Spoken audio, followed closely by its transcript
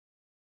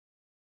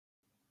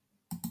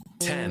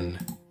10,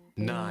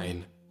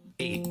 9,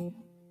 8,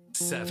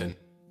 7,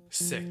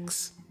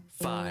 6,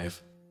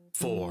 5,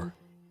 4,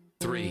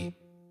 3,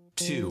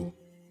 2,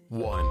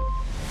 1.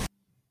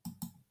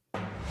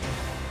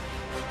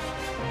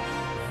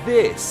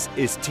 This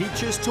is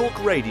Teachers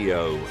Talk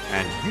Radio,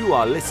 and you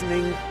are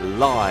listening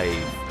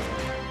live.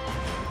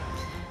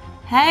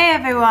 Hey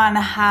everyone,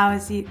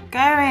 how's it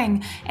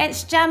going?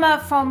 It's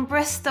Gemma from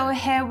Bristol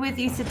here with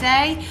you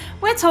today.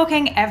 We're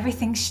talking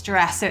everything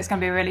stress, so it's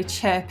going to be a really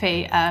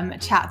chirpy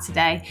chat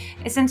today.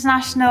 It's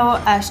International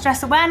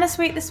Stress Awareness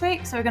Week this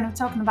week, so we're going to be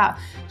talking about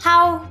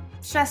how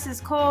stress is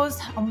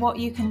caused and what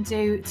you can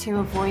do to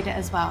avoid it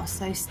as well.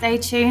 So stay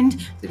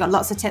tuned, we've got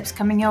lots of tips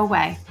coming your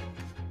way.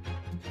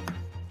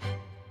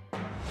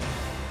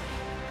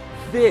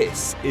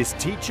 This is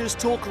Teachers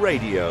Talk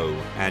Radio,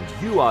 and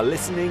you are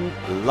listening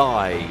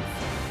live.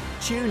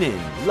 Tune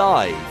in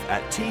live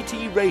at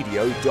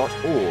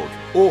ttradio.org,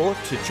 or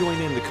to join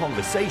in the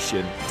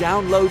conversation,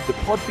 download the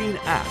Podbean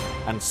app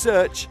and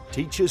search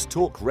Teachers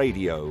Talk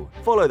Radio.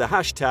 Follow the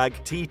hashtag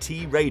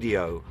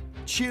TTRadio.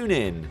 Tune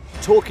in,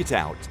 talk it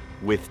out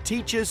with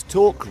Teachers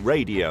Talk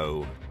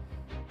Radio.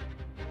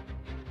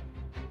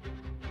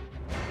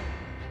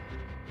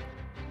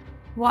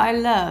 What I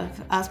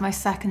love as my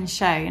second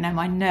show,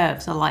 my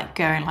nerves are like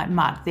going like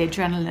mad, the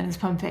adrenaline is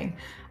pumping.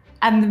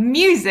 And the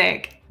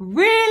music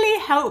really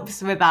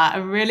helps with that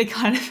and really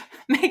kind of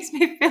makes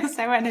me feel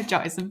so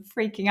energized and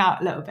freaking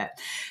out a little bit.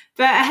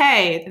 But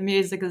hey, the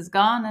music is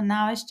gone and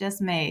now it's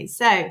just me.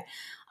 So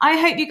I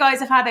hope you guys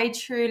have had a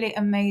truly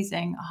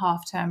amazing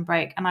half-term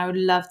break, and I would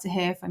love to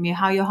hear from you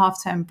how your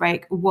half-term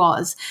break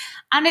was.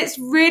 And it's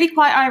really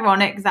quite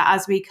ironic that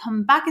as we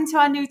come back into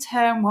our new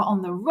term, we're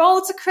on the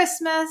roll to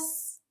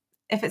Christmas,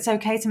 if it's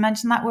okay to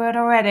mention that word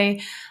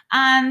already.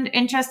 And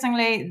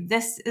interestingly,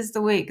 this is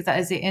the week that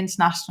is the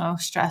International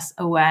Stress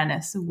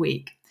Awareness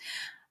Week.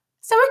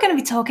 So we're going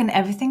to be talking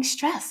everything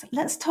stress.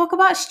 Let's talk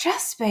about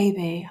stress,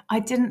 baby. I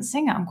didn't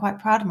sing it. I'm quite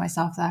proud of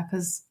myself there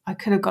because I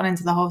could have gone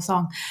into the whole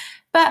song.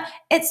 But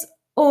it's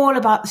all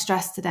about the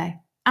stress today.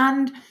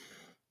 And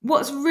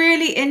what's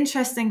really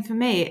interesting for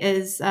me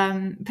is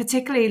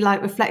particularly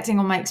like reflecting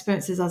on my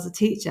experiences as a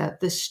teacher,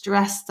 the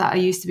stress that I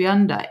used to be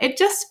under, it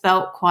just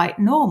felt quite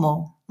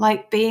normal.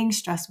 Like being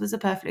stressed was a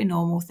perfectly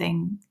normal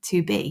thing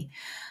to be.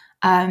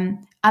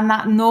 And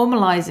that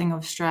normalizing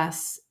of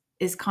stress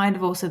is kind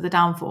of also the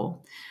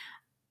downfall.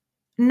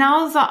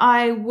 Now that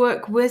I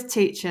work with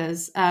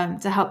teachers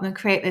to help them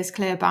create those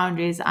clear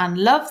boundaries and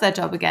love their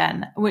job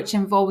again, which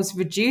involves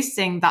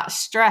reducing that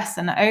stress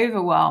and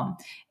overwhelm,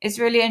 it's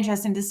really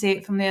interesting to see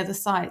it from the other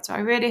side. So I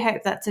really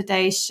hope that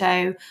today's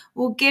show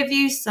will give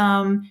you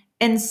some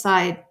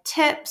inside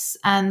tips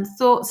and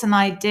thoughts and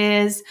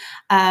ideas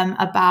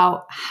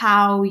about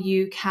how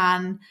you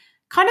can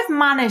kind of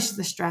manage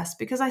the stress,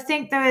 because I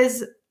think there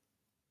is,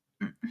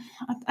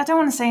 I don't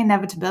want to say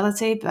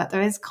inevitability, but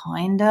there is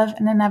kind of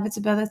an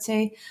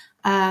inevitability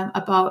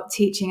about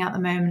teaching at the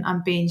moment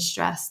and being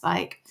stressed.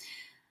 Like,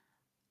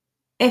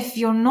 if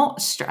you're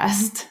not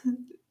stressed,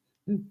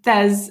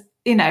 there's,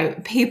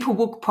 people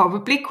will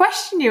probably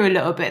question you a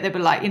little bit. They'll be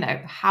like,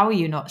 how are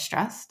you not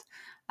stressed?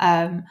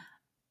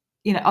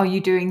 Are you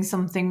doing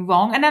something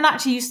wrong? And then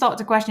actually you start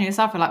to question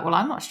yourself. You're like, well,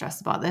 I'm not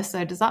stressed about this.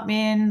 So does that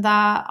mean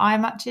that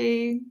I'm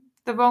actually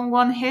the wrong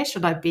one here?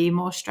 Should I be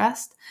more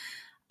stressed?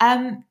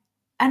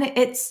 And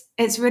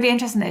it's really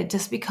interesting that it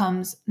just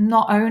becomes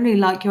not only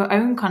like your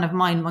own kind of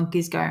mind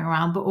monkeys going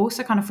around, but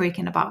also kind of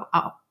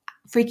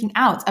freaking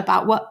out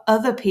about what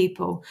other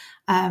people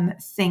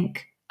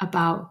think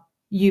about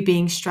you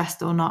being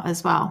stressed or not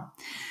as well.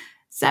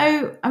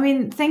 So,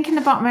 thinking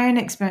about my own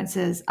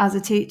experiences as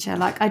a teacher,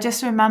 like I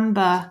just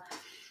remember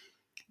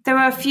there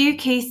were a few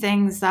key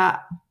things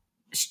that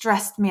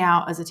stressed me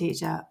out as a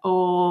teacher,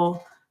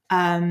 or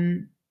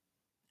and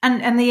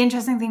the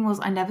interesting thing was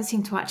I never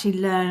seemed to actually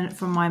learn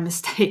from my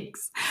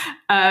mistakes,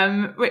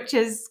 which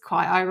is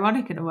quite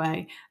ironic in a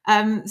way.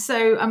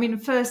 So,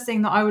 first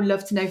thing that I would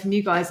love to know from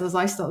you guys as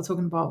I start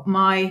talking about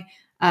my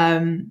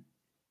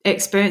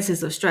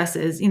experiences of stress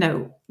is,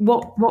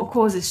 what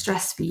causes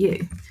stress for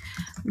you?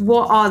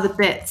 What are the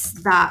bits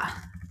that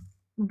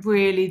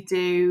really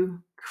do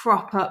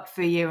crop up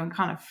for you and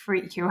kind of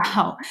freak you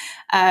out?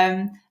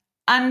 And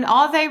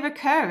are they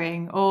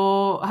recurring,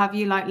 or have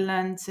you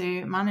learned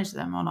to manage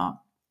them or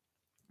not?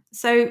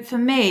 So for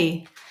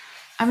me,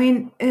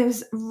 it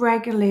was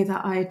regularly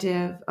that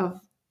idea of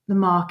the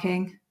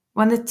marking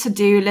when the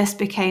to-do list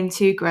became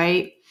too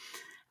great.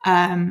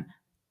 And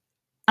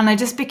I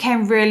just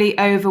became really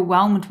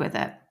overwhelmed with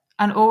it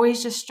and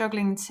always just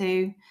struggling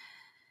to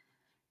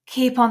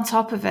keep on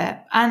top of it.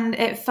 And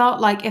it felt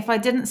like if I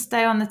didn't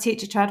stay on the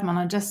teacher treadmill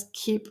and just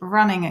keep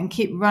running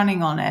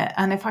on it,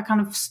 and if I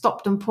kind of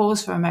stopped and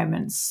paused for a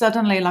moment,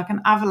 suddenly like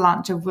an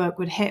avalanche of work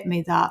would hit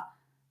me that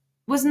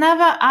was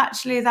never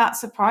actually that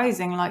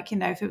surprising. Like,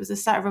 if it was a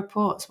set of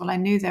reports, well, I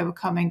knew they were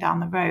coming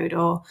down the road,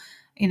 or,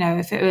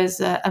 if it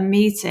was a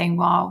meeting,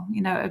 well,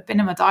 it had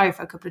been in my diary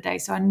for a couple of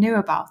days, so I knew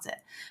about it.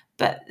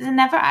 But there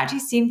never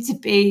actually seemed to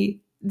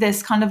be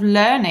this kind of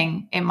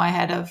learning in my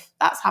head of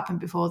that's happened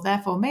before,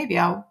 therefore maybe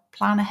I'll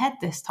plan ahead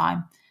this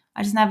time.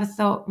 I just never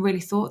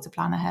really thought to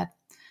plan ahead,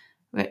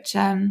 which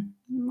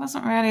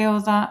wasn't really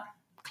all that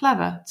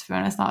clever, to be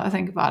honest, now that I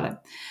think about it.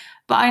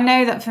 But I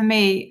know that for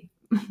me,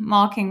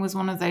 marking was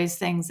one of those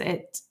things.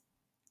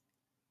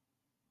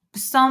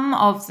 Some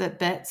of the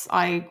bits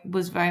I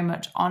was very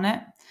much on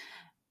it,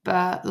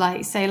 but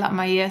like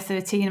my year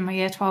 13 and my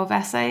year 12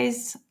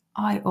 essays,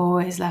 I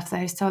always left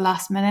those till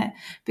last minute,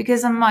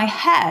 because in my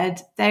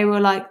head they were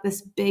like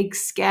this big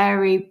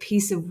scary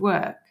piece of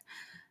work.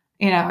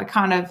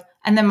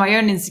 And then my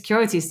own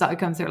insecurities started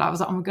coming through. Like, I was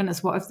like, oh my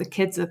goodness, what if the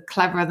kids are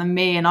cleverer than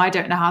me and I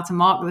don't know how to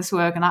mark this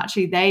work, and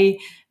actually they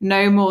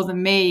know more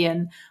than me?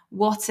 And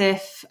what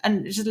if,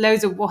 and just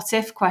loads of what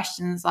if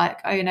questions, like,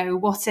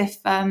 what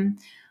if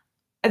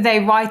they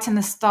write in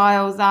a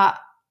style that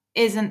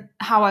isn't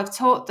how I've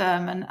taught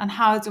them, and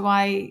how do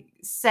I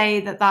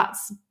say that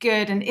that's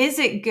good, and is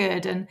it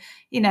good? And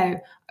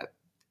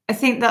I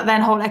think that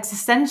then whole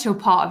existential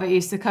part of it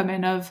used to come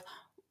in of,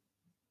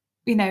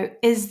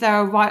 is there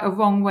a right or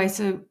wrong way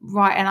to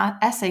write an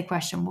essay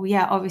question? Well,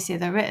 yeah, obviously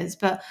there is,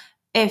 but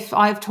if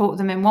I've taught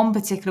them in one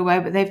particular way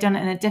but they've done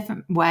it in a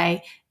different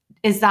way,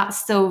 is that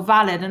still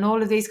valid? And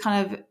all of these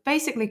kind of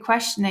basically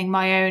questioning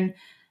my own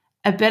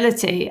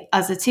ability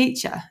as a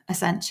teacher,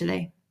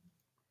 essentially.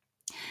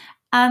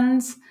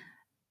 And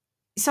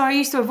so I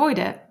used to avoid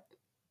it,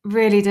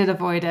 really did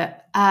avoid it,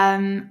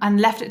 and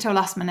left it till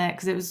last minute,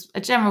 because it was a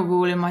general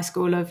rule in my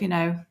school of,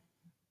 a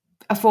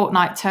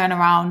fortnight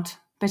turnaround,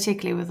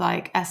 particularly with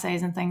like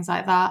essays and things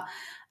like that.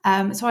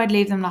 So I'd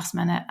leave them last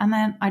minute, and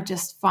then I'd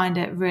just find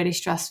it really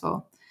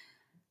stressful.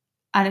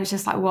 And it was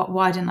just like,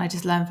 why didn't I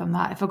just learn from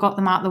that? If I got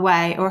them out of the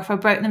way, or if I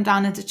broke them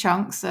down into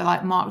chunks, so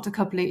like marked a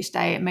couple each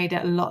day, it made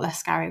it a lot less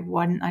scary.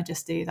 Why didn't I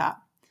just do that?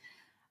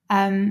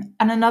 And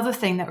another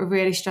thing that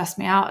really stressed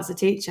me out as a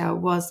teacher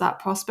was that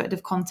prospect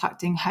of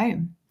contacting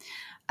home.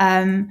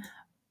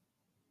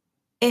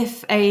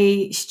 If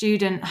a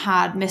student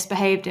had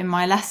misbehaved in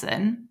my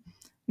lesson,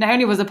 not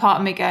only was a part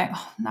of me going,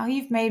 oh, now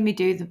you've made me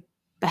do the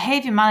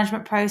behaviour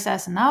management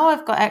process, and now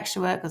I've got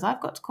extra work because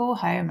I've got to call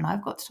home and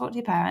I've got to talk to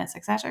your parents,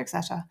 etc.,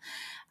 etc.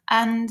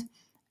 And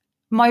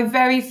my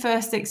very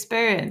first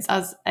experience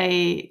as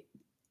a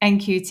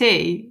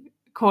NQT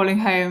calling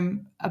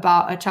home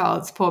about a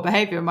child's poor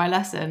behaviour in my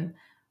lesson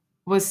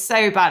was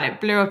so bad. It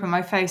blew up in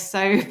my face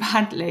so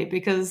badly,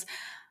 because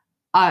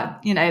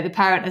the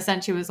parent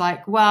essentially was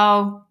like,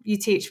 well, you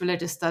teach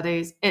religious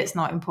studies, it's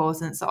not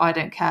important, so I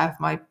don't care if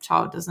my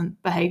child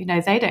doesn't behave.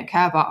 They don't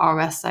care about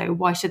RS, so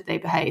why should they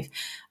behave?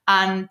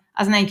 And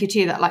as an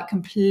NQT, that like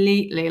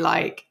completely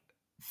like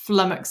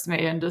flummoxed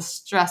me and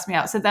just stressed me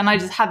out. So then I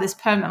just had this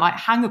permanent like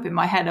hang up in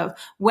my head of,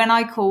 when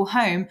I call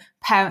home,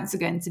 parents are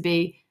going to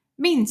be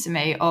mean to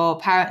me, or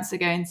parents are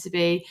going to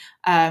be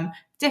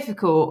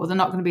difficult, or they're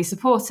not going to be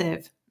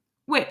supportive,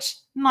 which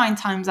 9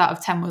 times out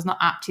of 10 was not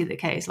actually the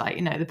case. Like,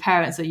 the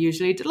parents are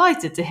usually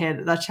delighted to hear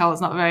that their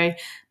child's not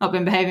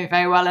been behaving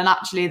very well, and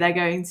actually they're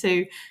going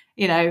to,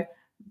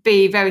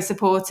 be very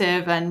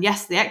supportive, and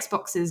yes, the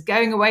Xbox is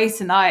going away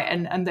tonight,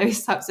 and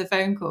those types of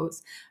phone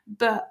calls.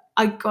 But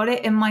I got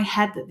it in my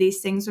head that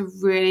these things are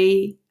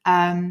really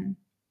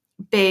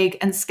big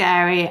and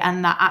scary,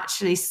 and that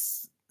actually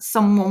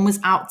someone was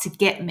out to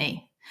get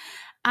me.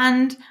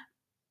 And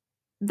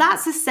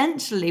that's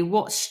essentially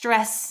what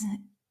stress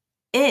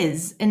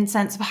is, in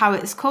sense of how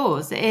it's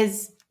caused. It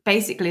is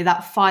basically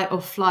that fight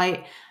or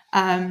flight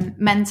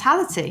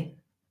mentality.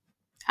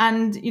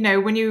 And,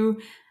 when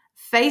you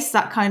face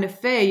that kind of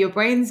fear, your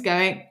brain's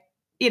going,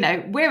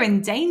 we're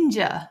in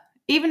danger.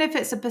 Even if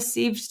it's a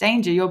perceived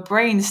danger, your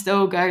brain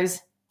still goes,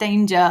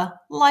 danger,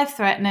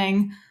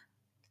 life-threatening,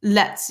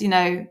 let's,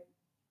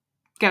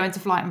 go into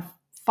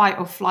fight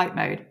or flight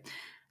mode.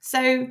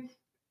 So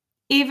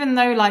even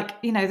though,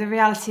 the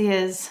reality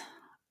is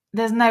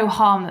there's no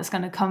harm that's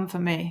going to come for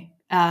me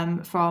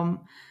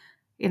from,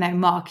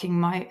 marking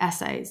my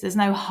essays. There's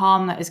no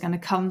harm that is going to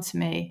come to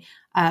me,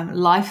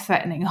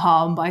 life-threatening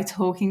harm, by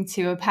talking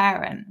to a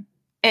parent.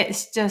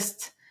 It's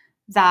just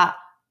that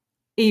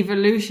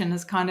evolution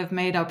has kind of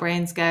made our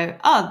brains go,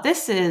 oh,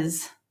 this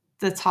is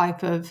the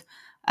type of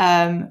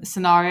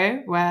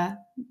scenario where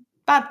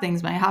bad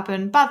things may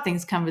happen, bad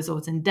things can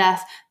result in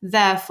death,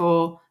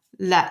 therefore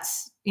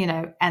let's,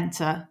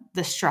 enter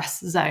the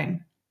stress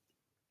zone.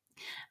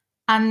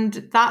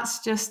 And that's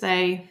just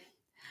a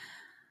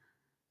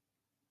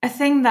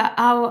thing that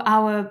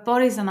our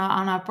bodies and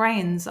our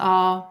brains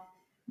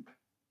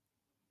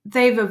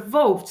they've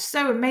evolved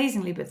so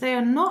amazingly, but they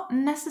are not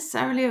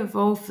necessarily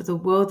evolved for the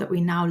world that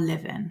we now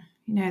live in.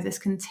 This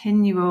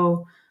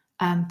continual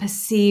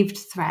perceived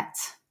threat.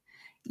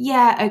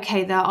 Yeah,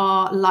 okay, there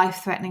are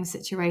life-threatening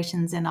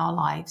situations in our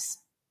lives.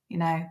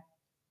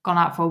 Gone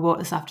out for a walk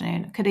this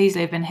afternoon, could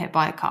easily have been hit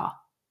by a car.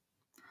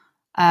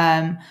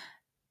 But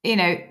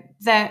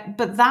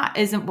that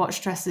isn't what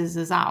stresses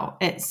us out.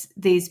 It's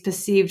these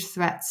perceived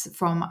threats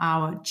from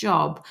our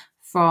job,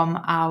 from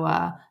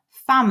our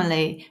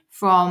family,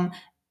 from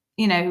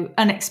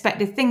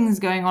unexpected things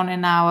going on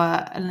in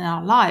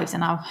our lives,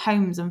 in our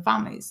homes and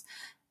families.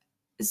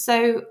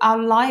 So our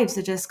lives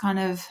are just kind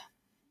of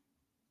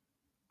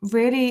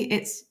really,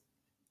 it's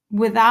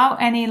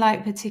without any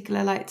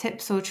particular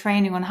tips or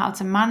training on how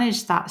to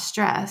manage that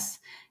stress,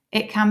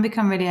 it can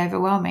become really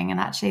overwhelming. And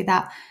actually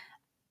that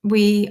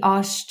we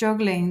are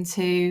struggling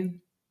to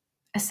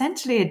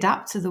essentially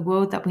adapt to the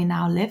world that we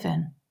now live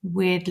in,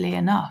 weirdly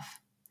enough.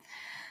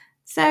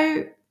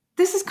 So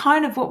this is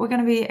kind of what we're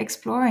going to be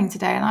exploring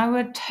today, and I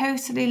would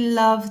totally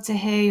love to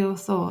hear your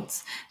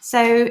thoughts.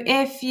 So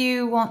if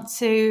you want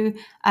to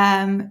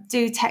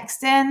do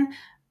text in,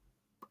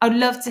 I'd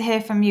love to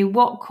hear from you.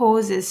 What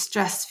causes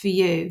stress for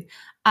you?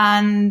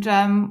 And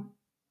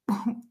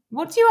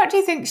what do you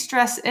actually think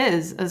stress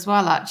is as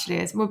well, actually?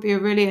 It would be a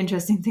really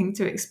interesting thing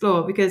to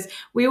explore, because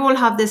we all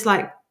have this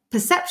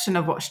perception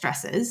of what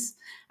stress is,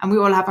 and we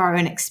all have our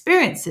own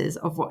experiences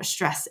of what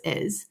stress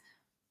is.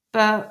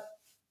 But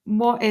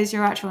what is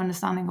your actual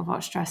understanding of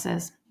what stress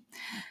is?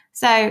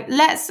 So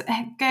let's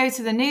go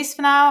to the news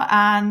for now,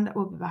 and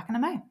we'll be back in a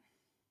moment.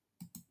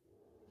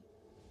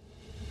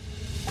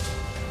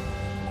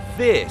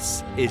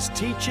 This is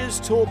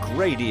Teachers Talk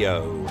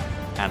Radio,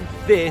 and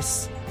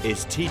this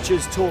is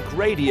Teachers Talk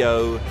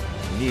Radio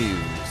News.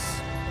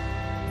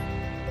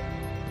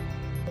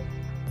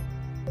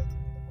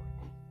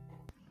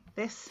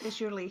 This is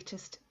your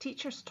latest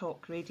Teachers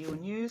Talk Radio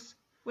News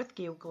with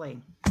Gail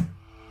Glenn.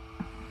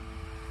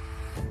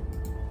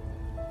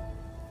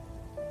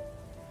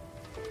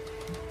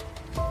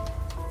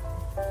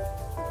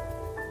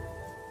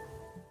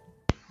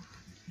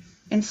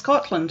 In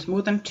Scotland,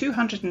 more than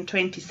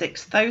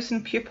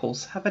 226,000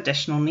 pupils have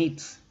additional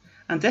needs,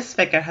 and this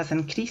figure has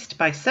increased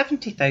by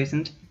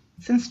 70,000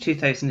 since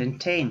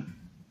 2010.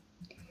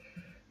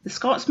 The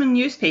Scotsman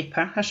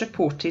newspaper has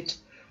reported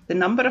the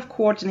number of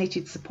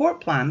coordinated support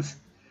plans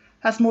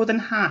has more than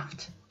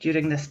halved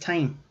during this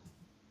time.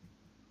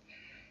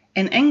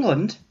 In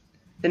England,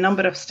 the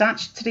number of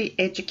statutory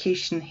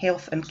education,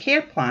 health and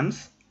care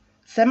plans,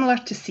 similar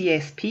to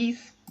CSPs,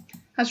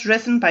 has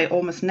risen by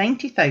almost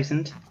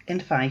 90,000 in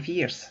 5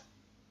 years.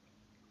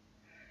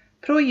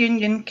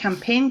 Pro-union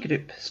campaign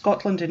group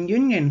Scotland in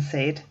Union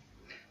said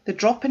the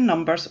drop in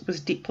numbers was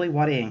deeply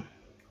worrying.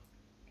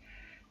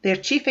 Their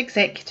chief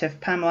executive,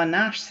 Pamela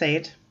Nash,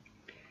 said,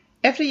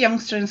 "Every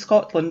youngster in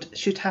Scotland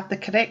should have the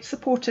correct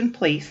support in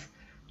place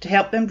to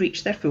help them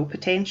reach their full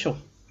potential.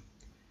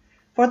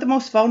 For the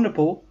most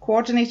vulnerable,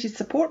 coordinated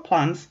support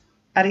plans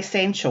are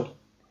essential,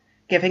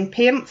 giving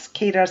parents,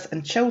 carers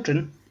and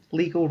children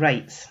legal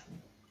rights."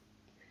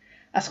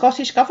 A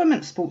Scottish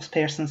Government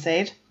spokesperson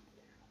said,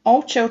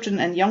 "All children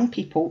and young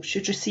people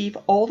should receive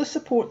all the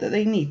support that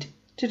they need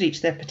to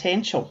reach their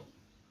potential.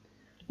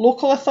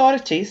 Local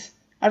authorities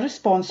are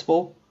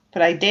responsible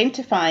for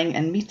identifying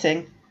and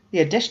meeting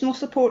the additional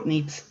support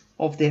needs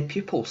of their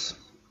pupils."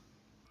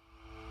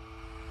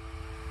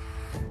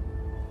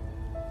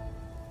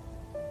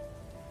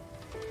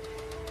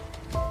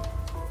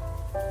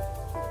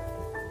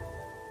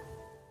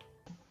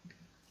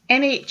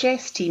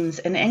 NHS teams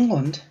in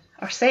England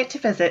are set to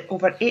visit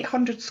over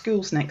 800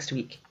 schools next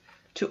week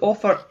to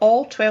offer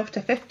all 12 to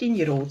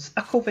 15-year-olds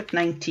a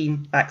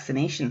COVID-19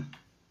 vaccination.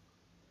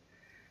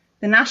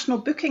 The national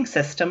booking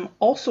system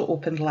also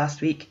opened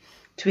last week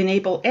to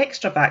enable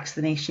extra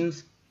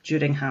vaccinations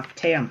during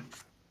half-term.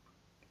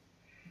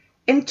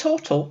 In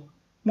total,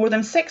 more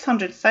than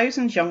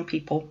 600,000 young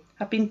people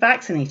have been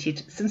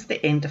vaccinated since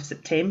the end of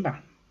September.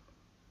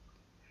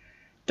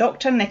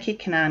 Dr Nikki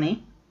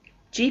Kanani,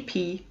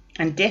 GP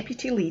and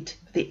Deputy Lead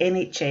of the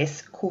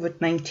NHS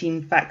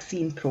COVID-19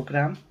 vaccine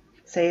programme,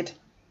 said,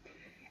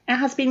 "It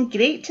has been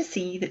great to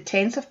see that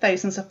tens of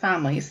thousands of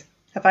families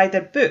have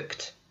either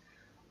booked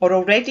or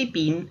already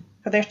been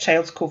for their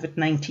child's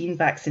COVID-19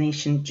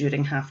 vaccination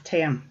during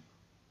half-term.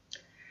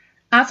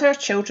 As our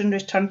children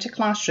return to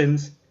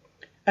classrooms,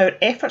 our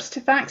efforts to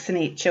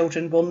vaccinate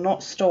children will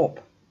not stop.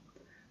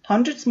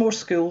 Hundreds more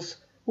schools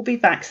will be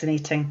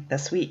vaccinating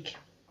this week.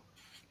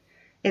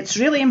 It's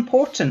really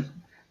important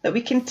that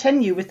we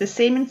continue with the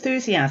same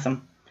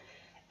enthusiasm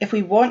if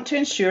we want to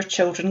ensure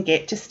children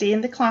get to stay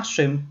in the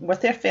classroom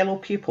with their fellow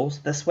pupils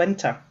this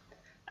winter.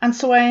 And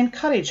so I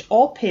encourage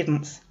all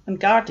parents and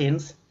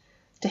guardians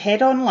to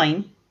head online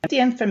and get the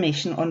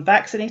information on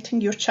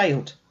vaccinating your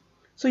child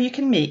so you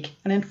can make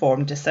an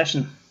informed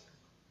decision."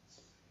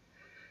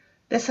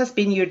 This has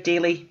been your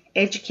daily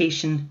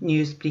education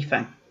news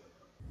briefing.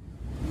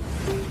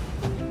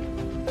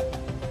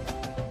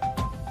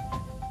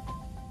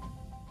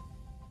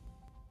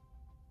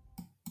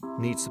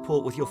 Need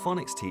support with your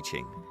phonics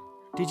teaching?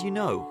 Did you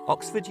know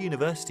Oxford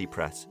University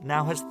Press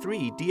now has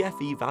 3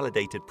 DFE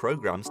validated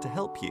programs to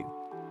help you?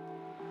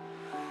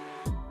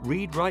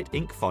 Read Write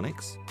Inc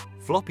Phonics,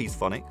 Floppy's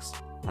Phonics,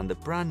 and the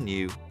brand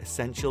new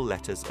Essential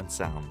Letters and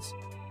Sounds.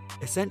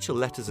 Essential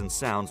Letters and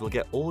Sounds will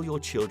get all your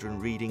children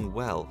reading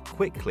well,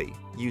 quickly,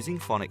 using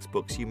phonics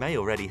books you may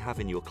already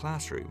have in your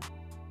classroom.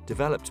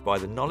 Developed by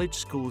the Knowledge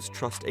Schools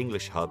Trust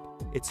English Hub,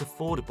 it's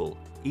affordable,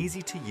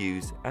 easy to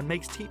use, and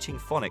makes teaching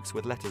phonics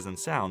with letters and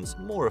sounds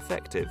more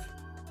effective.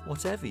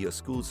 Whatever your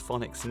school's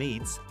phonics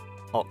needs,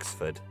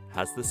 Oxford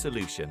has the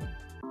solution.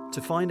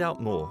 To find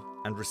out more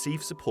and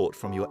receive support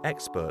from your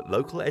expert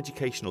local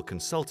educational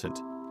consultant,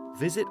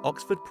 visit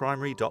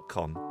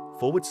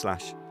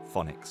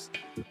oxfordprimary.com/phonics.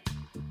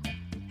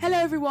 Hello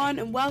everyone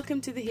and welcome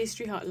to the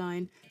History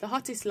Hotline, the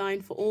hottest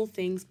line for all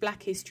things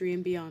Black history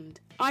and beyond.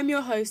 I'm your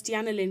host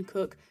Deanna Lynn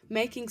Cook,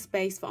 making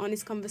space for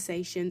honest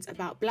conversations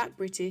about Black,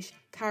 British,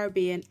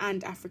 Caribbean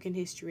and African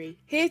history.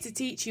 Here to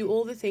teach you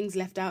all the things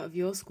left out of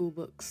your school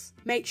books.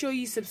 Make sure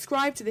you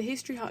subscribe to the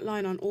History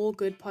Hotline on all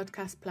good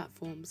podcast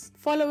platforms.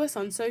 Follow us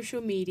on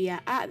social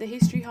media at the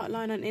History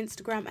Hotline on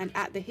Instagram and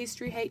at the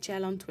History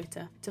HL on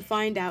Twitter to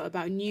find out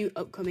about new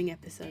upcoming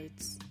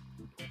episodes.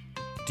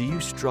 Do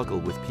you struggle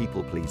with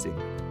people pleasing?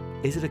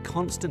 Is it a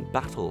constant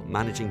battle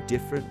managing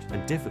different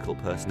and difficult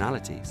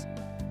personalities?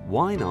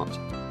 Why not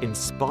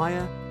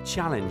inspire,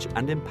 challenge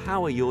and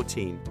empower your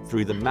team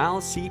through the MAL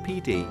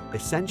CPD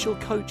Essential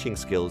Coaching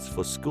Skills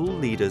for School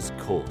Leaders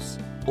course,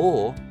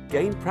 or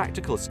gain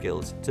practical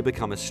skills to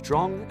become a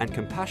strong and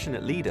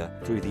compassionate leader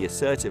through the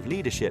Assertive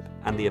Leadership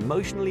and the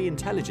Emotionally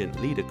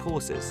Intelligent Leader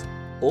courses.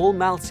 All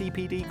MAL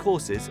CPD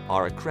courses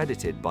are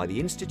accredited by the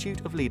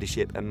Institute of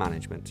Leadership and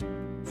Management.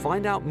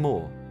 Find out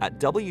more at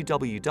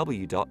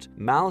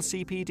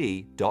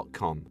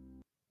www.malcpd.com.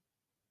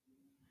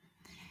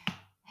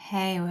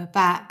 Hey, we're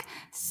back.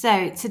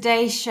 So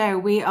today's show,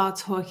 we are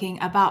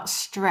talking about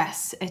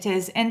stress. It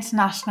is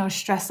International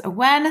Stress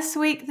Awareness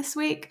Week this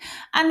week.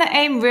 And the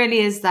aim really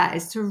is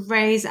to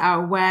raise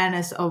our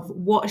awareness of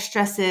what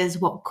stress is,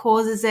 what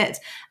causes it,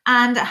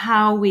 and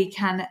how we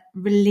can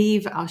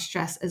relieve our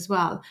stress as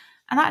well.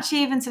 And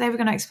actually, even today, we're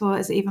going to explore,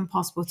 is it even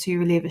possible to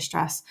relieve a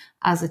stress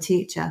as a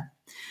teacher?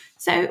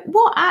 So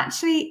what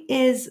actually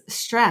is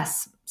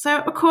stress?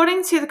 So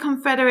according to the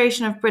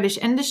Confederation of British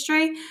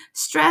Industry,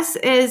 stress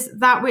is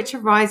that which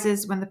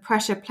arises when the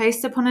pressure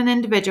placed upon an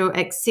individual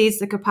exceeds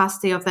the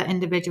capacity of that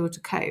individual to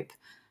cope.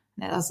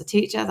 Now, as a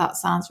teacher, that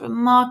sounds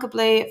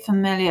remarkably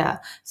familiar.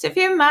 So if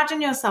you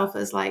imagine yourself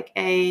as like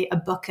a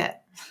bucket,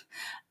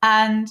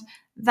 and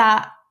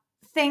that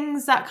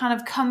things that kind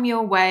of come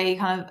your way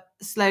kind of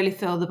slowly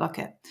fill the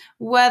bucket,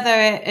 whether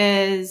it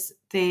is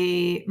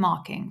the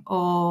marking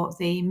or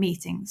the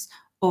meetings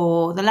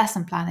or the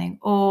lesson planning,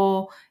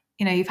 or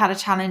you've had a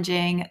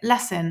challenging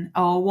lesson,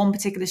 or one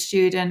particular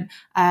student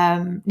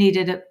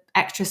needed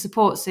extra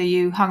support, so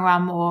you hung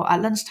around more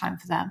at lunchtime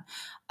for them,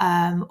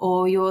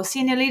 or your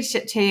senior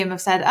leadership team have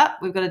said,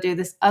 we've got to do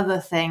this other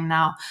thing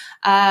now,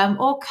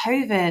 or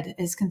COVID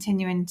is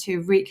continuing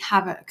to wreak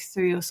havoc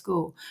through your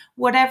school.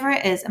 Whatever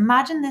it is,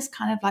 imagine this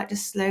kind of like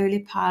just slowly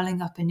piling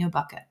up in your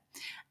bucket.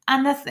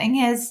 And the thing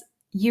is,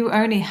 you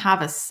only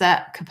have a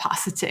set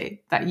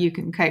capacity that you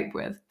can cope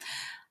with.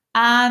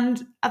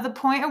 And at the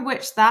point at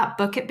which that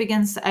bucket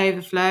begins to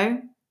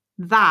overflow,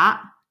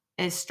 that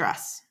is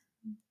stress.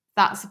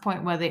 That's the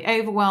point where the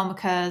overwhelm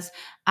occurs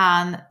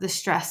and the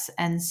stress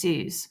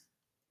ensues.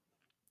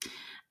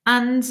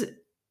 And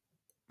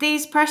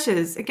these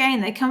pressures,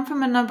 again, they come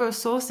from a number of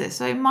sources.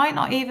 So it might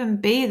not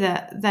even be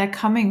that they're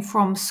coming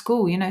from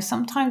school.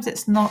 Sometimes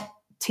it's not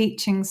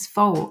teaching's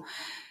fault.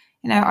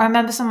 I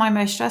remember some of my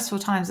most stressful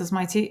times as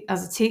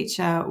a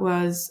teacher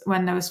was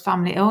when there was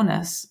family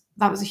illness.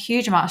 That was a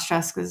huge amount of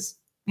stress because,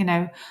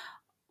 me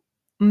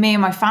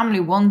and my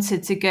family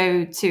wanted to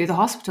go to the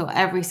hospital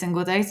every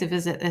single day to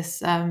visit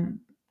this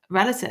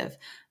relative.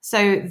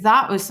 So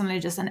that was suddenly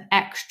just an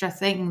extra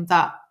thing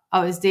that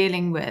I was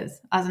dealing with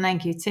as an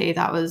NQT.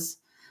 That was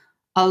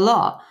a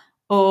lot.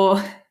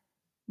 Or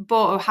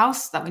bought a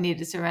house that we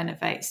needed to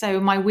renovate. So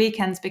my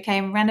weekends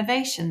became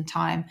renovation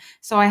time.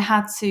 So I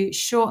had to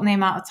shorten the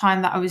amount of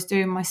time that I was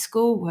doing my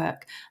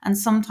schoolwork. And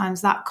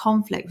sometimes that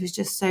conflict was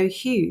just so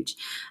huge.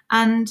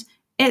 And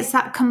it's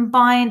that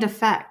combined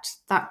effect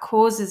that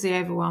causes the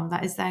overwhelm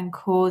that is then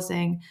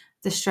causing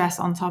the stress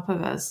on top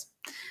of us.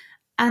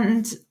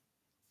 And,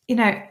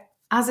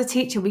 as a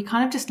teacher, we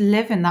kind of just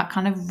live in that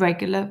kind of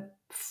regular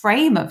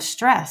frame of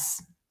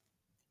stress.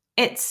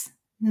 It's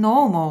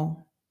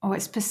normal, or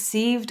it's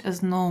perceived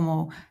as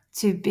normal,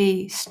 to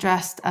be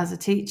stressed as a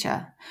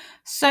teacher.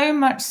 So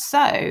much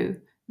so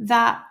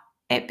that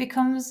it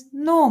becomes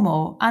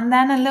normal and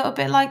then a little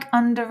bit like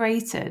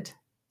underrated.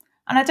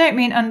 And I don't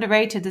mean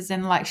underrated as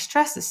in like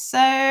stress is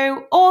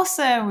so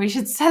awesome, we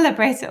should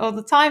celebrate it all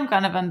the time,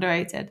 kind of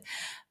underrated.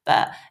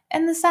 But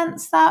in the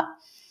sense that,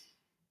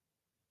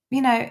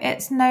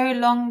 it's no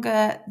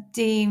longer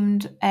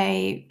deemed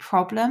a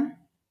problem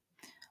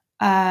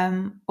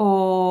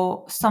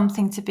or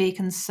something to be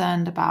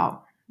concerned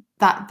about,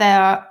 that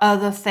there are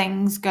other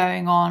things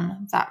going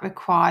on that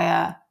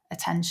require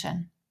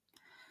attention.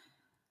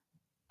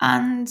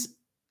 And,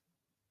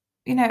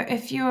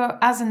 if you're,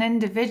 as an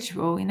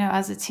individual,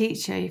 as a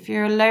teacher, if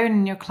you're alone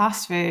in your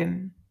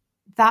classroom,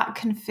 that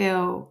can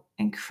feel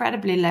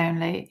incredibly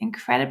lonely,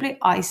 incredibly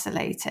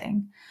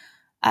isolating.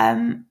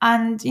 And,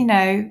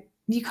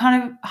 you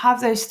kind of have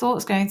those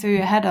thoughts going through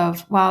your head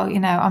of, well,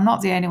 I'm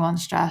not the only one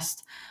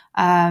stressed.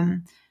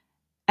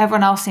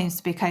 Everyone else seems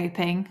to be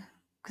coping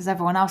because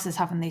everyone else is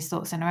having these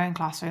thoughts in their own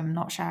classroom and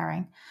not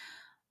sharing.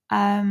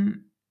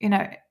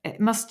 it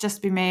must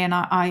just be me, and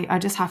I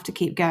just have to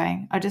keep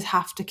going. I just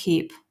have to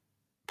keep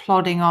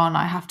plodding on.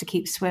 I have to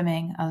keep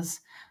swimming, as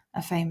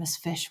a famous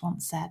fish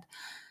once said.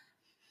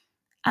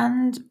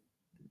 And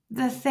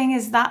the thing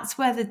is, that's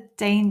where the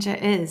danger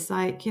is.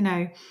 Like,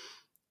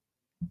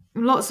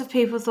 lots of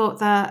people thought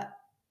that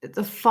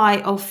the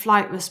fight or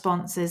flight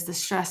response is the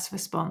stress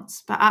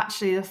response, but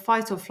actually the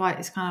fight or flight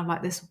is kind of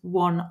like this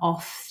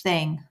one-off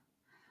thing.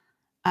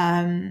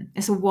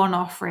 It's a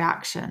one-off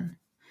reaction.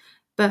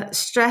 But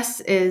stress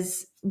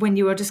is when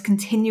you are just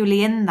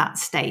continually in that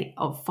state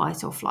of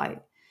fight or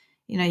flight.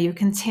 You're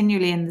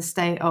continually in the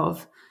state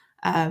of,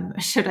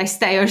 should I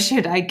stay or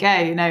should I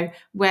go?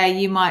 Where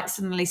you might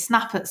suddenly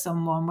snap at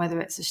someone, whether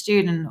it's a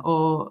student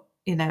or,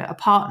 a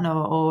partner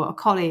or a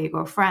colleague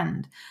or a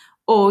friend,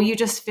 or you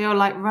just feel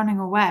like running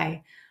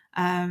away.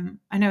 I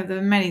know there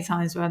were many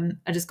times when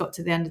I just got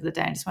to the end of the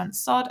day and just went,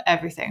 sod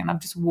everything. And I've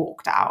just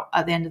walked out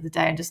at the end of the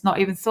day and just not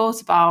even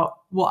thought about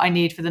what I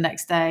need for the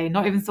next day,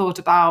 not even thought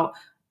about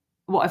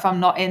what if I'm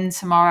not in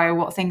tomorrow,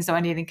 what things do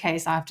I need in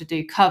case I have to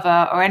do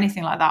cover or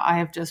anything like that. I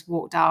have just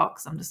walked out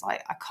because I'm just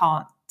like, I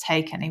can't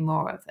take any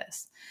more of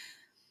this.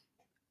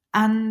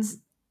 And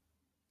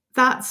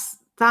that's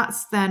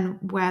then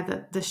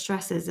where the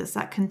stress is. It's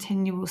that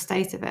continual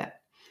state of it.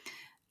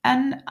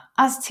 And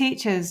as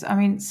teachers, I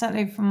mean,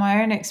 certainly from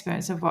my own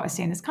experience of what I've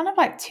seen, there's kind of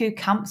like two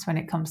camps when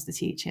it comes to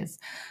teachers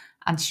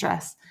and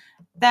stress.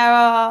 There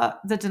are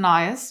the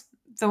deniers,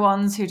 the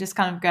ones who just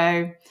kind of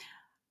go,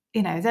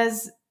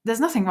 there's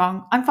nothing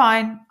wrong. I'm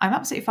fine. I'm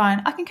absolutely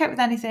fine. I can cope with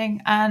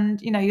anything.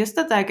 And, you're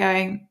stood there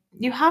going,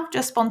 you have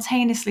just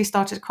spontaneously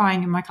started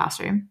crying in my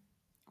classroom,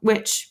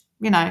 which,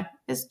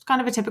 is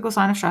kind of a typical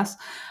sign of stress.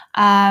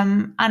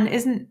 And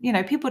isn't,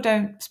 people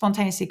don't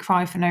spontaneously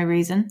cry for no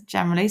reason.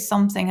 Generally,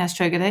 something has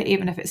triggered it,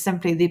 even if it's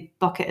simply the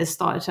bucket has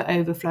started to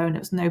overflow and it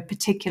was no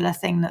particular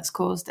thing that's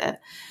caused it.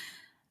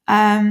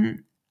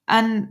 And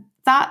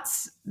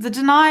that's the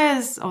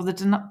deniers, or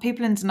the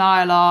people in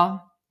denial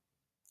are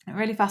a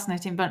really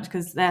fascinating bunch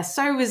because they're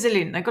so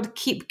resilient. They've got to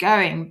keep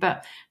going.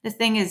 But the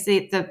thing is,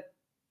 the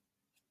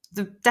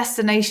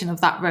destination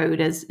of that road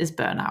is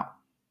burnout.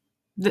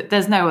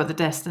 There's no other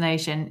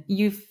destination.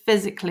 You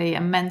physically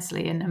and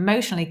mentally and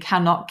emotionally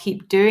cannot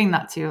keep doing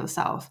that to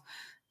yourself.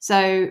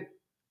 So,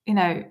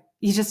 you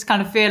just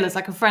kind of feel as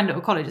like a friend at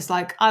a college. It's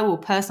like, I will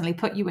personally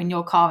put you in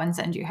your car and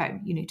send you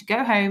home. You need to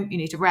go home. You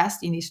need to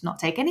rest. You need to not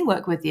take any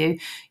work with you.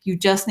 You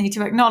just need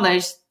to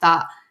acknowledge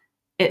that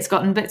it's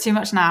gotten a bit too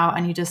much now,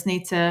 and you just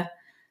need to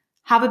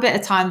have a bit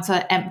of time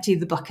to empty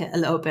the bucket a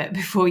little bit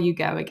before you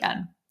go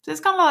again. So it's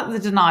kind of like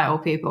the denial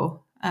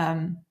people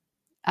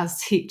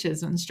as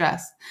teachers and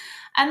stress.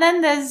 And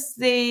then there's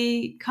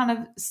the kind of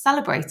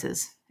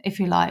celebrators, if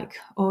you like,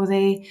 or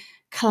the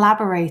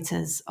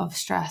collaborators of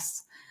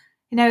stress.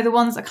 The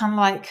ones that kind of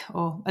like,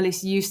 or at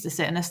least used to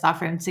sit in a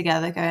staff room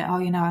together going,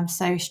 oh, I'm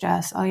so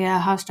stressed. Oh yeah,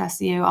 how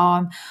stressed are you?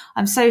 Oh,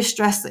 I'm so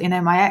stressed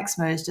that, my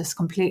eczema has just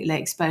completely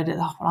exploded.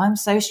 Oh, well, I'm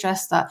so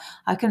stressed that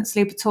I couldn't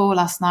sleep at all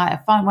last night.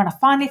 When I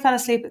finally fell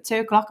asleep at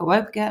 2:00, I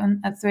woke again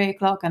at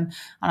 3:00 and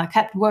I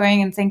kept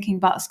worrying and thinking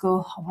about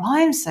school. Oh, well,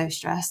 I'm so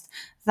stressed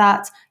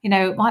that,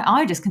 my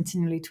eye just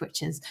continually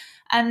twitches.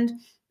 And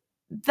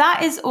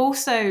that is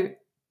also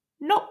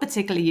not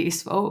particularly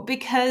useful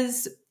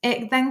because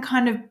it then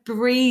kind of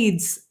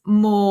breeds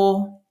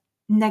more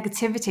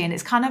negativity. And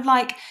it's kind of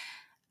like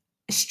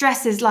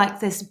stress is like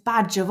this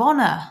badge of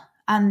honor.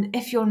 And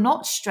if you're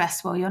not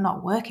stressed, well, you're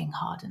not working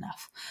hard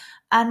enough.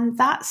 And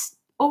that's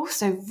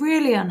also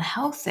really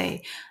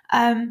unhealthy.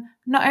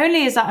 Not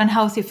only is that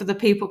unhealthy for the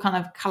people kind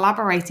of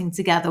collaborating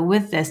together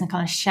with this and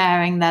kind of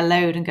sharing their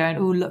load and going,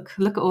 oh, look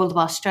at all of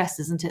our stress,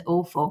 isn't it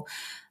awful?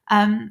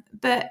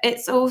 But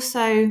it's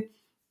also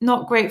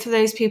not great for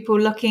those people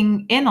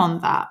looking in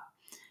on that,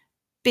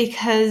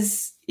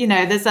 because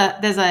there's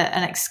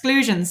an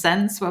exclusion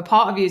sense where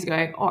part of you is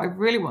going, oh, I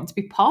really want to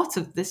be part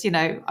of this,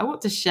 I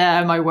want to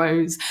share my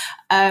woes,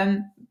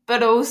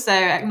 but also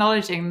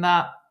acknowledging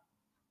that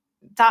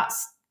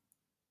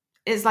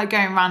it's like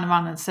going round and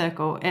round in a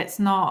circle. It's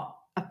not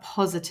a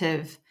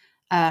positive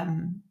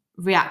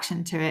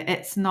reaction to it.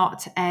 It's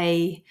not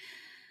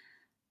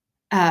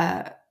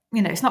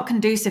it's not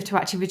conducive to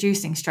actually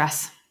reducing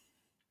stress.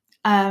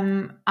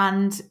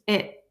 And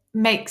it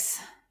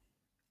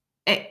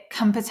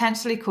can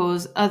potentially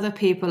cause other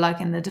people,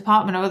 like in the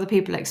department or other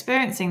people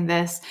experiencing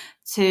this,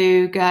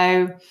 to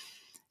go,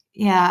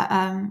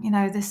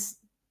 this,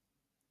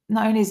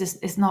 not only is this,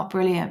 it's not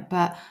brilliant,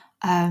 but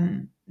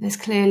there's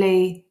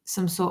clearly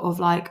some sort of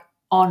like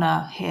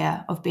honor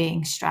here of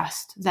being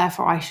stressed.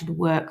 Therefore, I should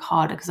work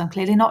harder because I'm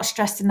clearly not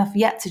stressed enough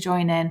yet to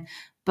join in.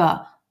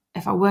 But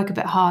if I work a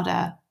bit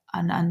harder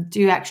and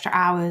do extra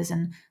hours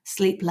and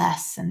sleep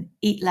less and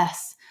eat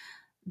less,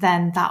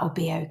 then that'll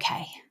be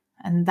okay.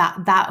 And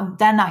that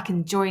then I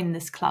can join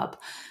this club.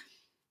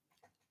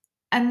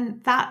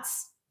 And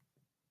that's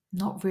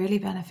not really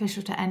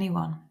beneficial to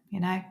anyone,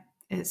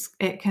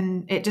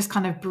 it just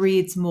kind of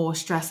breeds more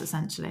stress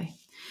essentially.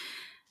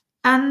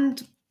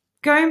 And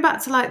going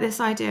back to like this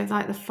idea of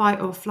like the fight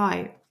or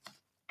flight,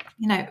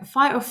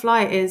 fight or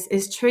flight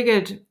is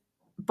triggered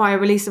by a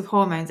release of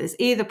hormones. It's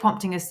either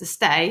prompting us to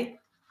stay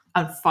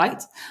and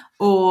fight,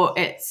 or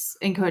it's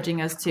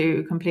encouraging us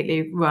to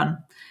completely run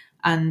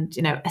and,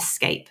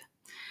 escape.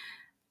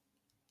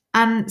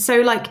 And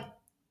so,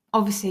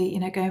 obviously,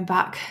 going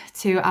back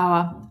to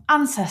our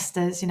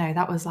ancestors,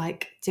 that was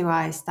like, do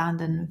I stand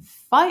and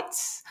fight,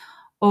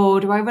 or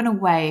do I run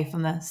away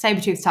from the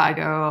saber-toothed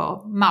tiger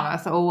or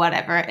mammoth or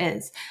whatever it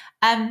is?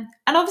 And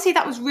obviously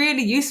that was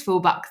really useful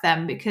back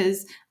then,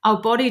 because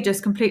our body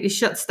just completely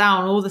shuts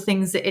down all the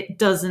things that it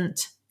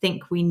doesn't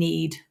think we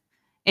need.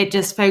 It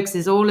just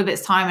focuses all of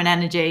its time and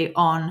energy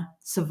on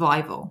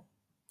survival.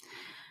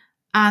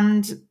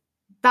 And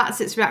that's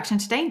its reaction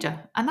to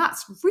danger. And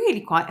that's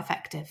really quite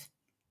effective,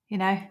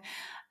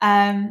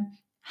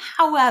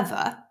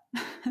 However,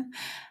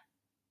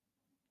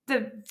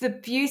 the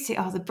beauty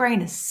of the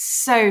brain is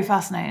so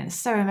fascinating. It's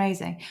so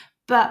amazing.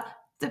 But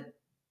the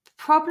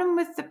problem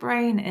with the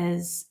brain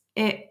is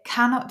it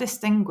cannot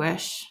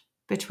distinguish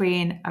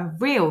between a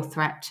real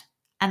threat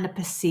and a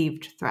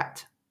perceived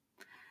threat.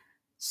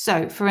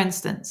 So, for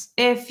instance,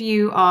 if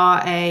you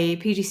are a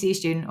PGC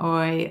student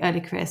or a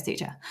early careers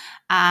teacher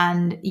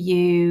and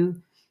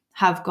you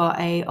have got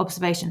a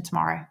observation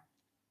tomorrow,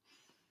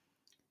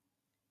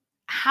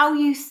 how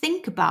you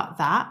think about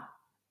that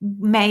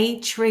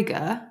may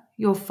trigger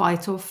your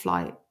fight or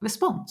flight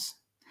response.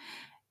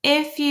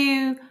 If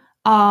you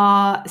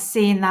are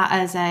seeing that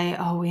as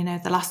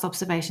the last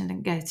observation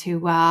didn't go too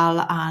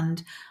well,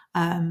 and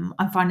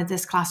I'm finding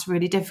this class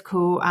really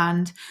difficult,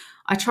 and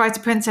I tried to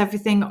print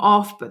everything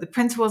off, but the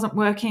printer wasn't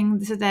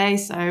working today,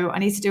 so I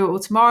need to do it all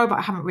tomorrow, but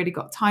I haven't really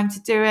got time to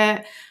do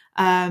it.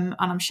 And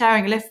I'm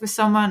sharing a lift with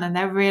someone and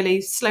they're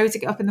really slow to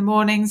get up in the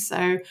morning,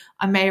 so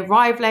I may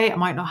arrive late, I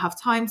might not have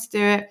time to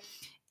do it.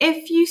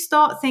 If you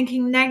start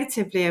thinking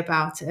negatively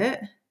about it,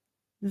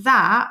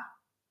 that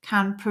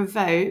can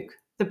provoke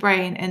the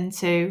brain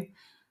into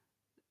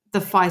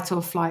the fight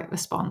or flight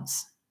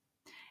response.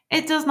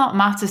 It does not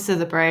matter to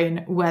the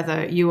brain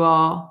whether you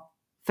are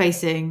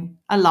facing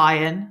a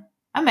lion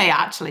and may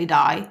actually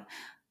die,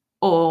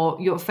 or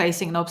you're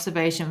facing an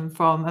observation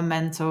from a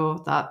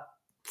mentor that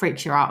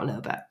freaks you out a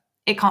little bit.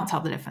 It can't tell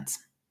the difference.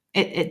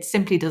 It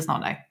simply does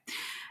not know.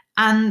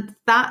 And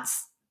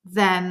that's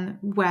then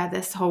where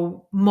this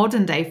whole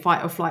modern day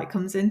fight or flight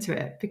comes into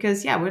it,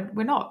 because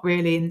we're not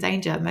really in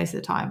danger most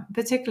of the time,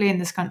 particularly in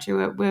this country.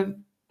 We're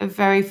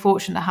very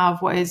fortunate to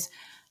have what is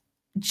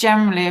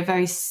generally a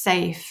very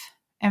safe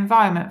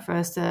environment for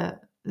us to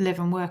live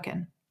and work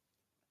in.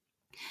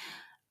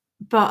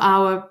 But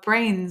our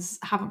brains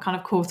haven't kind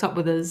of caught up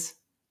with us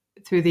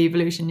through the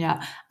evolution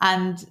yet,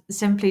 and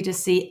simply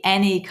just see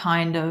any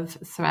kind of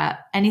threat,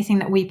 anything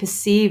that we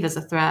perceive as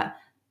a threat,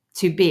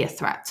 to be a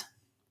threat.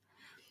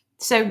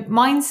 So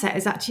mindset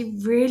is actually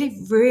really,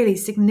 really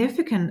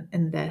significant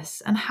in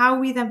this, and how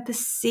we then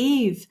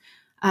perceive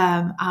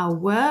our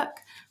work,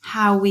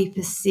 how we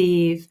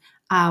perceive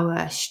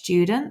our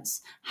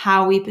students,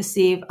 how we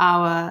perceive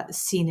our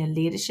senior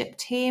leadership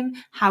team,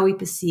 how we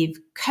perceive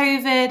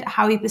COVID,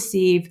 how we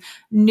perceive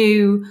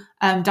new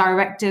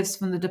directives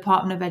from the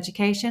Department of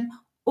Education.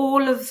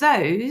 All of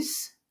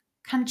those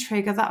can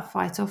trigger that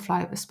fight or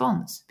flight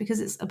response,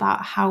 because it's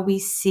about how we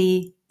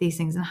see these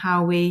things and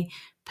how we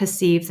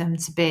perceive them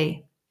to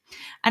be.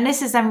 And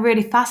this is then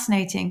really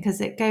fascinating, because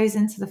it goes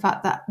into the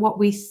fact that what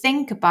we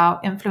think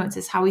about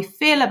influences how we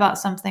feel about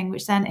something,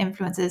 which then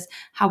influences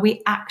how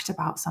we act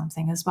about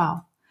something as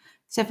well.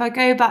 So if I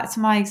go back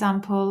to my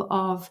example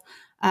of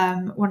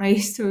when I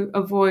used to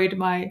avoid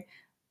my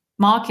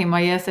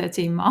year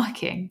 13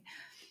 marking,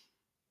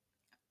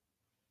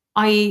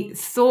 I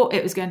thought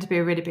it was going to be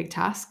a really big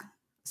task.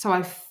 So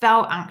I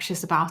felt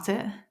anxious about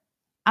it.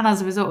 And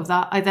as a result of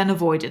that, I then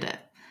avoided it,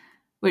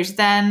 which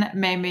then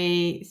made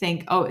me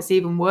think, it's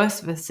even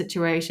worse of a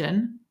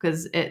situation,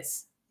 because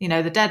it's,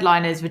 the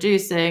deadline is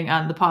reducing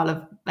and the pile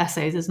of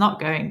essays is not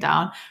going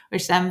down,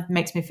 which then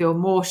makes me feel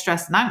more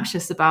stressed and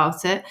anxious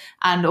about it.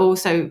 And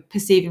also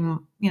perceiving,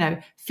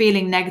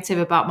 feeling negative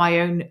about my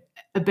own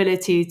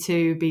ability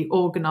to be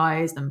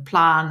organized and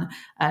plan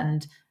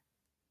and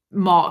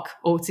mark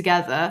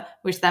altogether,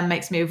 which then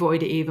makes me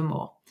avoid it even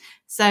more.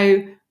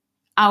 So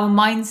our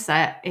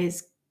mindset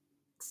is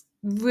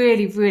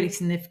really, really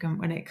significant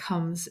when it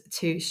comes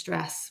to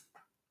stress.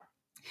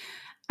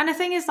 And the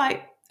thing is,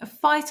 a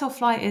fight or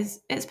flight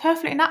it's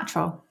perfectly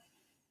natural.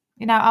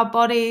 Our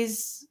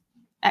bodies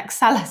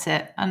excel at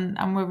it,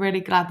 and we're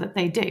really glad that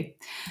they do.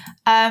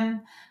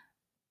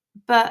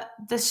 But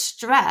the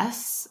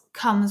stress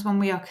comes when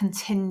we are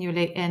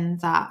continually in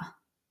that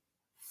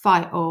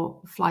fight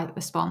or flight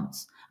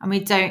response, and we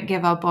don't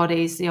give our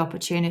bodies the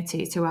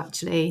opportunity to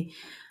actually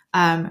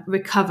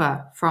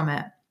recover from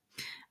it.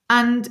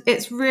 And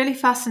it's really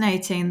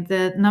fascinating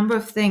the number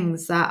of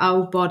things that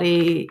our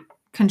body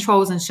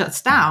controls and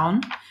shuts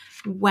down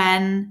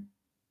when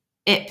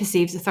it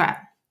perceives a threat.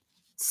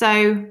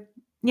 So,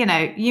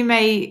 you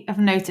may have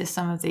noticed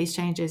some of these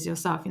changes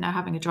yourself,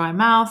 having a dry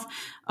mouth,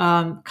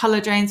 color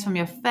drains from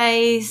your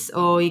face,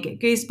 or you get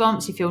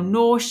goosebumps, you feel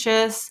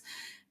nauseous,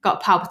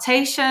 got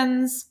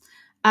palpitations.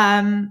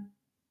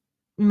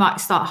 You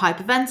might start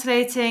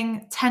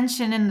hyperventilating,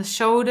 tension in the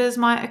shoulders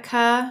might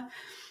occur.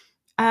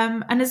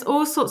 And there's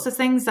all sorts of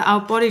things that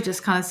our body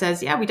just kind of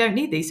says, yeah, we don't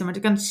need these, and we're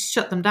going to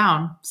shut them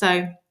down.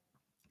 So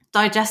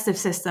digestive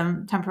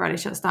system temporarily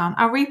shuts down.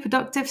 Our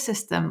reproductive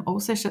system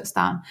also shuts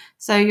down.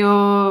 So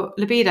your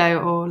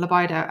libido,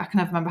 I can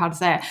never remember how to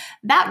say it,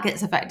 that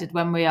gets affected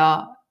when we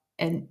are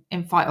in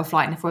fight or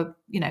flight, and if we're,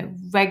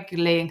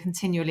 regularly and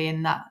continually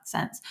in that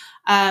sense.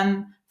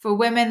 For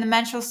women, the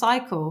menstrual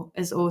cycle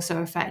is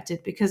also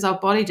affected because our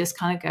body just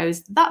kind of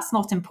goes, that's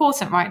not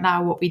important right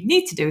now. What we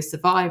need to do is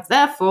survive.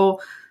 Therefore,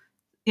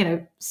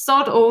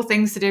 sod all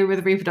things to do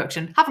with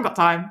reproduction. Haven't got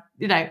time.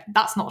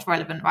 That's not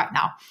relevant right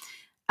now.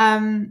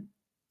 And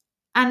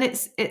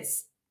it's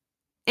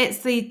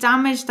the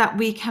damage that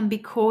we can be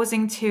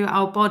causing to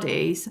our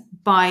bodies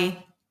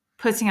by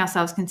putting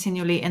ourselves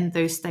continually in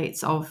those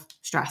states of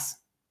stress.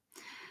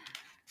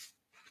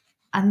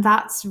 And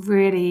that's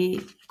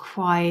really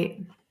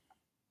quite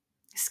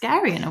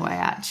scary in a way,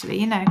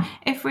 actually.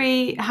 If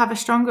we have a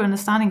stronger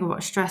understanding of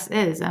what stress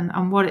is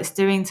and what it's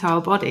doing to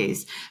our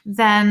bodies,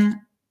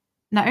 then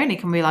not only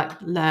can we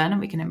learn and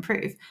we can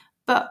improve,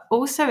 but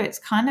also it's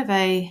kind of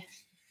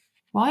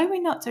why are we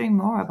not doing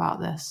more about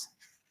this?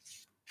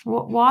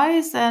 Why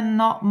is there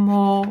not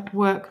more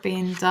work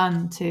being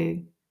done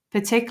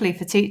particularly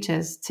for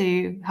teachers,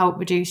 to help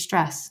reduce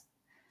stress?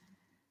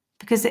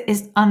 Because it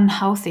is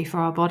unhealthy for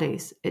our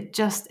bodies. It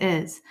just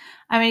is.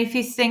 I mean, if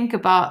you think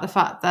about the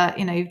fact that,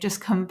 you've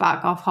just come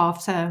back off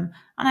half term,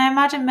 and I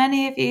imagine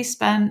many of you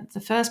spent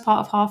the first part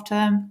of half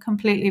term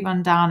completely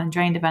run down and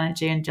drained of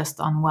energy and just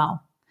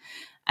unwell.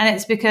 And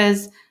it's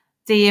because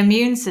the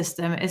immune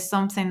system is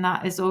something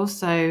that is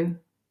also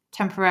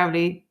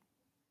temporarily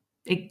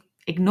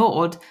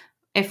ignored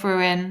if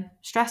we're in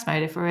stress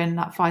mode, if we're in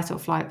that fight or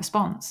flight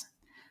response.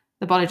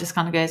 The body just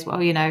kind of goes, well,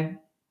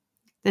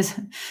 there's...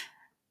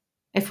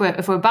 If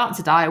we're about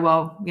to die,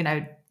 well,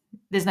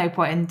 there's no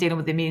point in dealing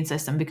with the immune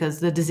system because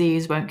the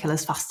disease won't kill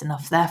us fast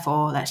enough.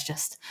 Therefore, let's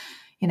just,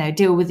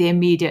 deal with the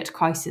immediate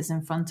crisis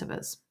in front of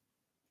us.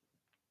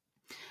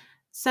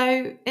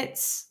 So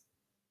it's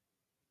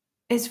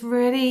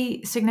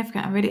really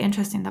significant and really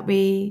interesting that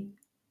we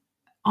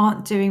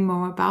aren't doing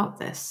more about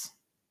this,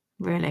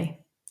 really.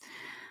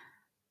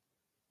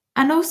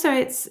 And also,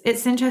 it's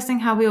interesting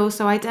how we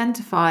also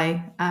identify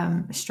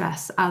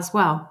stress as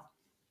well.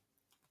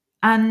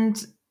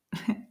 And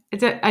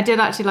I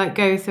did actually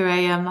go through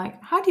a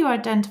how do you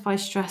identify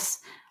stress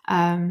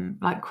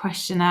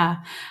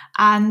questionnaire,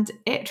 and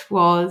it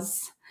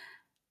was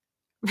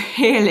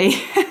really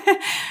I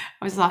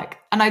was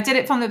and I did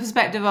it from the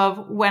perspective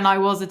of when I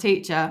was a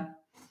teacher.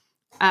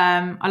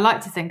 I like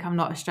to think I'm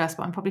not stressed,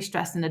 but I'm probably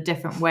stressed in a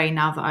different way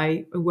now that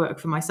I work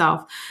for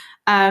myself.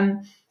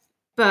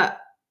 But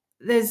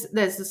there's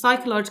the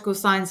psychological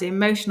signs, the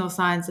emotional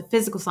signs, the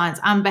physical signs,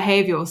 and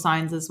behavioral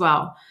signs as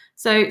well.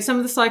 So some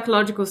of the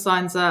psychological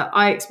signs that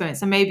I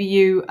experience, and maybe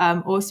you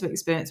also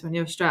experience when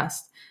you're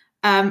stressed,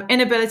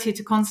 inability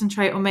to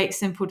concentrate or make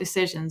simple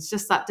decisions,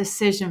 just that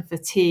decision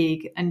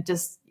fatigue, and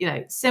just,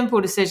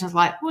 simple decisions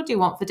like, what do you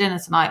want for dinner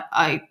tonight?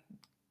 I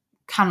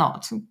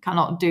cannot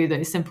do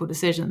those simple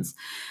decisions.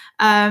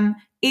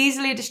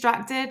 Easily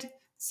distracted.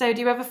 So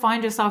do you ever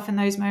find yourself in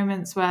those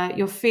moments where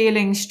you're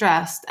feeling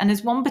stressed and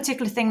there's one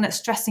particular thing that's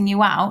stressing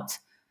you out,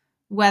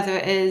 whether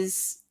it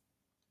is,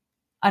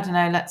 I don't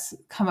know, let's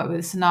come up with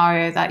a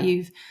scenario that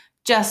you've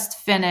just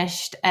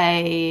finished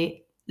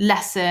a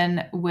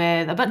lesson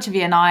with a bunch of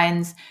year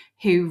nines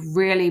who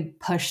really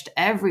pushed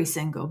every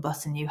single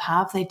button you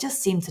have. They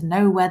just seem to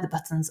know where the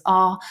buttons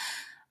are.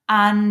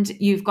 And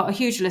you've got a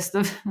huge list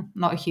of,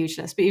 not a huge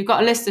list, but you've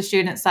got a list of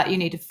students that you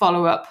need to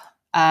follow up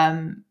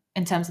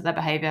in terms of their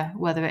behavior,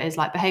 whether it is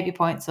behavior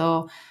points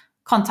or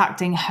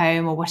contacting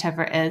home or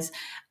whatever it is.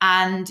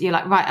 And you're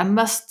right, I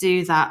must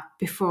do that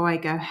before I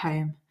go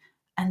home.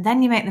 And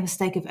then you make the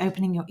mistake of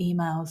opening your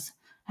emails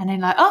and then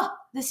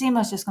this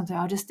email's just come through,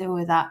 I'll just deal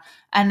with that.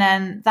 And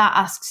then that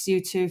asks you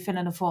to fill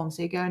in a form.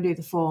 So you go and do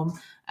the form.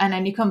 And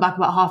then you come back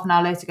about half an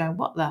hour later going,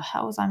 what the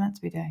hell was I meant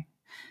to be doing?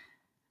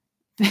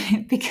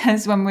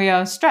 Because when we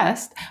are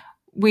stressed,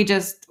 we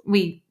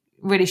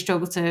really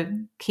struggle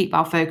to keep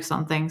our focus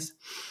on things.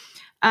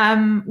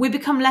 We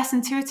become less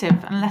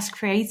intuitive and less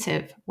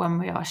creative when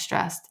we are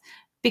stressed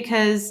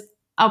because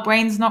our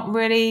brain's not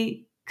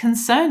really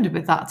concerned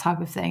with that type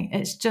of thing.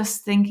 It's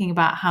just thinking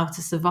about how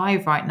to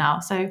survive right now.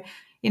 So,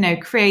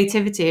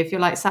 creativity, if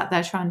you're sat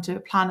there trying to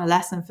plan a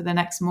lesson for the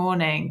next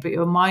morning, but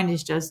your mind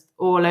is just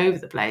all over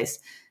the place,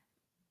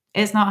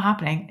 it's not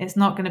happening. It's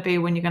not going to be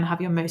when you're going to have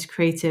your most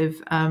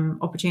creative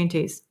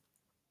opportunities.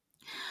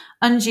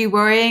 Undue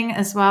worrying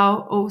as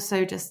well,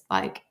 also just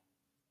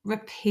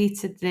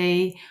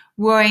repeatedly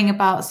worrying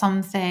about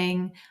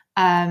something,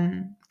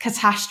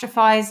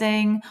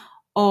 catastrophizing,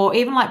 or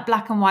even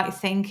black and white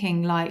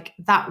thinking,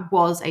 that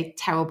was a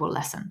terrible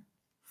lesson,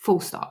 full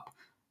stop.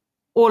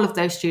 All of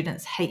those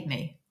students hate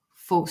me,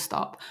 full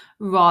stop,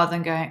 rather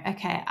than going,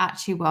 okay,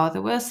 actually, well,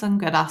 there were some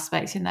good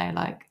aspects,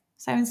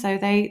 so and so,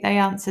 they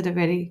answered a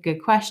really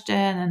good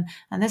question,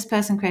 and this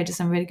person created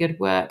some really good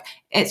work.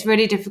 It's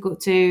really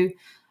difficult to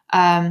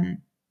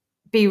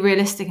be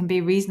realistic and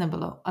be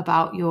reasonable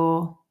about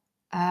your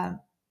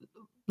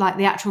like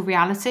the actual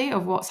reality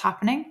of what's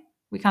happening.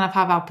 We kind of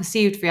have our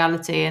perceived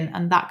reality,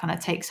 and that kind of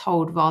takes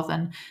hold rather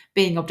than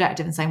being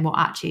objective and saying what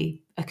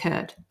actually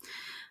occurred.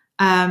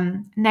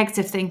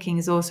 Negative thinking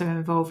is also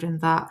involved in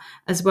that,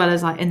 as well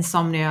as like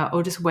insomnia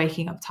or just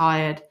waking up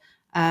tired.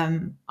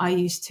 I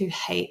used to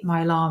hate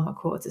my alarm at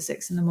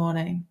 5:45 in the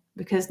morning,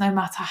 because no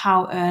matter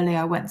how early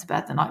I went to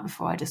bed the night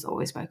before, I just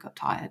always woke up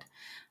tired.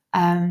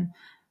 And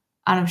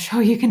I'm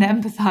sure you can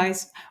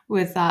empathise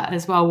with that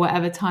as well,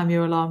 whatever time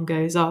your alarm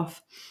goes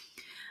off.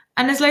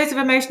 And there's loads of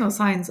emotional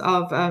signs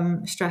of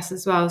stress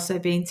as well. So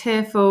being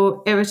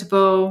tearful,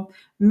 irritable,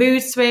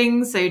 mood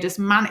swings. So you're just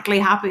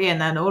manically happy,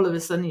 and then all of a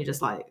sudden you're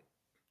just like,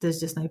 there's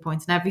just no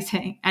point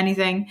in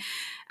anything.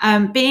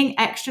 Being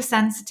extra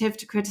sensitive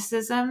to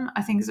criticism,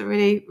 I think, is a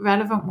really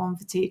relevant one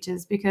for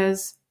teachers,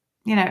 because,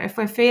 you know, if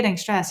we're feeling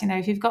stress, you know,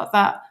 if you've got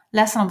that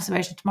lesson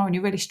observation tomorrow and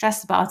you're really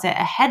stressed about it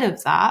ahead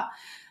of that,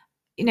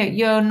 you know,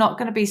 you're not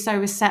going to be so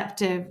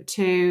receptive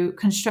to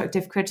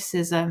constructive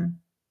criticism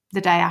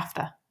the day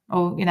after,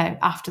 or, you know,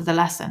 after the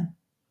lesson.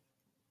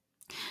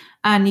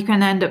 And you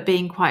can end up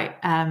being quite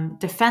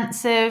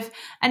defensive.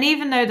 And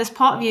even though there's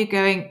part of you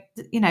going,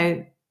 you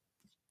know,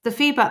 the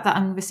feedback that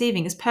I'm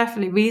receiving is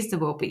perfectly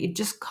reasonable, but you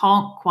just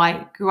can't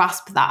quite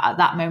grasp that at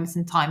that moment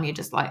in time. You're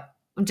just like,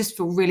 I just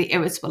feel really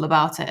irritable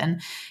about it, and,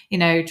 you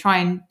know, try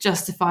and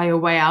justify your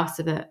way out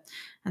of it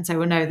and say,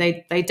 well, no,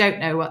 they don't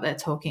know what they're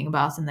talking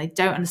about, and they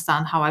don't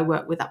understand how I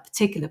work with that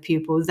particular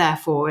pupil.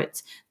 Therefore,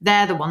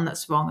 they're the one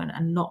that's wrong,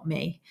 and not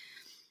me.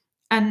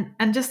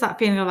 And just that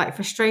feeling of like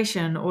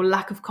frustration or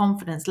lack of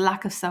confidence,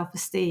 lack of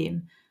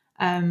self-esteem.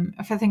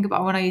 If I think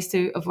about when I used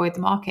to avoid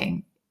the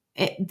marking,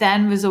 it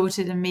then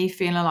resulted in me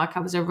feeling like I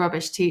was a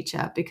rubbish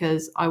teacher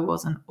because I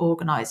wasn't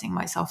organising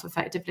myself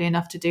effectively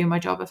enough to do my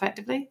job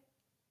effectively,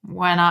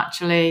 when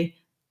actually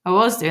I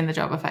was doing the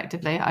job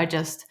effectively. I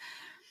just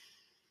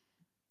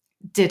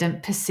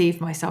didn't perceive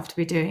myself to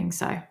be doing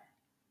so.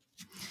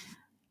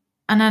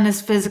 And then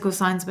there's physical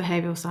signs,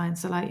 behavioural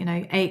signs. So like, you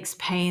know, aches,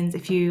 pains,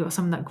 if you are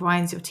someone that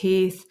grinds your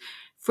teeth,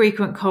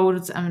 frequent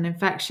colds and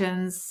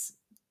infections,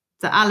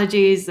 the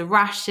allergies, the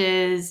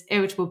rashes,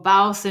 irritable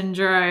bowel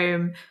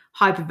syndrome,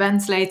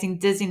 hyperventilating,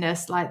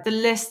 dizziness, like the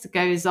list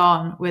goes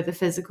on with the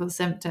physical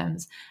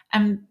symptoms.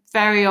 And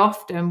very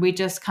often we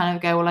just kind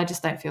of go, well, I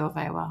just don't feel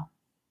very well.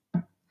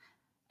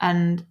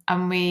 And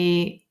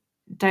we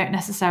don't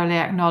necessarily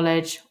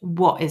acknowledge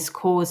what is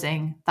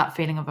causing that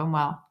feeling of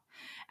unwell.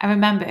 And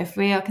remember, if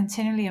we are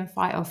continually in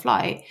fight or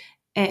flight,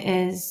 it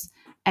is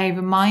a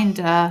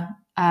reminder,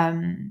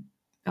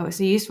 it's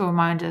a useful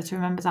reminder to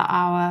remember that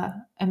our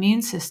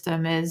immune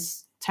system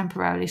is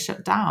temporarily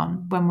shut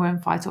down when we're in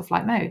fight or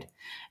flight mode.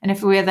 And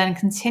if we are then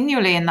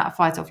continually in that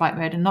fight or flight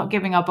mode and not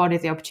giving our body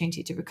the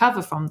opportunity to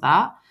recover from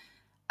that,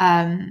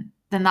 then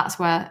that's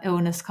where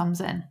illness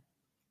comes in.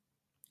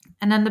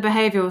 And then the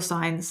behavioural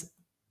signs,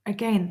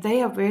 again,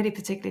 they are really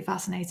particularly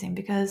fascinating,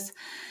 because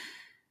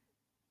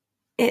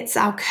it's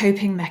our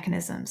coping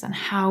mechanisms and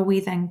how we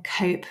then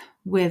cope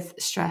with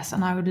stress.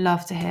 And I would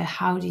love to hear,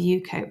 how do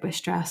you cope with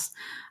stress?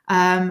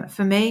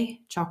 For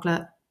me,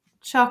 chocolate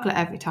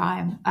every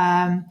time.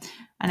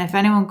 And if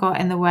anyone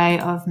got in the way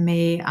of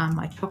me and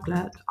my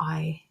chocolate,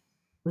 I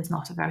was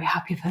not a very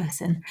happy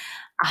person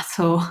at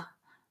all.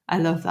 I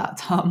love that,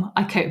 Tom.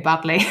 I cope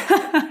badly.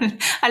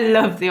 I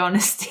love the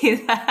honesty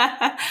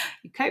there.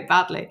 You cope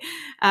badly.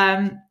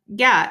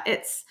 Yeah,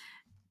 it's,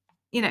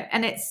 you know,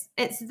 and it's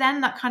then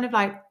that kind of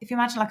like, if you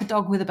imagine like a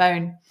dog with a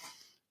bone,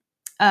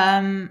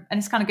 and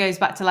this kind of goes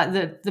back to like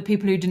the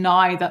people who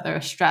deny that they're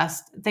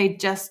stressed, they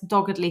just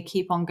doggedly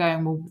keep on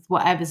going with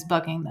whatever's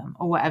bugging them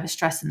or whatever's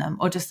stressing them,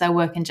 or just their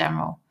work in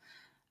general.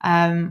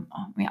 I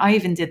mean, I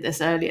even did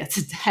this earlier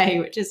today,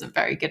 which isn't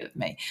very good of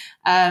me.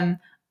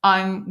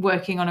 I'm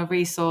working on a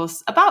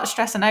resource about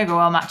stress and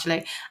overwhelm,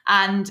 actually,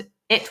 and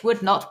it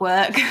would not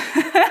work.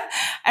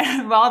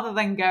 And rather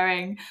than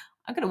going,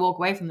 I'm going to walk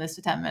away from this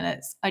for 10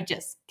 minutes, I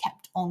just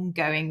kept on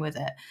going with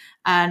it.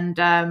 And,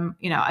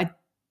 you know, I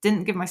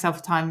didn't give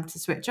myself time to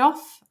switch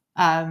off.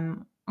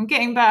 I'm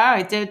getting better.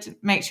 I did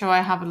make sure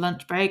I have a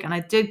lunch break, and I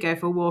did go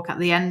for a walk at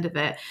the end of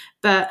it.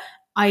 But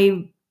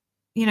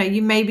you know,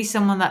 you may be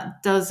someone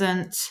that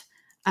doesn't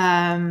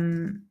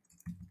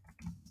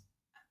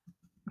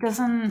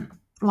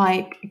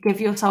like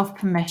give yourself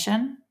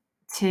permission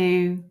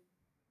to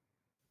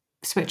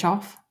switch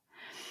off.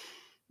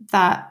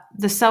 That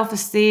the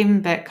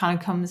self-esteem bit kind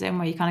of comes in,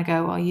 where you kind of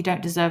go, well, you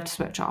don't deserve to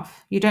switch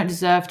off. You don't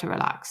deserve to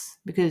relax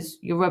because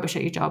you're rubbish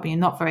at your job and you're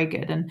not very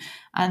good.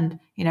 And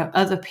you know,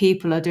 other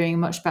people are doing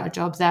much better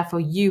jobs. Therefore,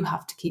 you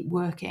have to keep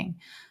working.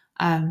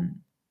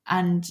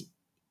 And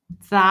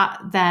that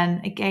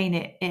then, again,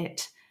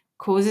 it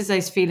causes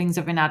those feelings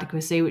of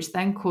inadequacy, which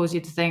then cause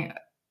you to think,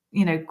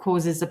 you know,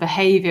 causes the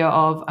behavior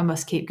of, I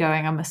must keep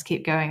going.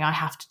 I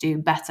have to do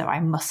better. I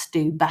must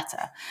do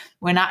better.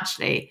 When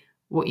actually,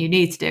 what you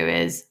need to do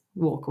is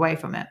walk away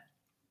from it.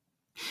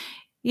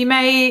 You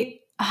may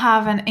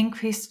have an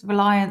increased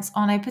reliance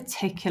on a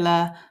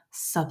particular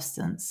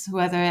substance,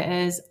 whether it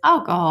is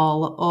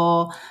alcohol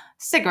or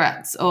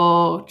cigarettes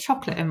or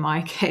chocolate in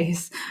my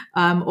case,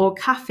 or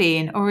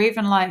caffeine, or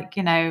even like,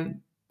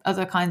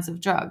 other kinds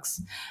of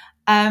drugs.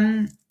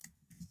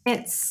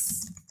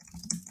 It's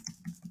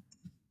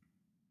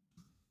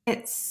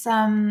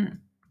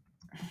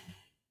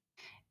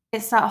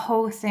that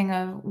whole thing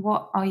of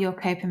what are your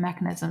coping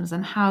mechanisms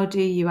and how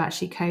do you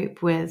actually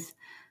cope with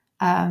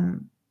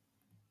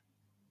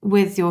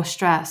your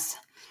stress?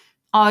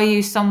 Are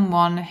you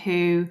someone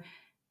who,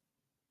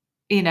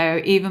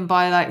 even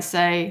by like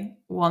say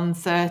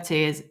 1:30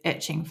 is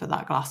itching for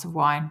that glass of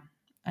wine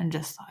and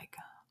just like,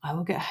 I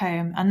will get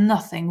home and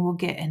nothing will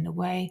get in the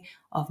way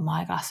of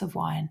my glass of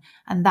wine,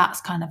 and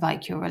that's kind of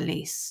like your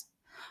release?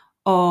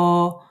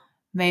 Or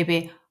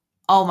maybe,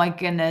 oh my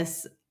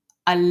goodness,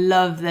 I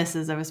love this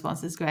as a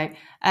response. It's great.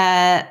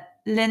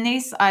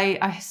 Lenice,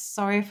 I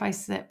sorry if I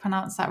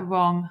pronounce that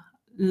wrong,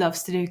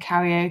 loves to do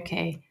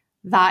karaoke.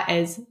 That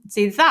is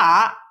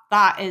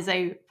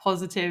a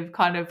positive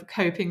kind of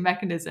coping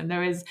mechanism.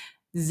 There is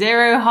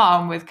zero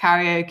harm with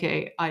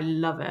karaoke. I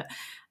love it.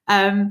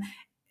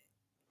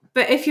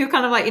 But if you're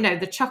kind of like,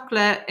 the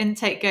chocolate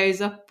intake goes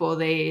up or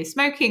the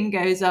smoking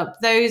goes up,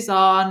 those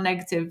are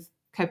negative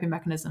coping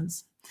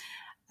mechanisms.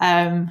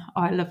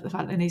 I love the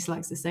fact that Anissa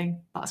likes to sing.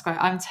 That's great.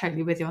 I'm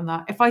totally with you on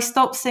that. If I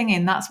stop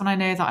singing, that's when I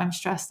know that I'm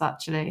stressed,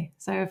 actually.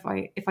 So if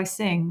I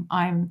sing,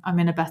 I'm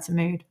in a better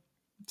mood.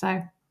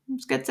 So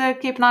it's good to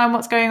keep an eye on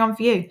what's going on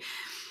for you.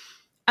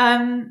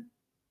 But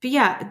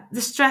yeah,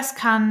 the stress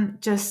can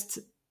just,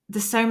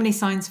 there's so many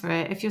signs for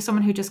it. If you're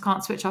someone who just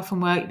can't switch off from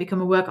work, you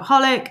become a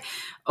workaholic,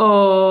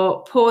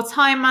 or poor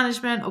time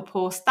management or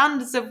poor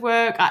standards of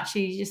work.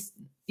 Actually,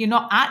 you're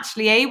not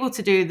actually able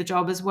to do the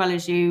job as well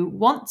as you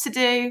want to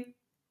do.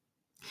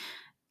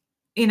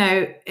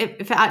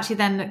 If it actually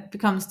then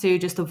becomes to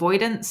just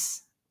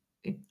avoidance,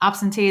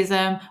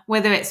 absenteeism,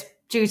 whether it's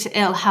due to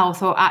ill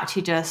health or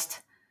actually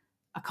just,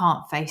 I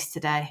can't face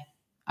today.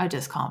 I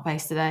just can't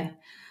face today.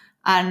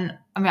 And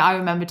I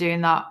remember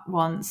doing that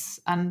once,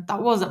 and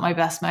that wasn't my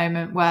best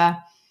moment,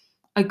 where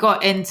I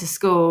got into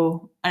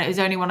school and it was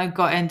only when I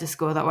got into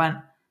school that I went,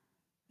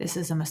 this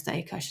is a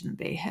mistake. I shouldn't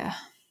be here.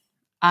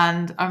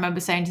 And I remember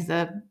saying to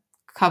the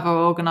cover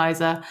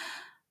organizer,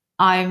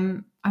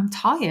 I'm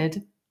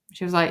tired.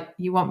 She was like,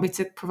 you want me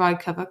to provide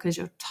cover because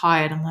you're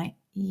tired? I'm like,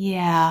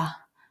 yeah.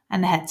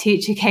 And the head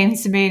teacher came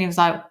to me and he was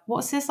like,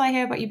 what's this I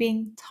hear about you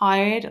being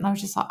tired? And I was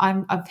just like,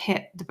 I've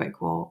hit the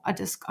brick wall. I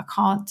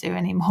can't do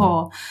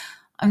anymore.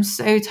 I'm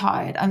so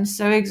tired. I'm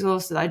so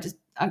exhausted.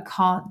 I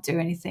can't do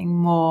anything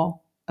more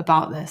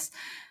about this.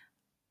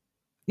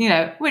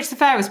 Which the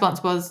fair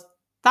response was,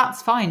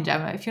 that's fine,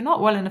 Gemma. If you're not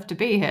well enough to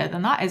be here,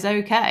 then that is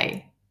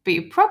okay. But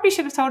you probably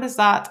should have told us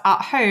that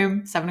at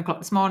home, 7:00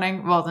 this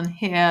morning, rather than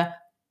here,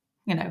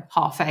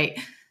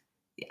 8:30.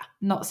 Yeah,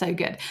 not so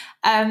good.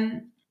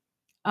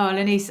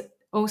 Lenice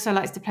also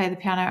likes to play the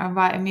piano and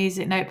write a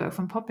music notebook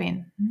from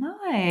Podbean.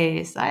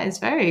 Nice. That is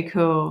very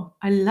cool.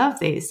 I love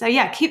these. So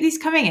yeah, keep these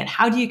coming in.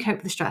 How do you cope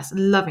with the stress?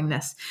 Loving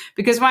this.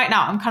 Because right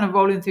now I'm kind of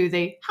rolling through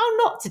the how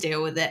not to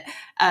deal with it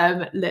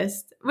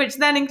list, which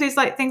then includes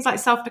like things like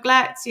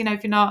self-neglect.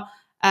 If you're not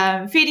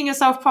feeding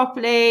yourself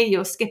properly,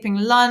 you're skipping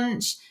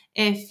lunch,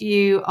 if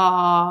you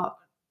are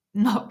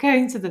not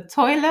going to the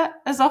toilet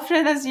as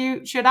often as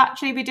you should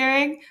actually be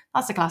doing.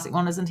 That's a classic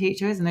one as a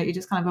teacher, isn't it? You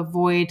just kind of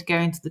avoid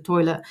going to the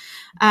toilet.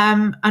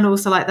 And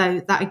also like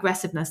that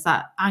aggressiveness,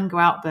 that anger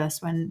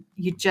outburst when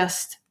you're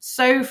just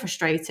so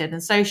frustrated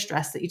and so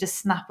stressed that you just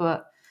snap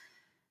at,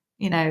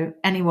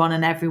 anyone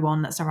and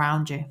everyone that's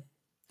around you.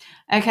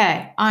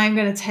 Okay, I'm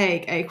going to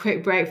take a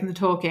quick break from the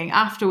talking.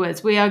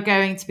 Afterwards, we are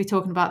going to be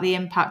talking about the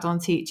impact on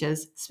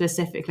teachers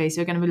specifically.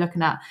 So we're going to be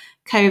looking at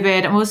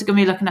COVID. I'm also going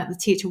to be looking at the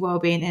Teacher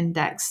Wellbeing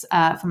Index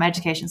from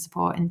Education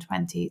Support in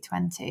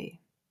 2020.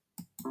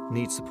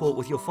 Need support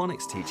with your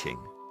phonics teaching?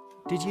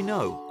 Did you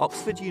know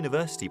Oxford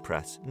University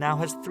Press now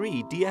has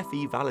 3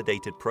 DFE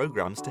validated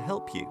programs to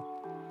help you?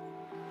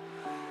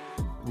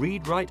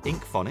 Read Write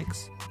Inc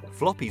Phonics,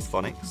 Floppy's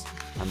Phonics,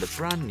 and the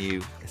brand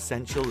new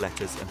Essential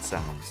Letters and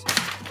Sounds.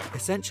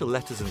 Essential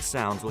Letters and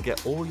Sounds will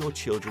get all your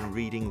children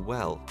reading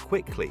well,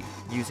 quickly,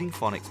 using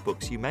phonics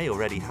books you may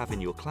already have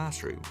in your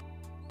classroom.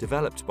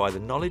 Developed by the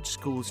Knowledge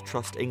Schools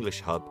Trust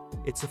English Hub,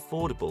 it's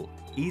affordable,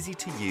 easy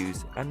to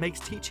use, and makes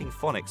teaching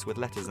phonics with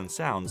letters and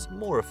sounds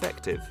more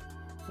effective.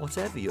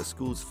 Whatever your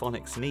school's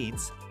phonics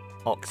needs,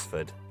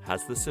 Oxford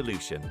has the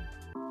solution.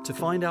 To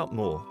find out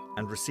more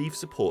and receive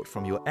support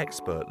from your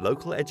expert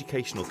local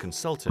educational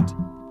consultant,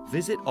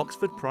 visit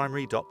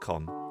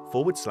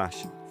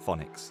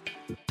oxfordprimary.com/phonics.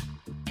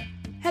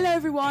 Hello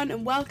everyone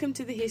and welcome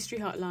to the History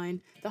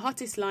Hotline, the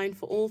hottest line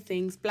for all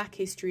things Black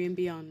history and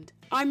beyond.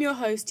 I'm your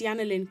host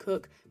Yana Lynn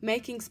Cook,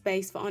 making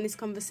space for honest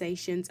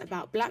conversations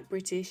about Black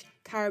British,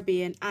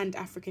 Caribbean and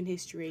African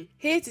history.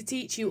 Here to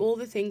teach you all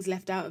the things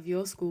left out of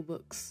your school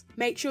books.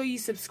 Make sure you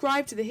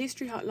subscribe to the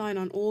History Hotline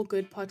on all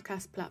good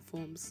podcast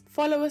platforms.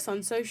 Follow us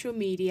on social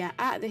media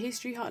at the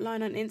History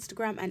Hotline on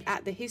Instagram and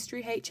at the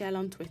History HL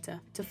on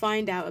Twitter to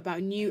find out about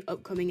new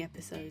upcoming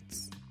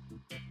episodes.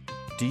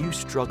 Do you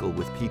struggle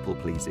with people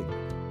pleasing?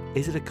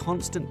 Is it a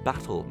constant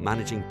battle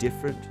managing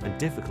different and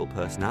difficult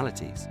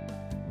personalities?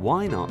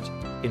 Why not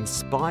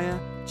inspire,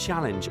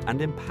 challenge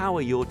and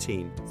empower your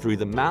team through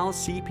the MAL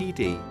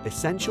CPD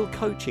Essential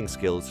Coaching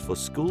Skills for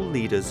School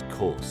Leaders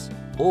course,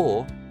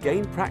 or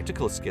gain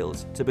practical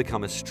skills to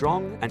become a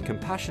strong and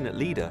compassionate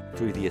leader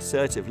through the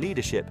Assertive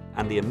Leadership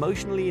and the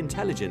Emotionally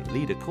Intelligent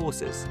Leader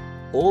courses.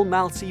 All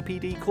MAL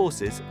CPD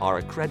courses are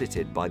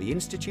accredited by the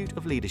Institute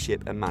of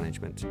Leadership and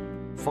Management.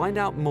 Find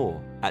out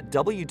more at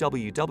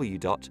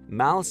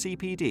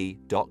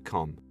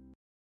www.malcpd.com.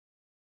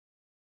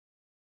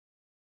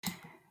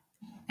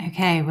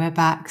 Okay, we're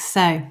back.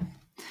 So,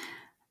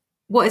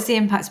 what is the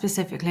impact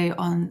specifically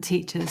on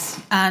teachers?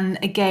 And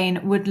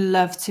again, would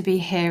love to be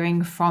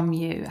hearing from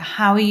you.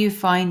 How are you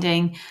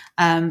finding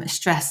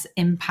stress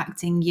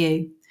impacting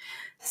you?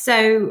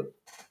 So,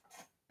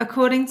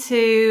 according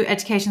to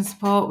Education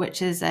Support,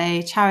 which is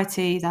a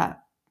charity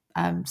that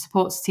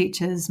supports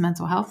teachers'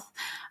 mental health,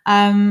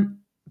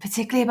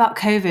 particularly about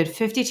COVID,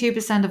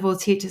 52% of all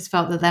teachers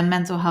felt that their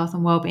mental health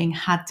and wellbeing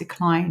had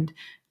declined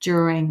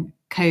during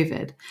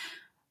COVID,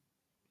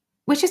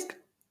 which is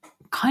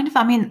kind of,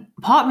 I mean,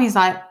 part of me is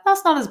like,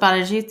 that's not as bad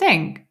as you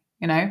think,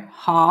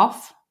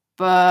 half,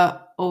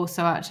 but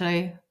also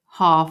actually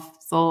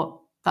half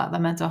thought that their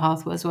mental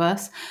health was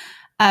worse.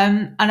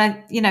 And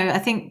I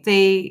think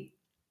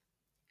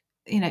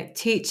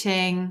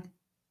teaching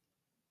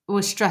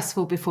was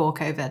stressful before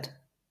COVID,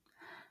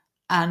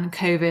 and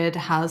COVID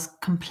has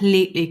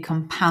completely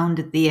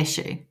compounded the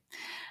issue.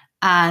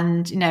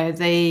 And,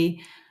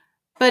 the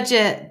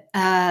budget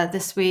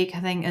this week, I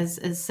think, has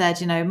said,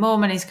 more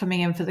money's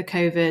coming in for the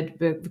COVID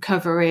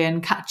recovery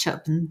and catch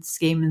up and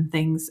scheme and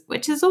things,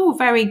 which is all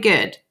very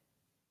good.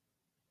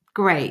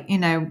 Great.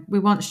 We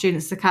want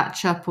students to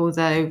catch up,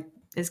 although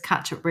is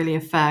catch up really a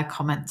fair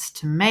comment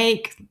to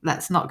make?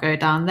 Let's not go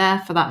down there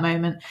for that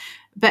moment.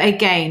 But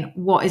again,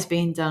 what is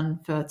being done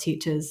for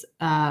teachers'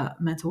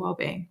 mental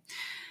wellbeing?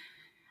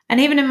 And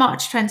even in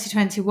March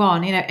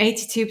 2021,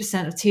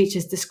 82% of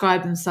teachers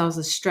describe themselves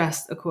as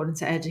stressed, according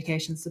to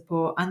Education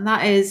Support. And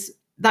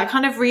that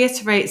kind of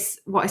reiterates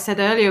what I said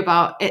earlier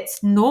about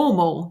it's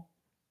normal.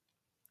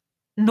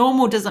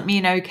 Normal doesn't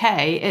mean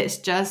okay. It's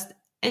just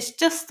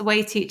the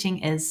way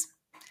teaching is.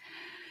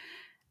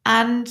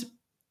 And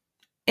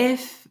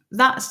if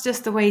that's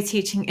just the way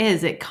teaching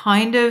is, it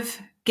kind of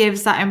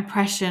gives that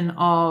impression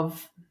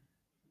of,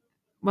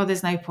 well,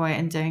 there's no point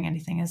in doing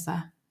anything, is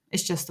there?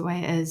 It's just the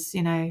way it is,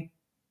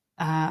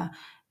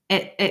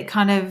 it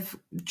kind of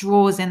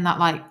draws in that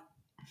like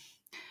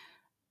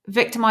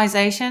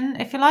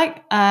victimization, if you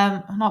like,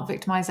 not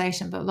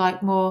victimization, but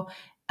like more,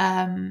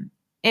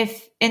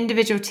 if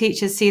individual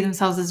teachers see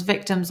themselves as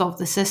victims of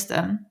the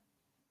system,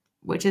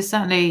 which is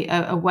certainly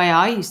a way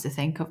I used to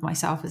think of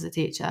myself as a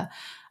teacher,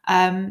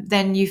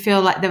 then you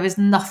feel like there is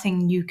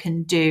nothing you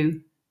can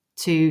do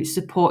to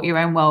support your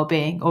own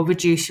well-being or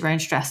reduce your own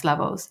stress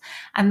levels.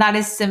 And that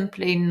is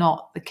simply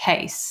not the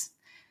case.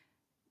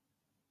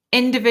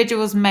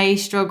 Individuals may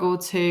struggle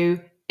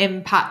to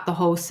impact the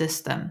whole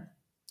system.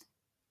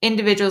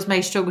 Individuals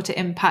may struggle to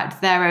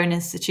impact their own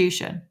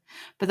institution,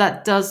 but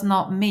that does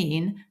not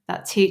mean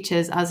that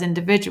teachers as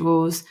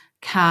individuals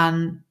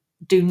can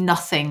do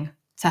nothing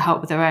to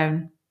help with their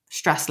own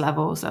stress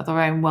levels or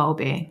their own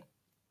well-being.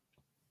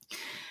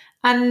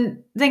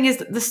 And the thing is,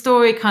 the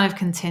story kind of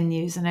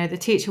continues. The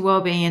Teacher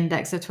Wellbeing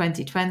Index of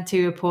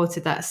 2020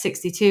 reported that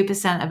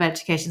 62% of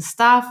education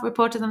staff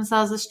reported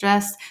themselves as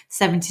stressed,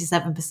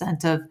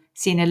 77% of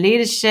senior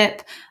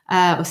leadership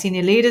or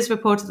senior leaders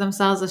reported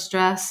themselves as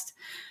stressed.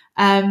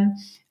 And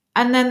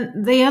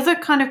then the other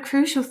kind of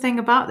crucial thing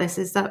about this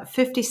is that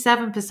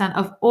 57%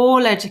 of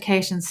all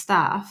education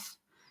staff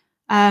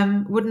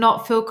would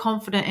not feel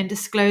confident in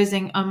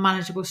disclosing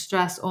unmanageable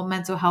stress or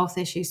mental health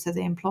issues to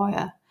the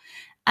employer.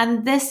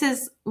 And this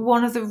is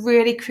one of the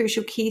really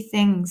crucial key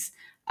things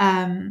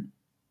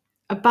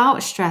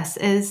about stress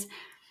is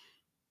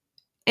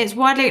it's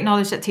widely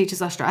acknowledged that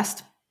teachers are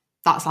stressed.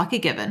 That's like a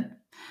given.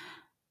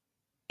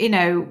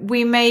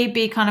 We may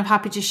be kind of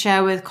happy to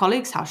share with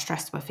colleagues how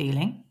stressed we're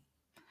feeling.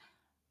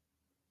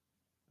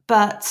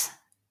 But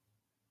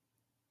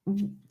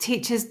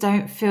teachers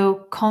don't feel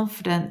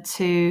confident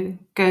to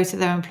go to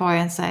their employer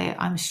and say,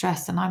 I'm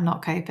stressed and I'm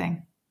not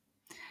coping.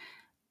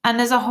 And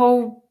there's a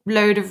whole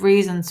load of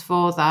reasons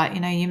for that.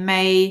 You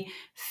may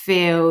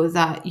feel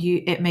that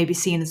it may be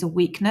seen as a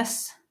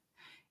weakness.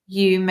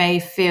 You may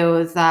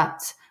feel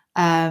that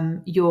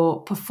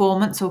your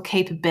performance or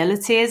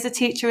capability as a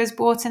teacher is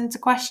brought into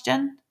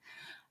question.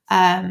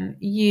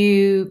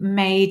 You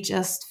may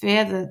just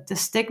fear the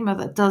stigma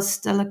that does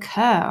still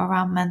occur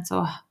around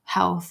mental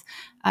health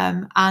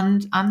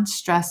and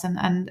stress,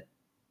 and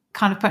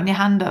kind of putting your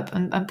hand up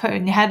and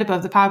putting your head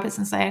above the parapet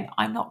and saying,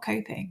 I'm not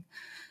coping.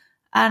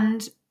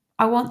 And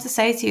I want to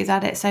say to you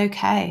that it's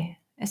okay.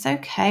 It's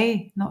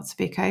okay not to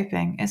be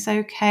coping. It's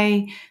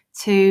okay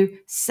to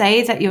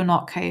say that you're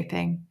not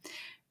coping,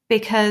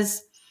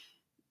 because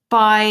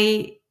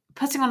by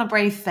putting on a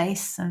brave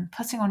face and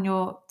putting on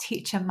your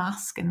teacher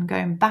mask and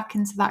going back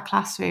into that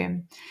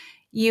classroom,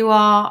 you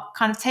are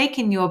kind of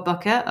taking your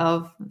bucket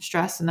of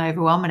stress and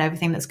overwhelm and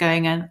everything that's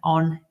going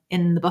on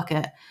in the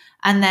bucket,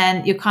 and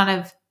then you're kind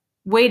of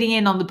wading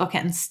in on the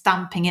bucket and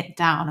stamping it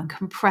down and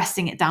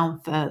compressing it down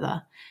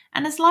further.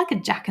 And it's like a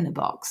jack in a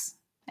box.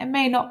 It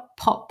may not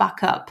pop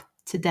back up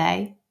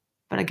today,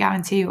 but I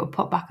guarantee you it will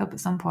pop back up at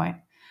some point.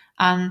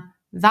 And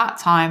that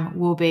time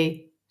will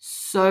be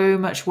so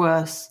much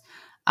worse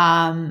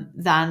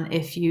than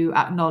if you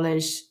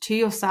acknowledge to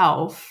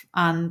yourself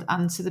and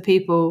to the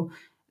people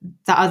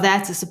that are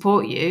there to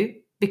support you,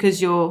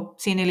 because your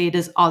senior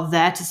leaders are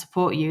there to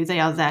support you. They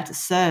are there to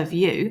serve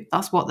you.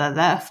 That's what they're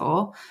there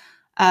for.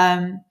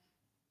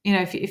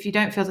 If you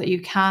don't feel that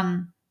you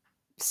can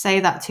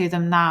say that to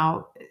them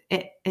now,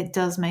 it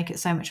does make it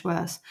so much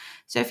worse.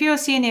 So if you're a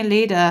senior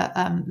leader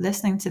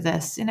listening to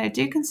this,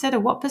 do consider,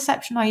 what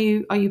perception are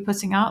you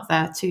putting out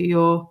there to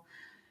your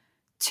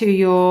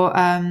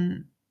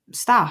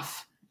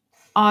staff?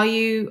 Are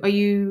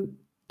you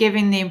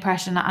giving the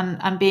impression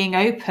and being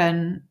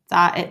open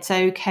that it's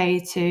okay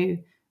to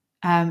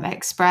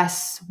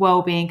express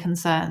well-being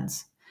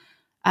concerns?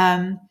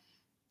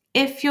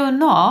 If you're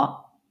not,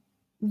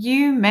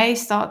 you may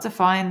start to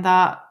find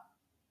that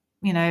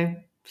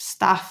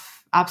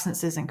staff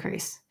absences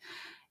increase.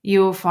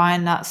 You'll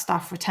find that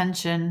staff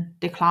retention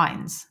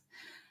declines,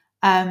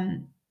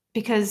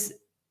 because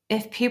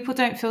if people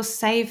don't feel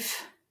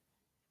safe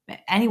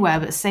anywhere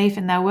but safe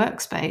in their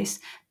workspace,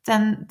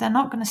 then they're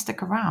not going to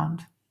stick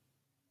around.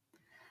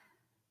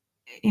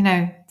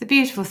 The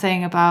beautiful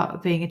thing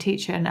about being a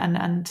teacher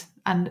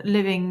and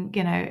living,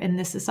 in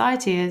this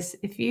society is,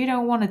 if you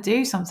don't want to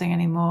do something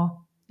anymore,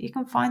 you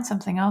can find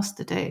something else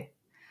to do.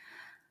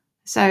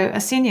 So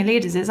as senior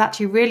leaders, it's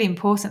actually really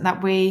important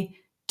that we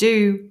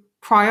do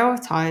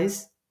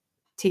prioritize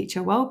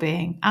teacher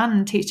well-being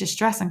and teacher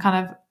stress, and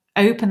kind of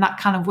open that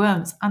can of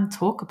worms and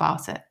talk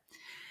about it.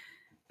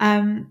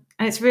 And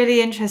it's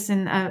really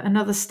interesting,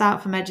 another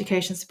stat from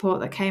Education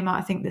Support that came out,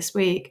 I think, this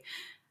week.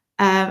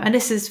 And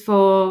this is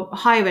for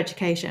higher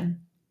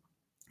education.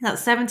 That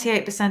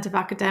 78% of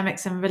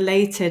academics and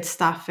related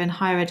staff in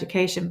higher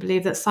education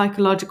believe that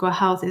psychological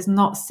health is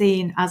not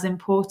seen as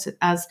important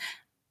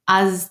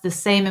as the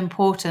same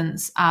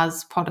importance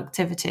as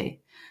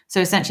productivity. So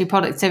essentially,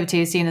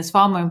 productivity is seen as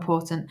far more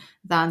important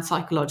than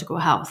psychological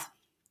health.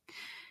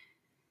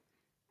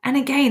 And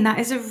again, that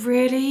is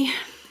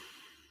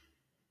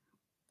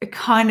it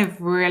kind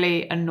of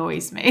really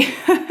annoys me.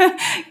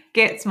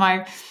 gets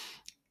my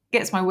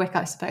wick,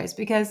 I suppose,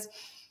 because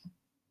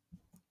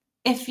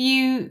if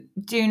you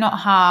do not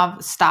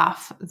have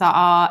staff that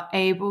are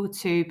able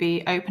to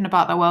be open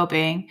about their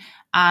well-being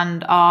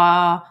and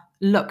are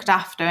looked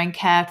after and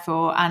cared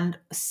for and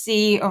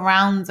see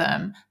around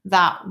them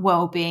that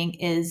well-being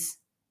is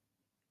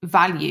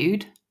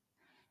valued,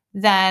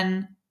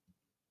 then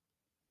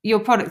your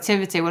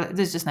productivity, well,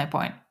 there's just no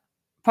point.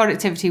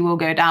 Productivity will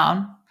go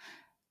down.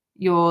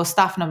 Your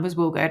staff numbers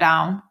will go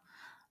down.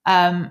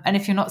 And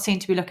if you're not seen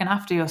to be looking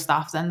after your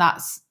staff, then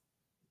that's,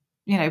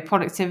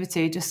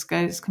 productivity just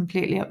goes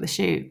completely up the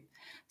chute.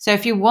 So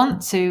if you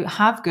want to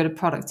have good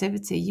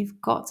productivity,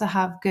 you've got to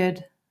have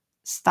good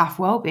staff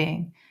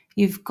well-being.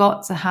 You've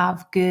got to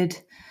have good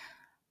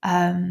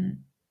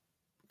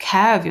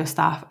care of your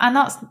staff. And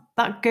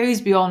that goes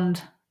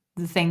beyond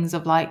the things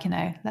of like,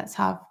 let's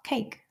have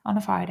cake on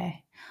a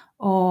Friday,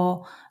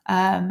 or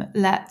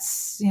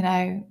let's,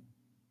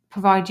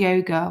 provide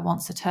yoga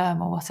once a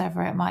term, or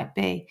whatever it might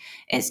be.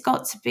 It's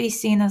got to be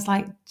seen as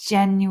like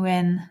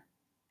genuine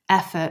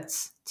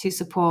efforts to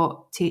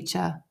support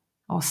teacher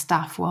or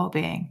staff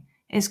well-being.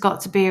 It's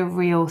got to be a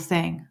real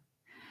thing.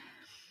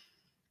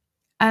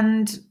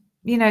 And,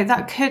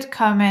 that could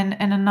come in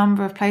a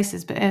number of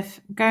places. But if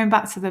going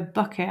back to the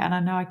bucket, and I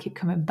know I keep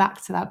coming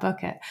back to that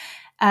bucket,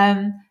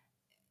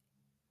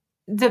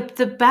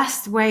 the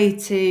best way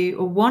to,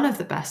 or one of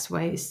the best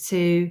ways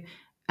to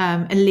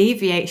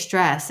alleviate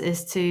stress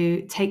is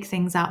to take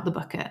things out the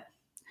bucket.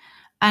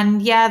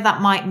 And yeah,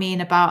 that might mean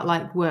about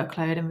like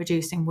workload and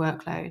reducing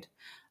workload.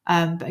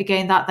 But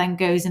again, that then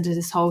goes into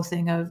this whole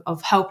thing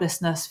of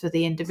helplessness for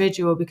the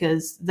individual,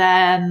 because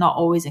they're not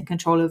always in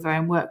control of their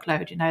own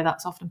workload.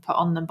 That's often put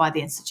on them by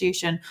the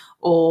institution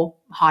or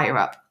higher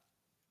up.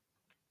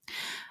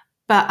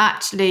 But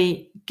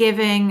actually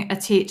giving a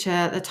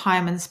teacher the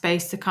time and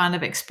space to kind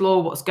of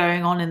explore what's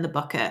going on in the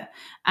bucket,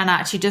 and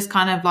actually just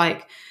kind of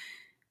like,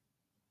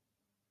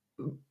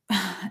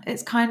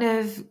 it's kind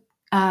of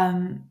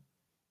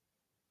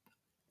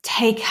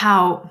take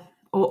out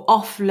or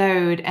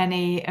offload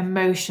any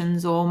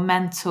emotions or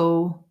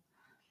mental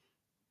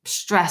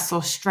stress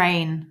or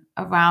strain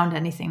around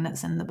anything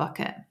that's in the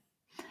bucket.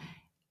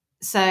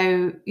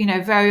 So,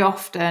 very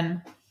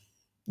often,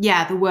 the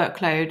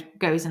workload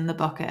goes in the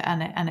bucket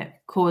and it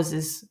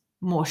causes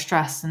more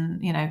stress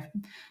and,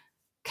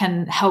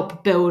 can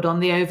help build on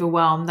the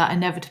overwhelm that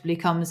inevitably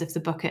comes if the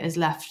bucket is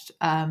left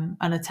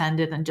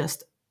unattended and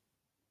just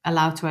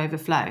allowed to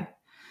overflow.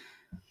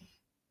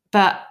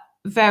 But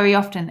very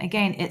often,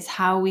 again, it's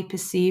how we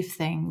perceive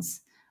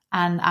things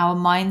and our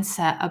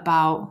mindset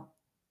about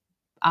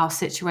our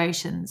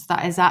situations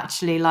that is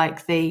actually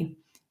like the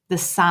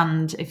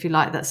sand, if you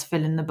like, that's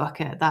filling the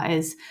bucket. That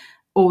is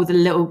all the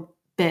little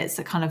bits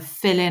that kind of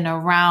fill in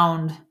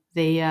around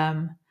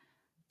the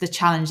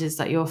challenges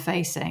that you're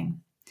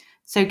facing.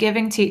 So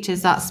giving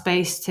teachers that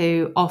space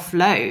to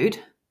offload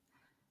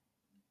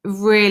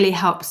really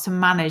helps to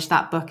manage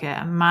that bucket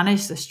and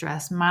manage the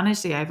stress,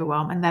 manage the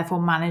overwhelm, and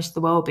therefore manage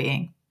the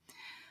well-being.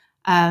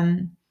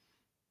 And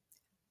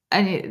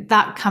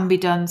that can be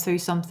done through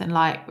something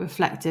like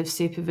reflective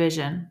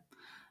supervision.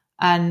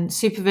 And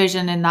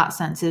supervision in that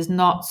sense is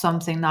not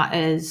something that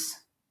is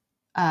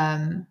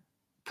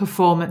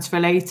performance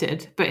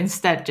related, but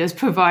instead just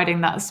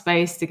providing that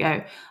space to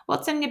go,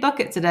 what's in your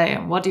bucket today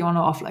and what do you want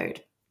to offload?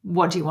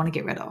 What do you want to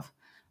get rid of?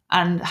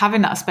 And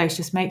having that space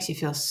just makes you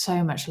feel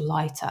so much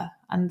lighter,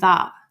 and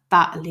that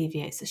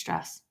alleviates the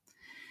stress.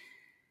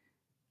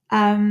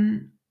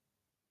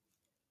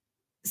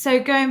 So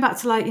going back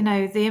to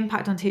the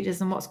impact on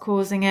teachers and what's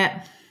causing it,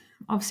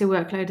 obviously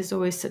workload is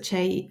always such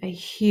a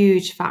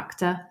huge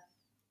factor.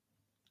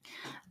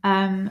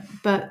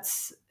 But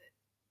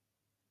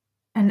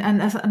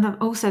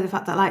also the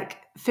fact that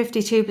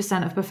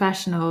 52% of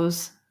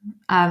professionals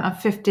and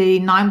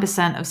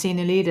 59% of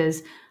senior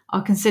leaders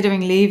are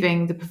considering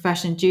leaving the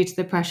profession due to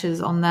the pressures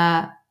on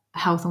their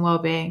health and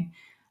well-being.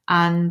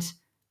 And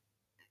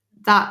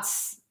that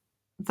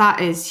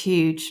is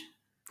huge.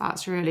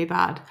 That's really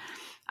bad.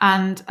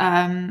 And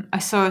I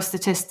saw a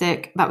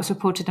statistic that was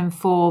reported in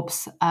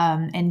Forbes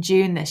in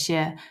June this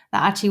year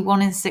that actually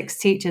 1 in 6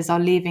 teachers are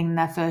leaving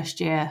their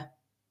first year.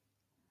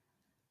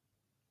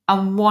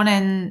 And 1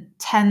 in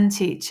 10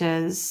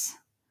 teachers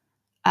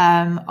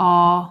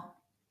are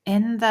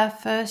in their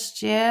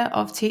first year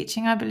of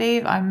teaching, I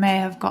believe. I may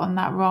have gotten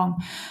that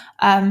wrong.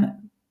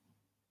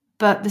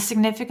 But the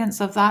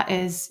significance of that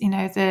is,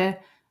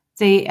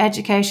 the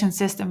education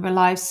system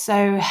relies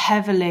so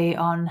heavily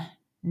on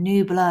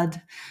new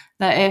blood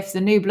that if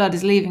the new blood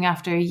is leaving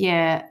after a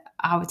year,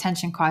 our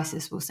retention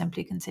crisis will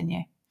simply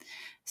continue.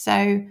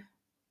 So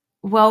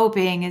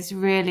well-being is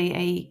really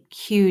a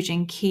huge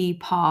and key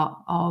part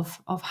of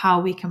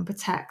how we can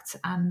protect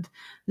and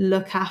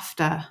look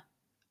after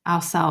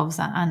ourselves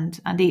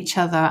and each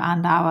other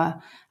and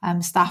our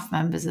staff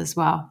members as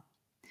well.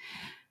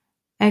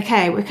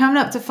 Okay, we're coming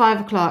up to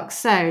 5 o'clock,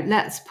 so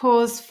let's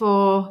pause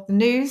for the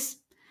news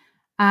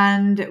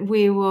and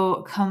we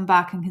will come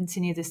back and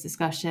continue this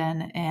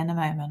discussion in a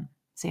moment.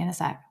 See you in a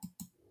sec.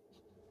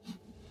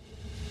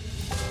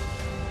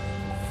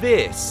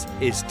 This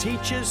is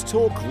Teachers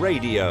Talk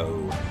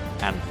Radio,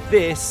 and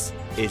this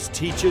is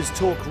Teachers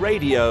Talk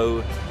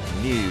Radio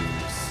News.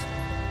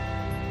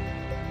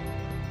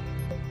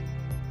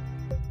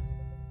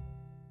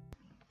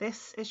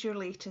 This is your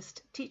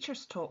latest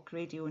Teachers Talk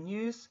Radio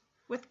News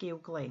with Gail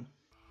Glenn.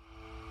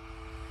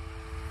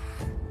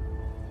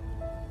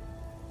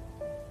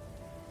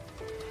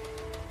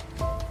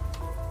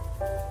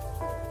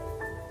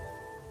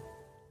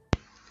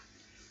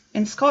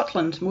 In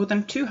Scotland, more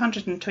than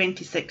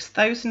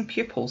 226,000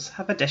 pupils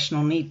have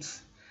additional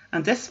needs,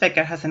 and this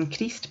figure has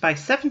increased by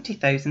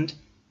 70,000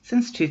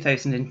 since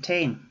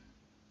 2010.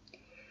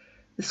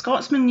 The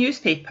Scotsman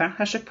newspaper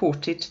has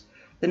reported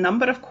the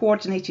number of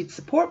coordinated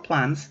support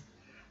plans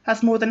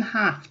has more than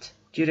halved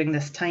during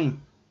this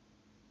time.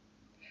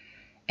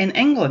 In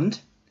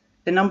England,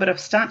 the number of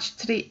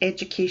statutory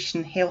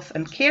education, health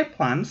and care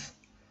plans,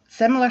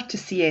 similar to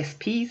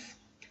CSPs,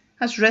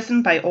 has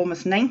risen by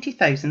almost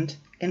 90,000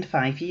 in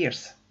 5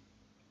 years.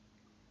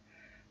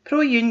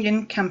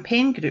 Pro-union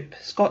campaign group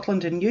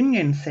Scotland in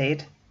Union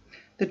said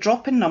the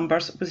drop in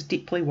numbers was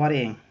deeply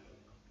worrying.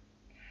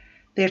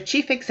 Their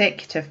chief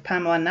executive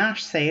Pamela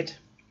Nash said,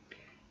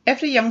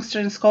 "Every youngster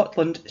in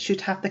Scotland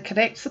should have the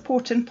correct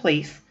support in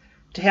place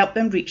to help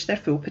them reach their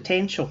full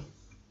potential.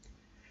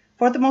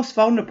 For the most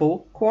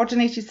vulnerable,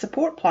 coordinated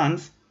support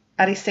plans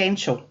are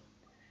essential,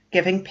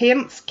 giving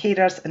parents,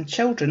 carers and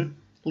children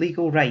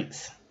legal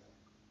rights."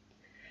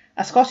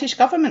 A Scottish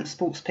Government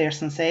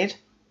spokesperson said,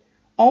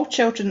 "All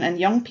children and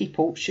young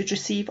people should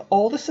receive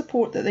all the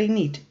support that they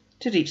need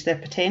to reach their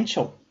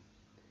potential.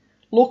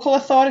 Local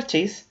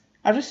authorities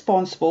are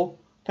responsible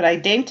for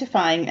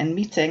identifying and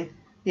meeting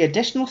the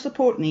additional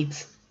support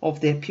needs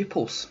of their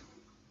pupils."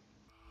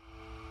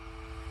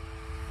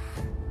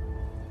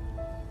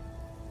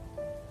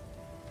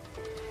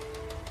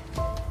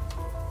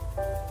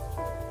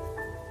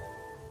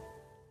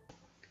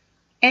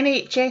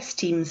 NHS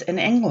teams in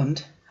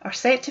England are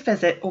set to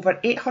visit over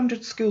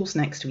 800 schools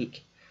next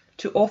week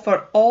to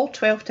offer all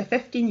 12 to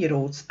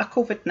 15-year-olds a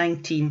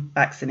COVID-19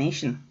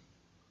 vaccination.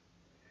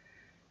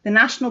 The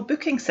national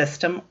booking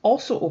system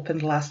also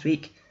opened last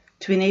week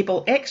to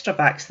enable extra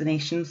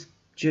vaccinations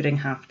during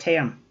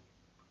half-term.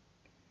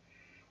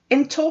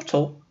 In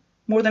total,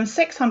 more than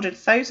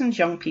 600,000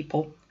 young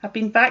people have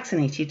been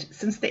vaccinated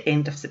since the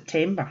end of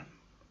September.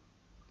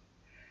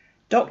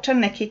 Dr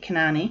Nikki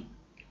Kanani,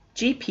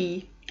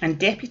 GP and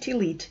Deputy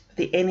Lead of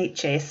the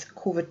NHS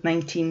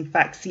COVID-19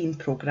 vaccine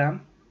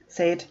programme,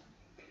 said,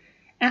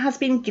 "It has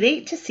been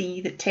great to see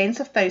that tens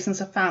of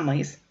thousands of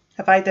families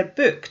have either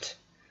booked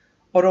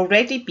or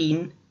already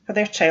been for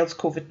their child's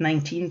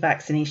COVID-19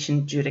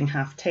 vaccination during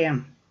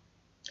half-term.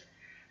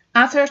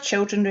 As our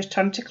children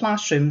return to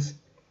classrooms,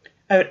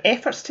 our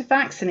efforts to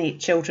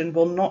vaccinate children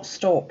will not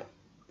stop.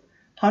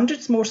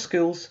 Hundreds more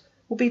schools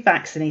will be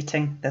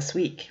vaccinating this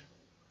week.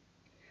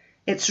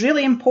 It's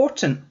really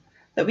important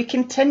that we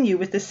continue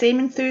with the same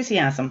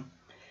enthusiasm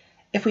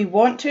if we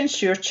want to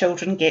ensure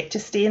children get to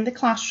stay in the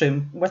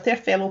classroom with their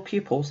fellow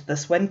pupils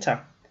this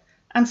winter.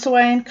 And so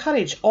I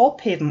encourage all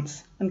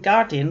parents and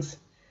guardians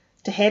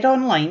to head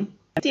online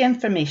and the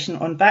information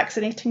on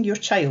vaccinating your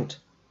child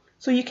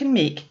so you can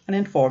make an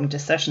informed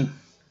decision."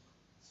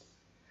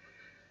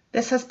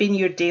 This has been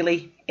your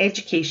daily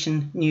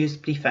education news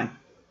briefing.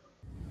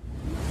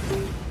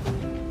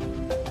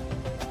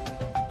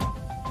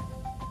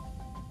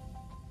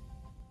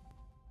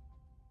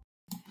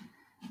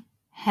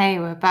 Hey,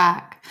 we're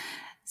back.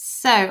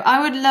 So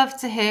I would love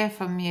to hear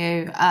from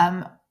you.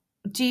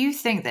 Do you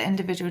think that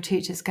individual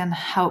teachers can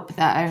help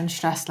their own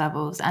stress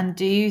levels? And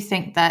do you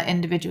think that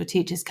individual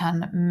teachers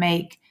can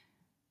make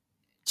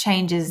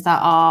changes that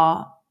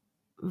are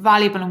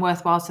valuable and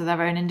worthwhile to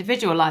their own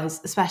individual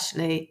lives,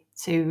 especially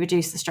to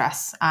reduce the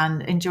stress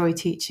and enjoy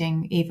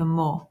teaching even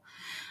more?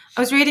 I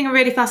was reading a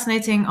really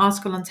fascinating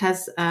article on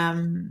TES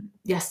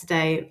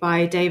yesterday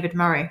by David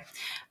Murray,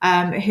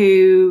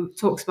 who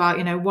talks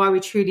about, why we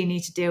truly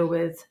need to deal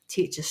with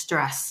teacher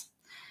stress.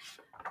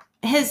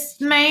 His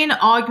main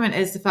argument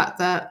is the fact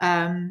that,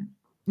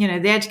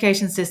 the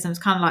education system is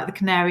kind of like the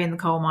canary in the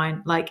coal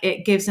mine. Like,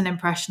 it gives an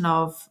impression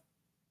of,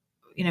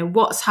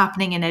 what's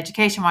happening in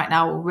education right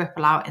now will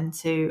ripple out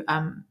into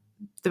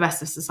the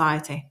rest of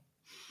society.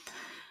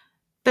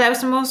 But there were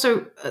some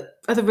also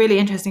other really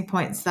interesting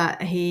points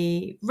that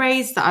he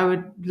raised that I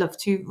would love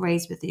to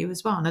raise with you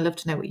as well. And I'd love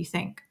to know what you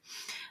think.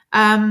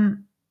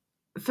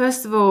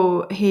 First of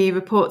all, he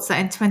reports that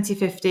in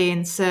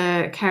 2015,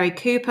 Sir Kerry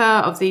Cooper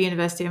of the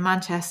University of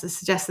Manchester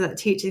suggested that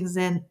teaching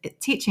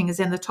is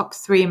in the top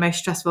 3 most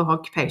stressful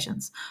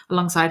occupations,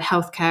 alongside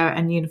healthcare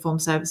and uniform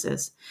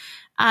services.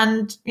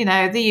 And,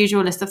 the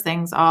usual list of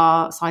things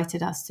are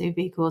cited as to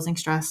be causing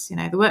stress, the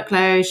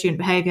workload, student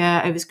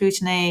behaviour,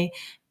 over-scrutiny,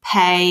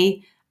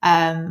 pay.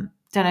 Don't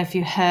know if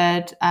you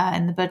heard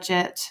in the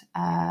budget,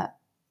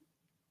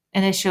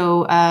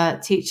 initial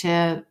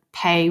teacher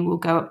pay will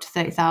go up to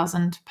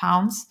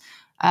 £30,000.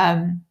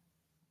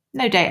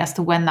 No date as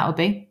to when that will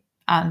be,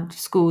 and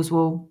schools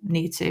will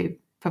need to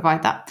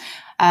provide that.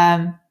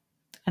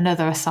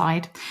 Another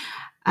aside,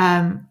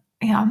 I'm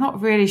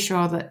not really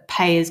sure that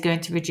pay is going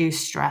to reduce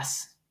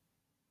stress.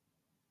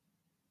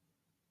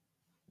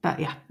 But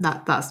yeah,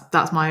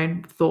 that's my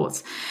own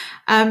thoughts.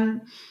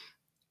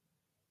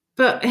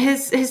 But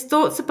his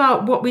thoughts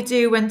about what we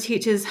do when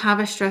teachers have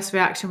a stress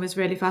reaction was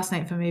really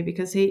fascinating for me,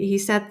 because he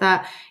said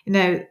that,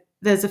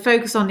 there's a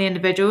focus on the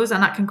individuals,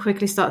 and that can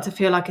quickly start to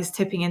feel like it's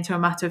tipping into a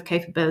matter of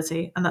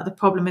capability, and that the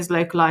problem is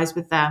localized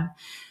with them.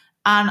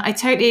 And I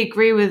totally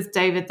agree with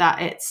David that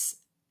it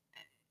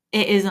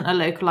isn't a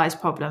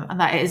localized problem, and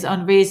that it is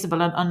unreasonable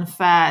and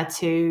unfair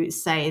to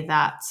say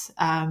that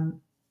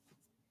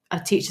a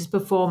teacher's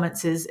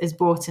performance is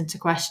brought into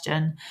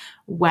question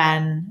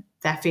when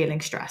they're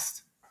feeling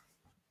stressed.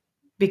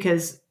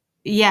 Because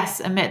yes,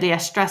 admittedly, a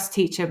stressed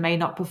teacher may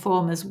not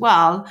perform as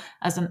well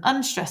as an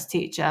unstressed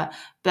teacher,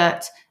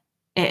 but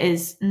it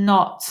is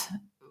not,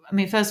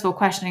 first of all,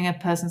 questioning a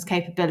person's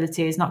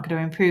capability is not going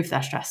to improve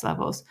their stress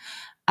levels.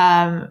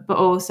 But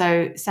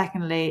also,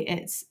 secondly,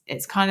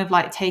 it's kind of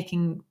like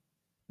taking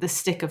the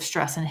stick of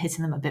stress and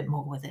hitting them a bit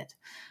more with it.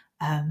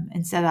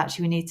 Instead,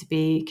 actually, we need to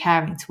be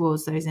caring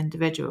towards those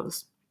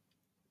individuals.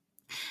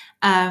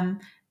 The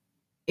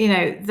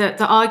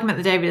argument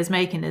that David is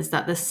making is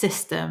that the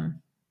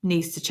system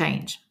needs to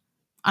change.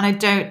 And I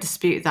don't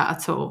dispute that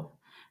at all.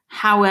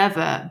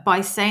 However,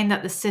 by saying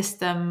that the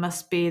system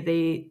must be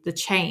the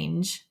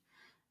change,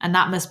 and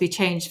that must be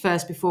changed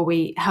first before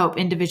we help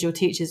individual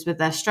teachers with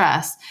their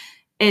stress,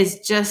 is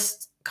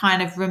just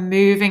kind of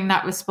removing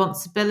that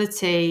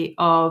responsibility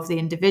of the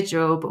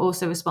individual, but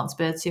also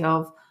responsibility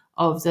of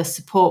the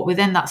support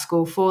within that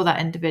school for that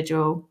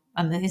individual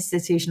and the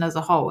institution as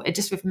a whole. It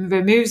just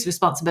removes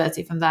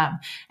responsibility from them.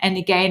 And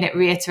again, it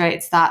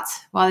reiterates that,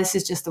 well, this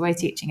is just the way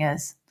teaching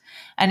is.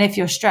 And if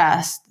you're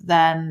stressed,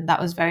 then that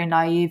was very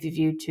naive of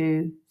you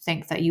to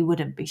think that you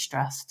wouldn't be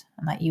stressed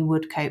and that you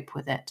would cope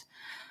with it.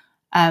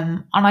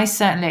 And I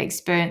certainly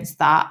experienced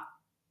that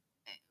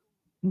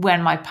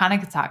when my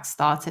panic attacks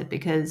started,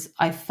 because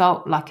I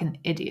felt like an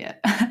idiot.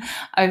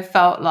 I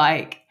felt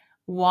like,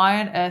 why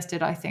on earth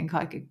did I think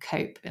I could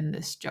cope in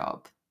this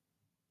job?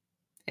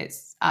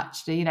 it's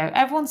actually, you know,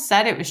 everyone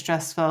said it was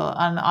stressful,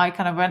 and I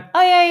kind of went,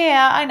 oh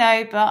yeah, I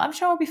know, but I'm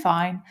sure I'll be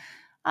fine.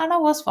 And I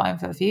was fine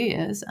for a few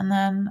years, and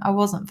then I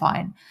wasn't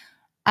fine.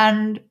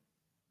 And,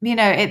 you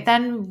know, it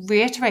then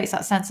reiterates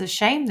that sense of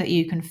shame that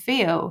you can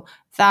feel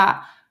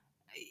that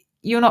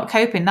you're not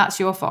coping. That's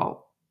your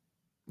fault.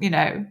 You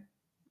know,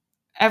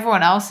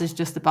 everyone else is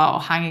just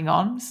about hanging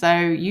on, so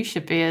you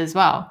should be as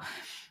well.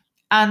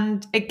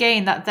 And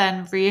again, that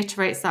then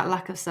reiterates that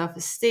lack of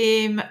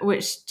self-esteem,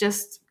 which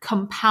just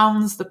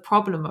compounds the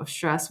problem of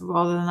stress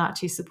rather than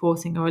actually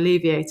supporting or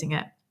alleviating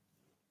it.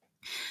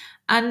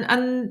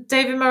 And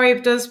David Murray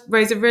does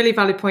raise a really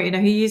valid point. You know,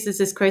 he uses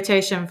this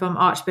quotation from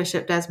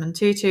Archbishop Desmond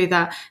Tutu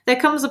that there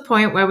comes a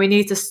point where we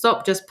need to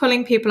stop just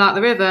pulling people out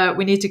the river.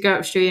 We need to go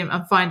upstream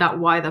and find out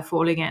why they're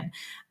falling in.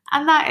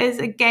 And that is,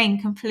 again,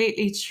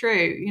 completely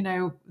true. You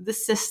know, the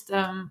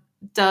system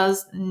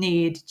does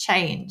need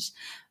change,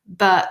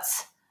 but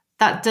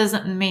that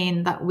doesn't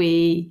mean that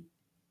we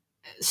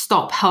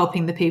stop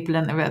helping the people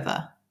in the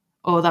river,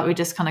 or that we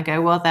just kind of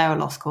go, well, they're a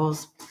lost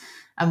cause,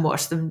 and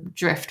watch them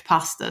drift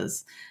past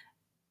us.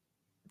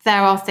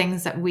 There are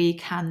things that we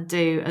can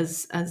do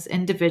as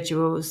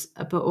individuals,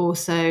 but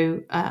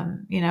also,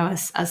 you know,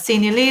 as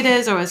senior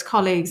leaders or as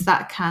colleagues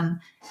that can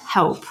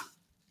help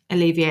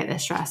alleviate their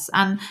stress.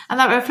 And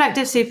that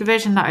reflective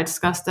supervision that I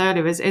discussed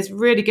earlier is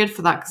really good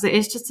for that, because it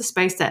is just a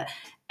space to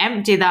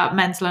empty that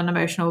mental and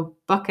emotional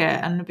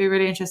bucket. And it'd be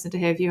really interesting to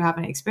hear if you have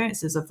any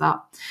experiences of that,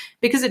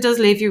 because it does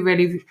leave you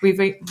really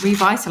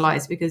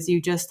revitalized, because you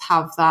just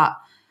have that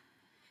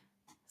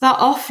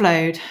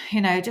offload, you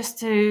know, just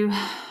to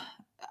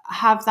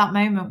have that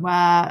moment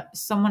where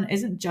someone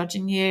isn't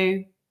judging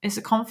you. It's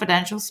a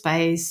confidential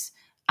space,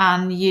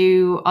 and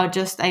you are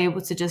just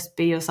able to just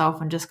be yourself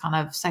and just kind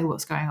of say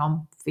what's going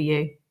on for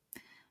you.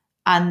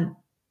 And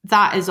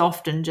that is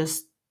often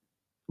just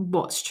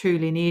what's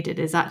truly needed,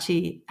 is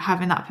actually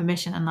having that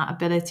permission and that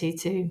ability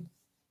to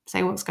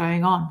say what's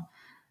going on,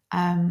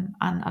 and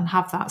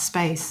have that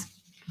space.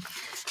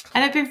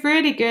 And it'd be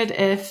really good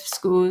if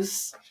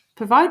schools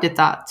provided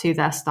that to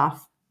their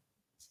staff.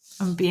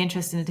 I'd be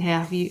interested to hear,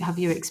 have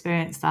you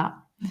experienced that?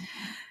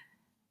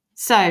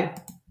 So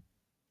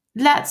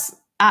let's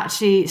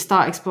actually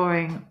start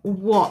exploring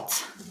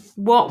what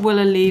will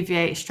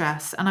alleviate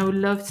stress. And I would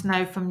love to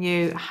know from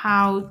you,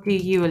 how do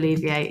you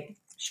alleviate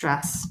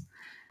stress?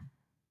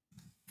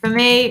 For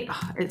me,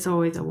 it's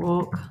always a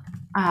walk.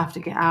 I have to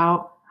get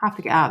out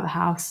of the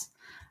house.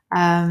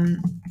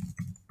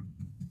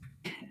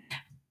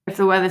 If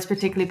the weather's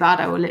particularly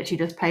bad, I will literally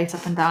just pace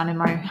up and down in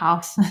my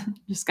house,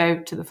 just go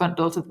to the front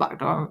door, to the back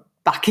door,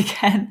 back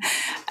again,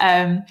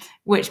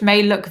 which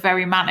may look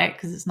very manic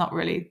because it's not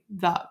really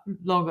that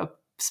long a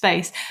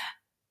space,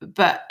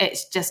 but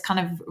it's just kind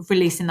of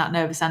releasing that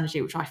nervous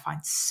energy, which I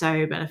find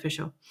so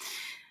beneficial.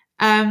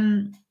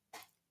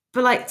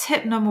 But like,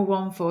 tip number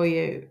one for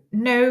you,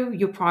 know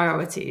your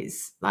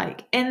priorities.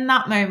 Like, in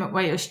that moment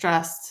where you're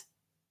stressed,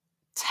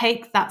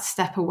 take that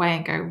step away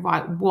and go,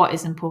 right, what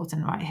is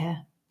important right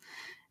here?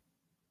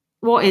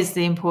 What is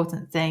the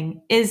important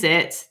thing? Is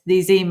it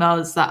these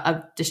emails that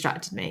have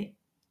distracted me?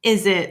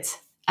 Is it,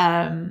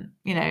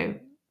 you know,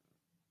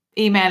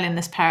 emailing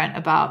this parent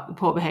about the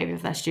poor behavior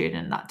of their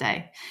student that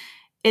day?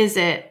 Is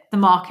it the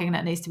marking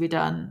that needs to be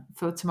done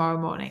for tomorrow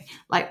morning?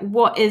 Like,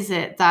 what is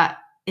it that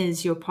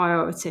is your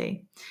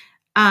priority?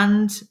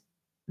 And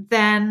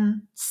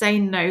then say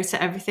no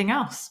to everything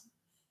else.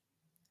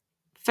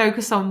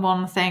 Focus on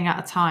one thing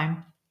at a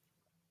time.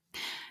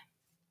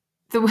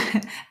 The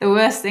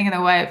worst thing in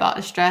a way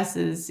about stress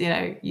is, you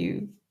know,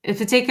 in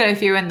particular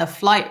if you're in the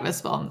flight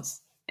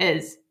response,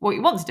 is what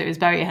you want to do is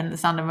bury your head in the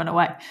sand and run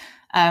away,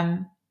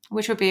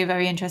 which would be a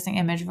very interesting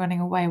image, running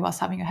away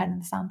whilst having your head in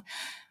the sand.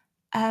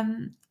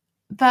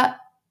 But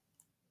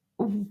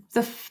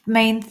the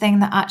main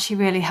thing that actually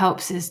really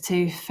helps is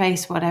to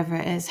face whatever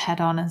it is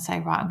head on and say,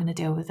 right, I'm going to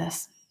deal with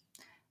this.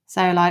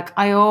 So like,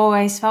 I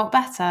always felt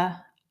better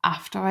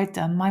after I'd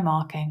done my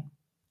marking.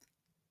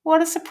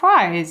 What a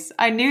surprise.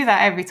 I knew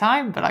that every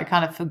time, but I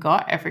kind of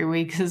forgot every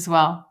week as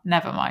well.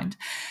 Never mind.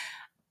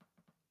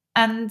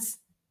 And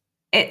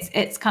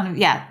it's kind of,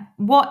 yeah,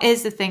 what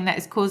is the thing that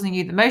is causing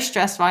you the most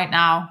stress right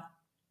now?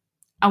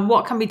 And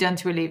what can be done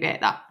to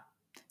alleviate that?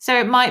 So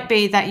it might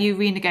be that you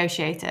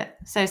renegotiate it.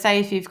 So say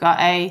if you've got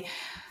a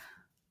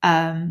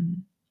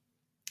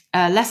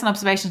lesson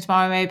observation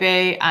tomorrow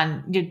maybe,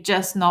 and you're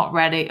just not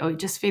ready, or you're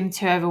just feeling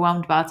too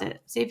overwhelmed about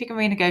it, see if you can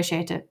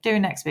renegotiate it. Do it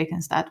next week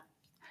instead.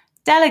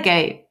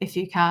 Delegate if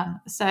you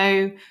can.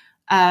 So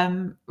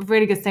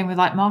really good thing with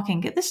like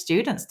marking, get the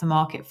students to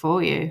mark it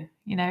for you.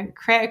 You know,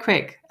 create a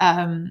quick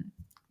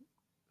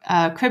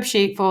crib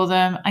sheet for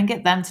them and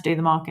get them to do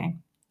the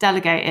marking.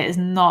 Delegate. It is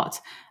not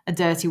a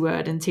dirty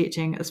word in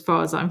teaching as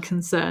far as I'm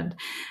concerned.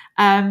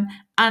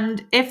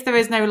 And if there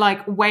is no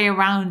like way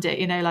around it,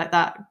 you know, like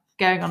that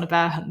going on a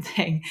bear hunt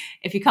thing,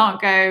 if you can't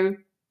go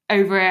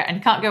over it and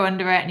you can't go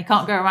under it and you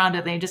can't go around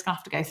it, then you're just gonna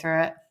have to go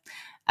through it.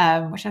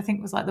 Which I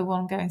think was like the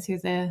one going through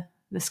the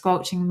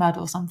squelching mud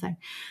or something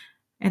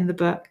in the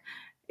book.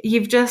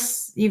 You've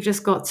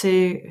just got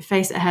to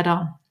face it head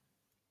on.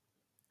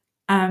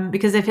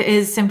 Because if it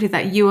is simply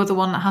that you are the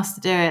one that has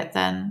to do it,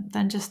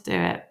 then just do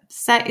it.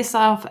 Set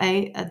yourself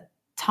a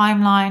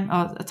timeline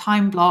or a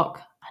time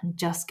block and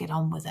just get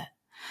on with it.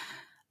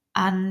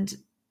 And,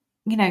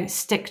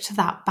 stick to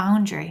that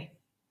boundary.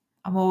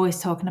 I'm always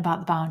talking about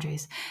the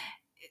boundaries.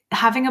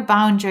 Having a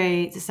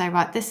boundary to say,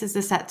 right, this is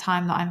the set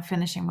time that I'm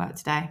finishing work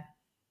today.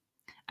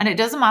 And it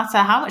doesn't matter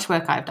how much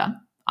work I've done.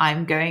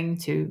 I'm going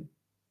to,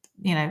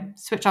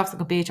 switch off the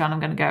computer and I'm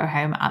going to go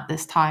home at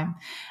this time.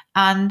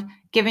 And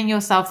giving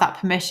yourself that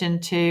permission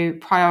to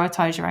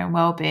prioritize your own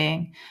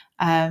well-being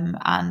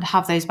and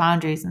have those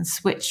boundaries and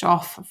switch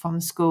off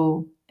from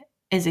school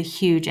is a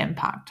huge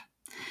impact.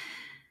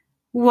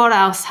 What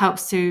else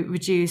helps to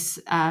reduce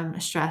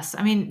stress?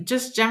 I mean,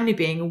 just generally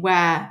being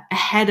aware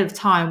ahead of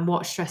time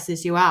what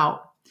stresses you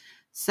out.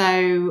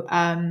 So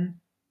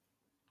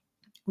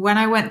when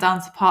I went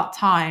down to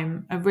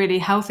part-time, a really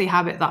healthy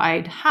habit that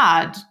I'd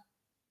had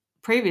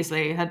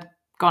previously had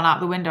gone out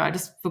the window. I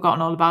just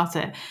forgotten all about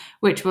it,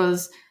 which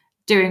was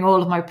doing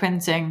all of my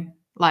printing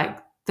like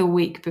the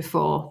week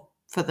before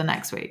for the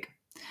next week.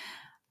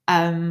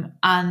 And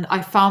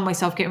I found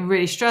myself getting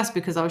really stressed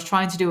because I was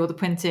trying to do all the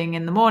printing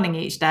in the morning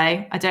each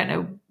day. I don't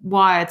know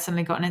why I'd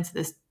suddenly gotten into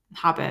this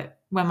habit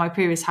when my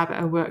previous habit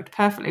had worked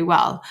perfectly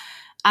well.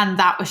 And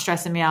that was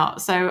stressing me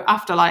out. So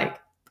after like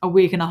a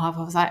week and a half,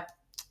 I was like,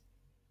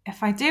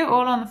 if I do it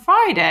all on the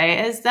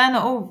Friday, it's then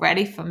all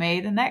ready for me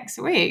the next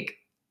week.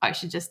 I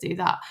should just do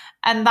that.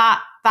 And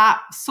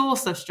that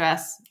source of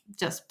stress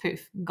just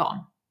poof,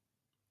 gone.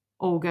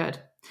 All good.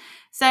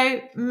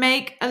 So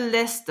make a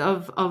list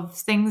of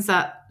things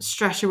that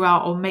stress you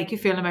out or make you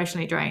feel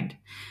emotionally drained,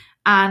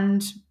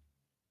 and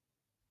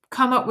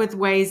come up with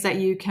ways that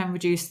you can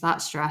reduce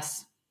that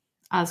stress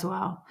as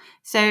well.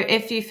 So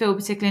if you feel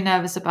particularly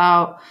nervous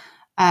about,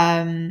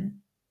 a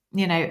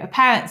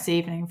parents'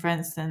 evening, for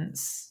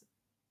instance,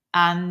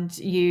 and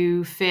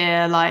you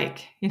feel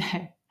like, you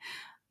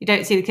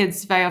don't see the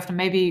kids very often,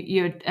 maybe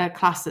you're a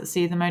class that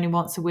see them only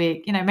once a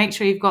week, make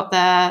sure you've got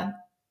their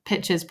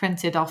pictures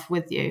printed off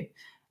with you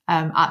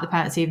at the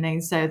parents'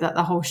 evening, so that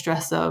the whole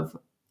stress of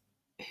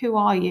who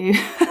are you?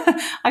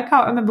 I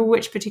can't remember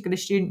which particular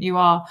student you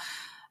are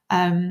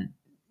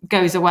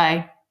goes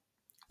away.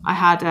 I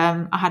had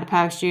a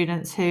pair of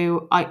students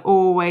who I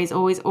always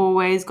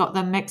got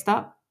them mixed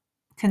up,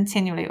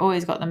 continually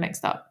always got them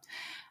mixed up.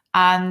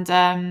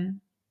 And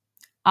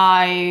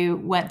I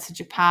went to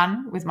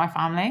Japan with my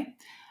family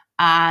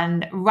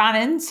and ran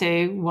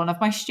into one of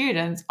my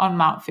students on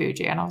Mount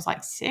Fuji. And I was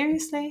like,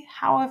 seriously?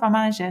 How have I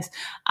managed this?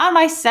 And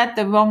I said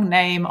the wrong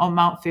name on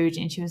Mount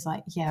Fuji. And she was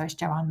like, yeah, it's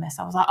Joanne, miss.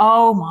 I was like,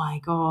 oh my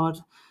God,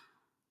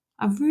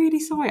 I'm really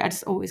sorry. I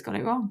just always got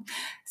it wrong.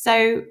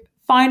 So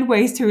find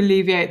ways to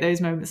alleviate those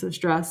moments of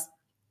stress.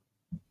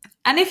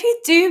 And if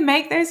you do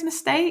make those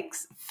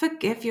mistakes,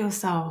 forgive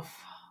yourself.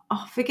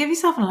 Forgive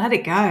yourself and let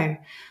it go.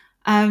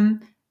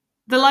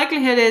 The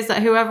likelihood is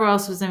that whoever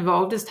else was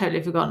involved has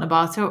totally forgotten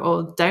about it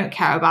or don't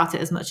care about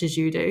it as much as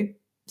you do.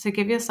 So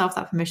give yourself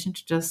that permission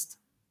to just,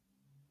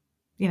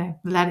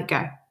 let it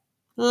go.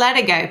 Let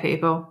it go,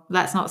 people.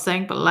 Let's not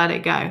sing, but let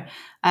it go.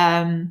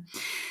 And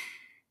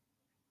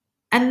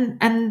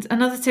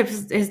another tip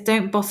is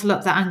don't bottle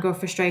up that anger or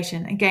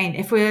frustration. Again,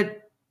 if we're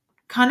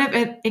kind of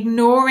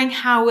ignoring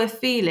how we're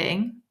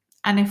feeling,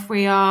 and if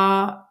we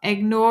are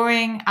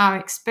ignoring our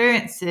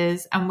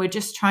experiences and we're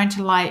just trying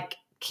to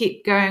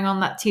keep going on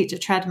that teacher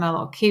treadmill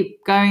or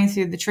keep going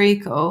through the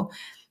treacle,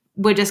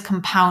 we're just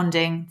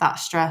compounding that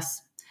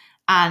stress.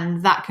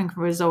 And that can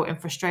result in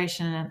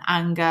frustration and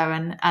anger.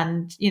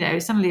 And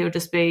suddenly you'll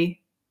just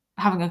be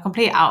having a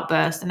complete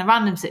outburst in a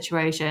random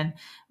situation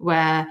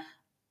where,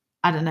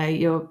 I don't know,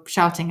 you're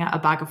shouting at a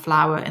bag of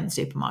flour in the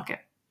supermarket.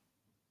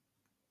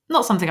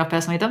 Not something I've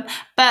personally done,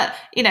 but,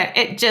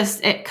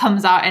 it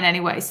comes out in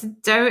any way. So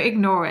don't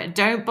ignore it.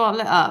 Don't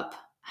bottle it up.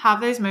 Have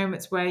those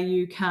moments where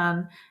you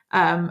can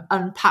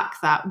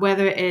unpack that,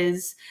 whether it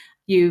is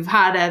you've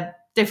had a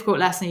difficult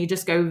lesson, you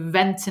just go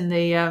vent in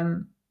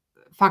the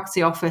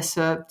faculty office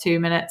for 2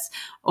 minutes,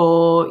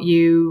 or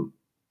you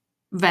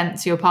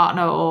vent to your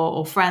partner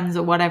or friends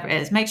or whatever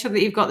it is. Make sure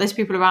that you've got those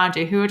people around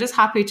you who are just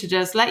happy to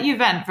just let you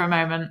vent for a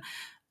moment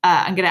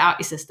and get it out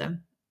your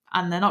system.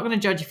 And they're not going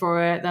to judge you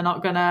for it. They're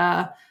not going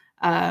to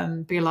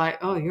be like,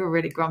 oh, you're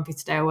really grumpy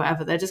today or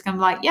whatever. They're just going to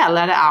be like, yeah,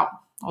 let it out.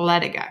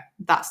 Let it go.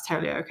 That's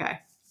totally okay.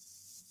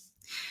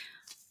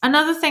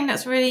 Another thing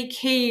that's really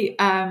key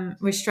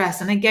with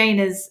stress, and again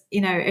is,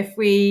 if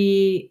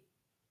we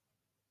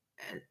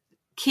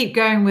keep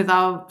going with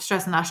our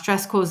stress and our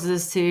stress causes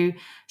us to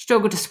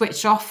struggle to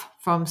switch off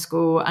from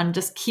school and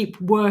just keep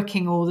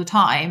working all the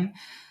time,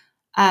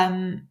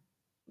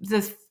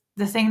 the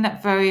thing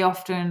that very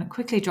often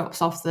quickly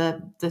drops off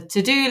the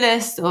to-do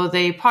list or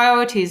the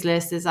priorities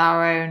list is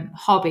our own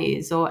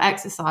hobbies or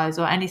exercise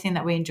or anything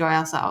that we enjoy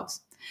ourselves.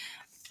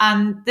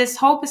 And this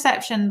whole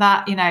perception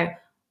that,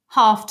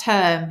 half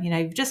term,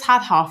 you've just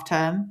had half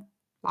term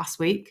last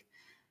week.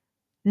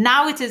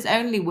 Now it is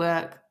only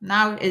work.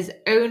 Now it is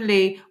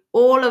only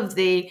all of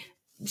the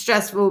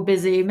stressful,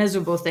 busy,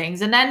 miserable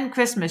things. And then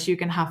Christmas, you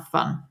can have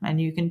fun and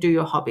you can do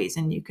your hobbies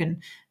and you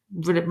can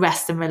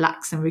rest and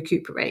relax and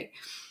recuperate.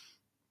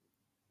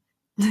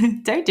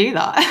 Don't do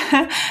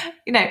that.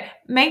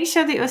 Make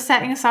sure that you're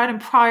setting aside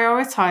and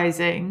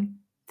prioritizing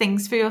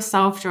things for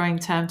yourself during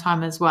term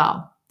time as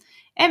well.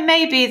 It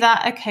may be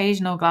that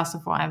occasional glass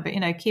of wine, but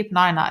keep an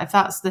eye on that. If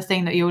that's the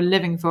thing that you're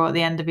living for at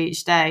the end of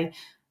each day,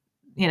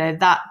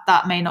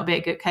 that may not be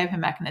a good coping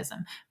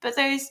mechanism. But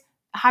those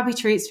happy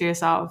treats for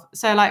yourself.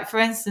 So, like, for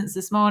instance,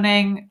 this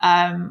morning,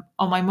 on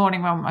my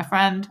morning run with my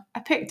friend,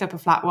 I picked up a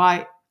flat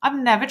white. I've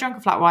never drunk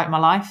a flat white in my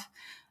life.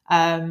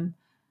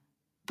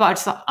 But I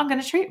just thought, I'm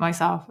going to treat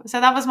myself. So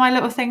that was my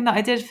little thing that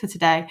I did for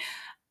today.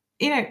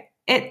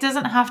 It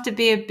doesn't have to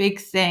be a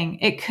big thing.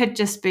 It could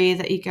just be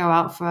that you go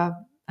out for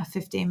a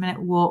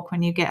 15-minute walk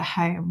when you get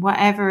home.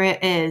 Whatever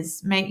it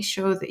is, make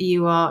sure that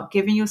you are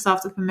giving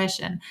yourself the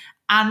permission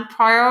and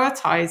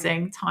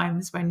prioritizing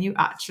times when you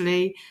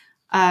actually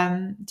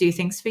do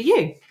things for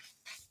you.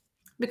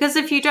 Because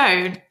if you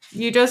don't,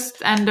 you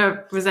just end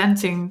up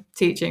resenting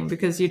teaching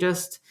because you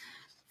just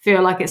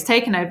feel like it's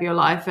taken over your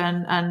life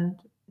and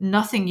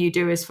nothing you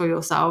do is for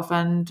yourself,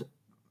 and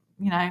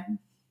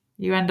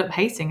you end up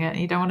hating it and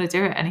you don't want to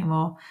do it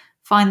anymore.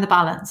 Find the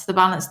balance. The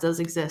balance does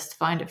exist.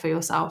 Find it for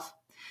yourself.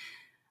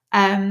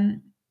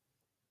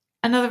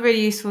 Another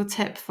really useful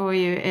tip for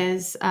you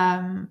is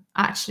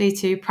actually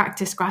to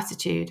practice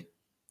gratitude.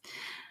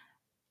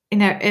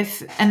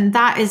 And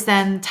that is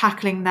then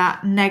tackling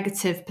that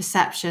negative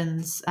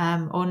perceptions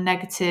or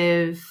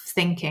negative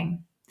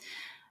thinking.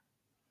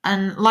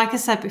 And like I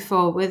said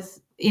before,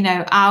 with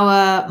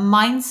our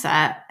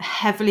mindset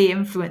heavily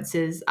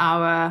influences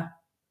our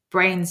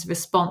brain's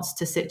response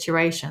to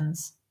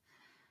situations.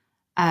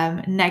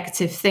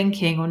 Negative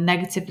thinking or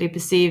negatively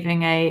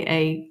perceiving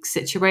a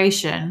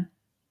situation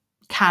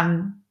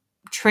can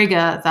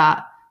trigger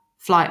that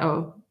flight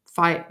or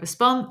fight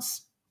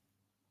response.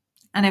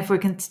 And if we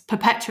can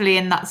perpetually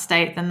in that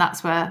state, then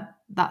that's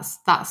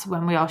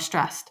when we are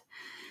stressed.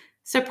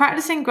 So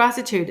practicing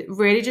gratitude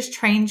really just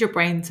trains your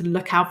brain to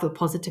look out for the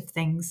positive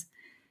things.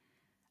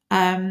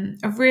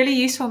 A really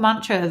useful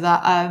mantra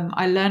that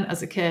I learned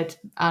as a kid,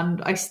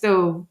 and I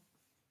still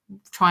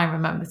try and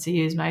remember to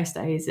use most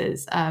days,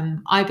 is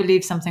I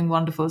believe something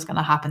wonderful is going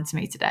to happen to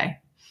me today.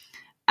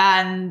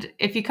 And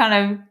if you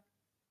kind of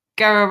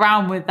go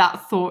around with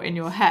that thought in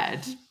your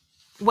head,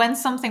 when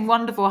something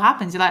wonderful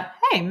happens, you're like,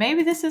 hey,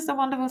 maybe this is the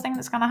wonderful thing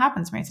that's going to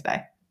happen to me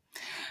today.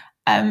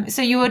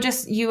 So you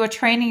are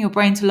training your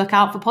brain to look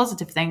out for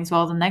positive things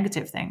rather than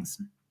negative things.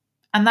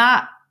 And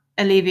that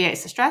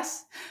alleviates the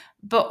stress,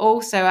 but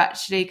also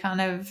actually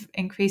kind of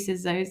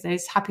increases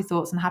those happy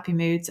thoughts and happy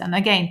moods. And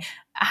again,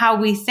 how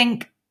we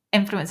think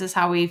influences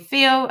how we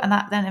feel, and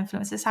that then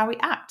influences how we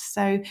act.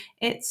 So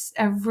it's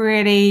a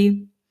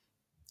really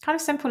kind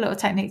of simple little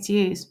technique to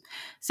use.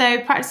 So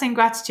practicing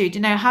gratitude,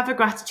 have a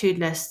gratitude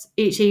list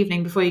each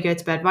evening before you go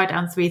to bed. Write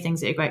down 3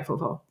 things that you're grateful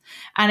for.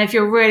 And if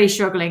you're really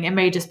struggling, it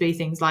may just be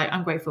things like,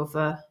 I'm grateful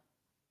for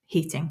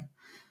heating.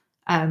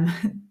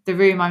 The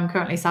room I'm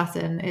currently sat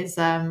in is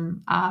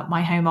at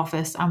my home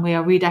office, and we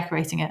are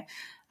redecorating it.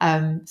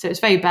 So it's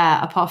very bare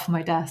apart from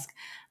my desk.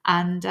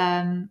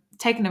 And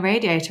taking the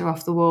radiator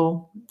off the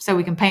wall so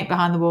we can paint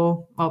behind the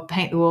wall, or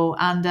paint the wall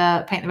and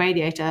paint the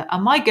radiator.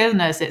 And my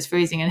goodness, it's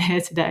freezing in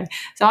here today.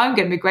 So I'm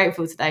going to be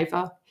grateful today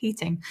for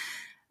heating.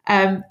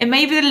 It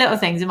may be the little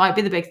things. It might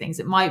be the big things.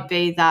 It might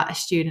be that a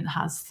student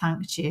has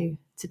thanked you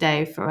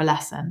today for a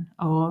lesson,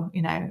 or,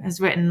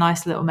 has written a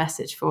nice little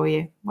message for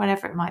you,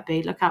 whatever it might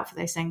be. Look out for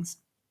those things.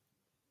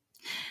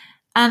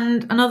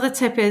 And another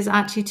tip is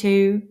actually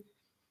to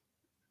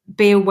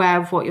be aware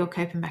of what your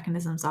coping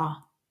mechanisms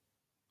are.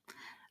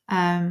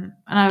 And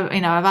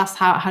I've asked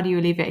how do you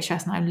alleviate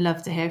stress, and I'd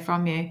love to hear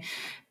from you.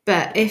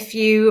 But if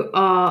you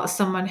are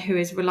someone who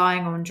is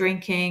relying on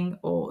drinking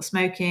or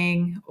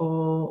smoking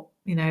or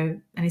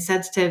any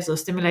sedatives or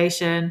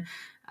stimulation,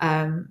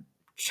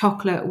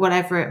 chocolate,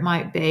 whatever it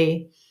might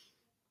be,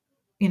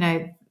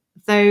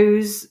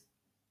 those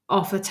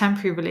offer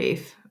temporary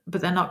relief,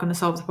 but they're not going to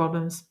solve the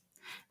problems.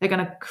 They're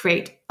going to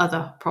create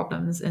other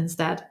problems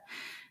instead.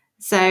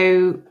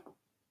 So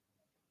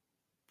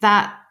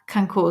that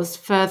can cause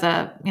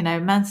further,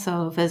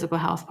 mental, physical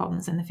health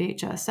problems in the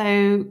future.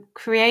 So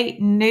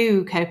create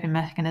new coping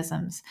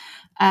mechanisms.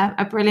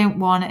 A brilliant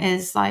one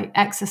is like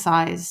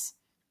exercise,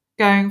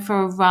 going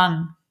for a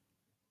run.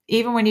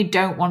 Even when you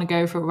don't want to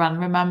go for a run,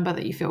 remember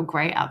that you feel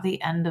great at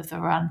the end of the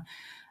run.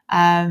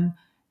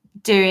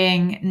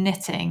 Doing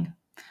knitting,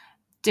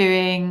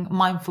 doing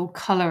mindful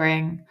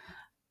colouring,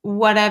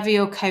 whatever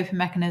your coping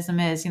mechanism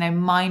is,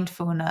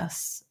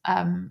 mindfulness,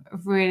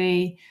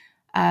 really,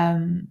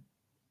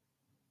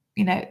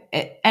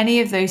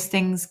 any of those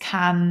things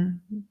can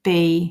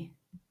be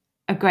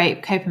a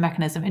great coping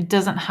mechanism. It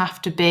doesn't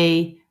have to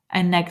be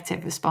a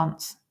negative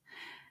response.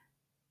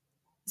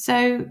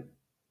 So,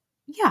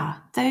 yeah,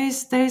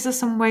 those are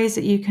some ways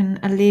that you can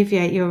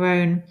alleviate your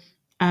own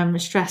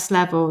stress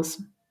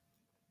levels.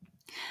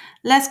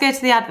 Let's go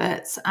to the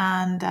adverts,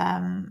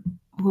 and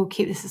we'll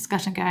keep this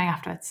discussion going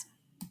afterwards.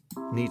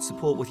 Need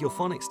support with your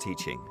phonics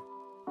teaching?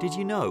 Did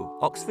you know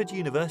Oxford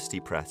University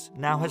Press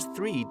now has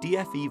 3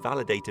 DFE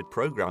validated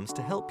programs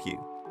to help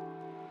you?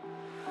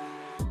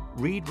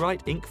 Read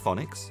Write Inc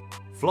Phonics,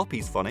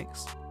 Floppy's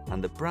Phonics,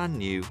 and the brand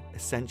new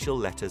Essential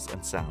Letters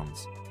and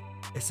Sounds.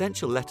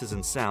 Essential Letters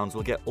and Sounds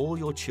will get all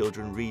your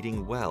children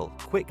reading well,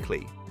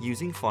 quickly,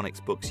 using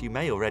phonics books you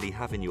may already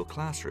have in your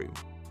classroom.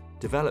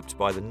 Developed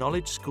by the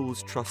Knowledge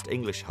Schools Trust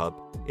English Hub,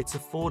 it's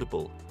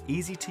affordable,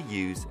 easy to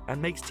use, and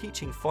makes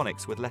teaching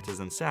phonics with letters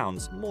and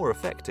sounds more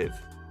effective.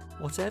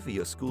 Whatever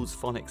your school's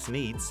phonics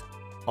needs,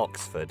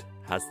 Oxford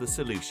has the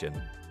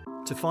solution.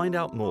 To find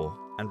out more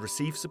and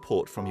receive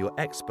support from your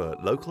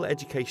expert local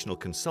educational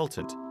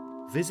consultant,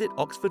 visit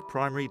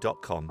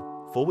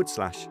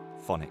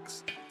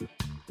oxfordprimary.com/phonics.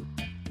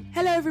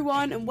 Hello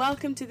everyone and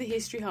welcome to the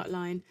History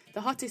Hotline,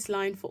 the hottest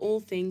line for all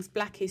things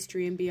Black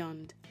history and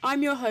beyond.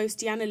 I'm your host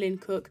Deanna Lynn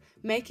Cook,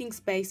 making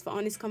space for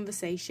honest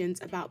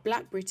conversations about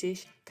Black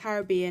British,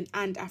 Caribbean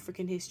and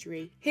African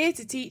history. Here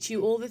to teach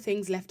you all the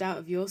things left out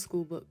of your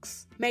school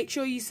books. Make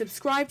sure you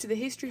subscribe to the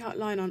History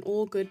Hotline on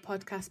all good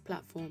podcast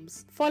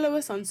platforms. Follow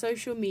us on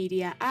social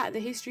media at the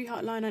History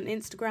Hotline on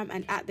Instagram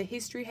and at the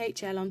History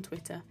HL on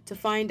Twitter to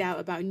find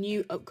out about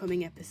new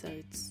upcoming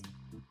episodes.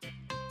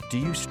 Do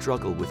you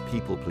struggle with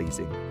people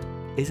pleasing?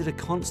 Is it a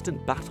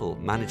constant battle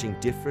managing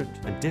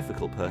different and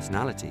difficult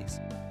personalities?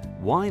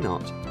 Why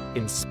not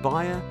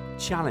inspire,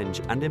 challenge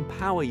and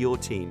empower your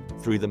team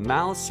through the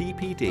MAL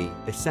CPD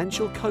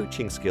Essential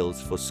Coaching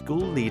Skills for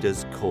School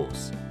Leaders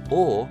course,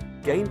 or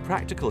gain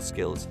practical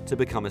skills to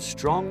become a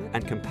strong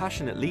and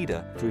compassionate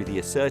leader through the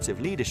Assertive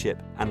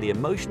Leadership and the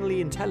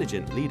Emotionally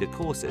Intelligent Leader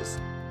courses.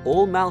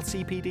 All MAL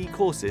CPD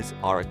courses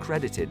are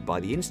accredited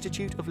by the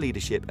Institute of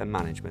Leadership and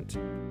Management.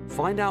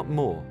 Find out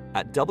more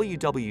at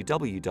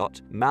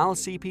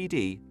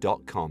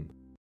www.malcpd.com.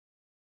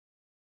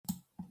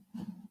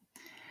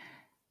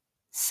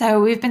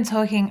 So we've been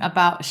talking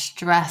about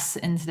stress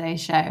in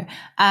today's show,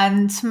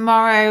 and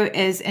tomorrow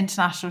is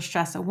International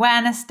Stress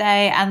Awareness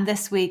Day, and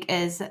this week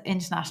is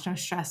International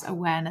Stress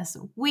Awareness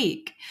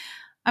Week.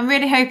 I'm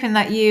really hoping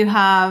that you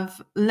have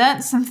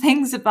learnt some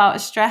things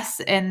about stress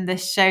in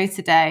this show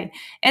today.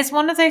 It's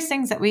one of those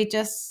things that we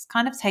just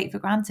kind of take for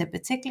granted,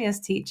 particularly as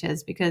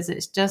teachers, because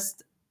it's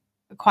just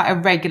quite a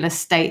regular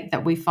state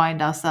that we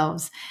find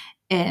ourselves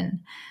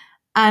in.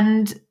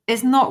 And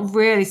it's not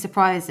really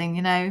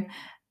surprising,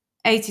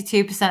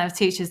 82% of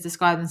teachers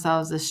describe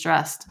themselves as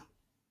stressed.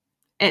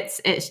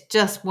 It's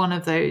just one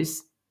of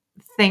those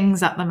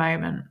things at the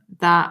moment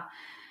that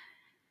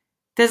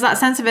there's that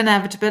sense of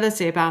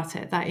inevitability about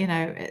it, that,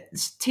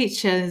 it's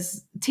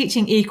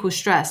teaching equals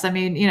stress. I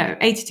mean,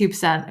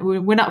 82%,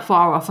 we're not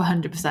far off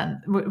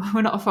 100%.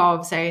 We're not far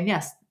off saying,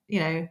 yes,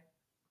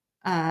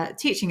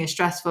 teaching is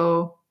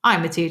stressful.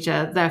 I'm a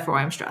teacher, therefore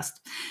I'm stressed.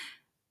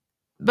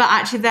 But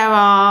actually there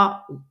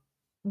are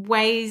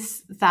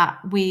ways that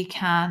we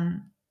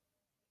can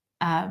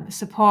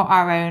support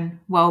our own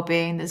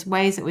well-being. There's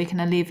ways that we can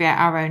alleviate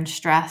our own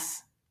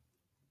stress.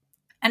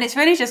 And it's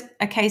really just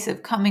a case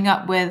of coming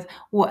up with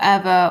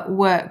whatever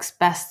works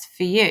best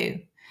for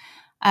you.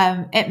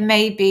 It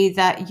may be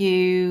that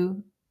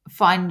you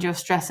find your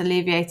stress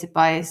alleviated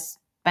by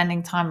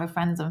spending time with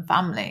friends and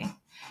family.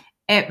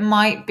 It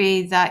might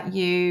be that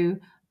you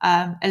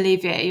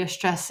alleviate your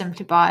stress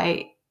simply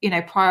by,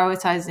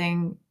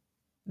 prioritizing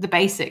the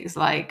basics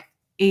like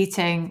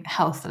eating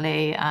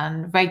healthily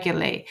and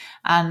regularly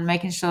and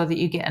making sure that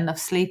you get enough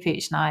sleep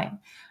each night.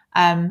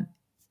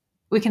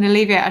 We can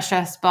alleviate our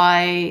stress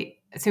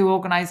through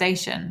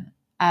organization,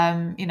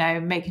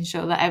 making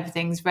sure that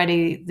everything's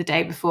ready the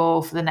day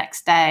before for the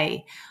next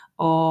day,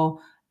 or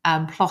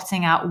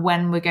plotting out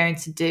when we're going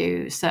to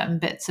do certain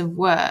bits of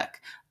work,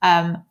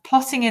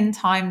 plotting in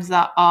times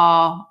that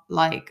are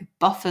like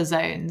buffer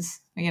zones,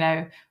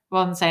 rather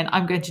than saying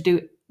I'm going to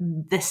do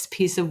this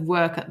piece of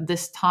work at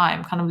this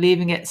time, kind of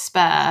leaving it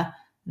spare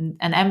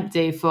and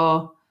empty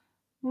for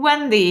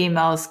when the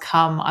emails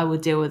come, I will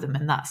deal with them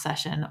in that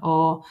session.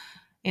 Or,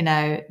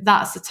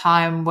 that's the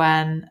time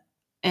when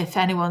if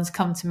anyone's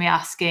come to me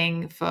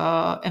asking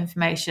for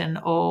information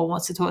or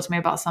wants to talk to me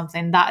about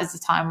something, that is the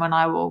time when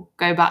I will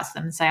go back to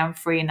them and say, I'm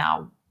free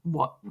now.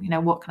 What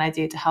can I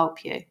do to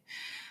help you?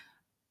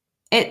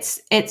 It's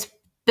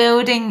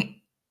building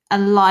a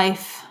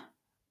life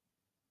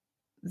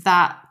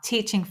that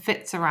teaching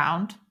fits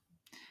around,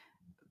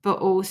 but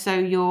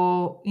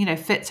also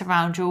fits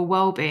around your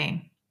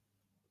well-being.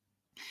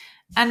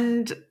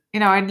 And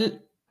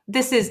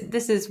this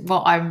is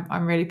what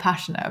I'm really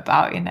passionate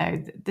about.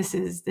 This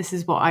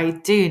is what I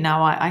do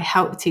now. I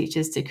help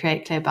teachers to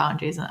create clear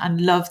boundaries and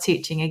love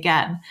teaching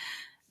again,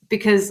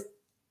 because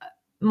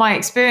my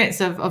experience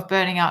of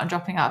burning out and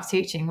dropping out of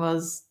teaching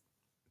was,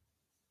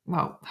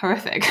 well,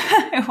 horrific.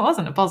 It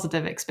wasn't a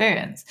positive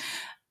experience,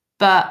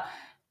 but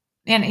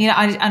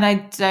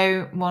I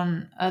don't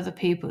want other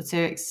people to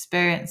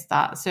experience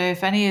that. So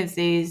if any of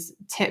these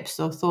tips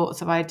or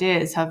thoughts or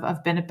ideas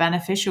have been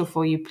beneficial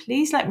for you,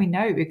 please let me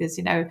know, because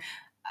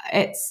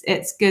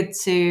it's good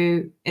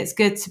to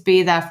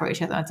be there for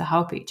each other and to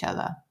help each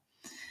other.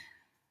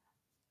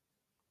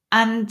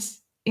 And,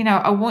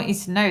 I want you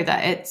to know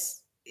that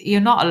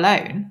you're not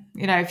alone.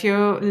 If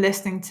you're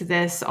listening to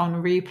this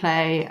on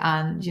replay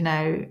and,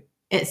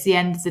 it's the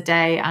end of the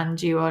day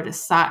and you are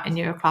just sat in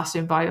your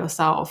classroom by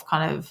yourself,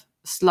 kind of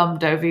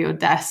slumped over your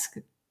desk,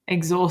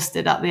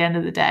 exhausted at the end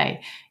of the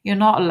day, you're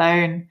not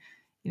alone.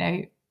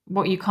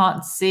 What you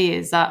can't see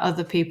is that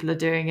other people are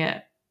doing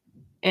it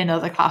in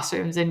other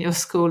classrooms in your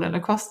school and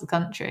across the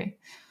country.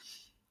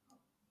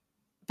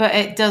 But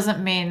it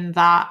doesn't mean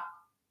that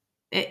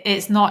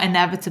it's not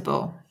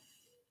inevitable.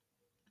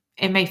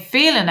 It may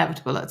feel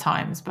inevitable at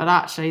times, but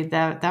actually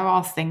there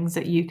are things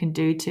that you can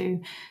do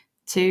to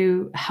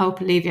help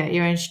alleviate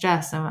your own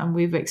stress. And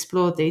we've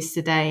explored these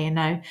today,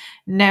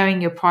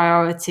 knowing your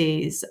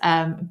priorities,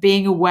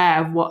 being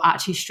aware of what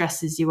actually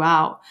stresses you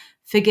out,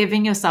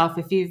 forgiving yourself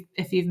if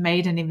you've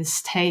made any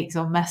mistakes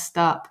or messed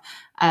up,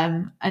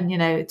 and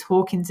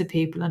talking to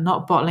people and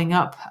not bottling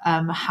up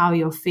how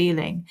you're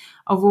feeling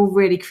are all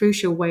really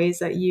crucial ways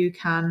that you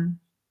can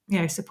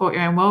support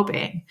your own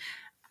well-being.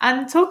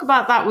 And talk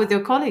about that with your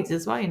colleagues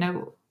as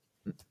well.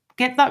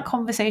 Get that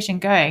conversation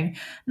going,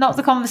 not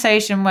the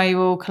conversation where you're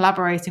all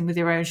collaborating with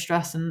your own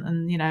stress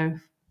and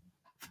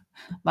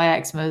my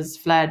eczema's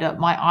flared up,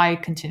 my eye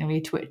continually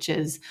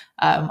twitches,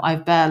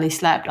 I've barely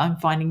slept, I'm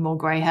finding more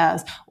grey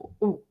hairs,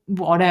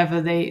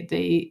 whatever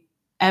the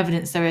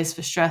evidence there is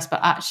for stress, but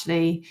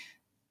actually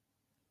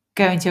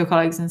going to your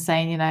colleagues and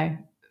saying,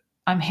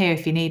 I'm here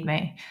if you need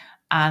me,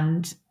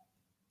 and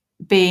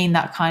being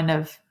that kind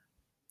of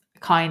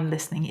kind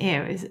listening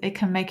ear, it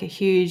can make a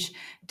huge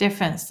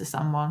difference to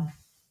someone.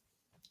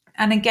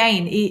 And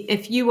again,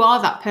 if you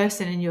are that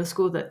person in your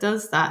school that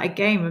does that,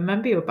 again,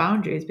 remember your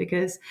boundaries,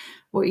 because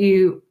what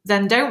you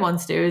then don't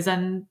want to do is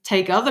then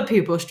take other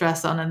people's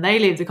stress on and they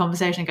leave the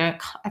conversation going,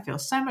 I feel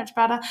so much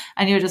better.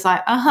 And you're just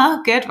like,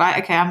 good,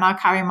 right, okay, I'm now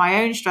carrying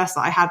my own stress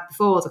that I had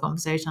before the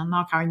conversation. I'm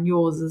now carrying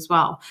yours as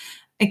well.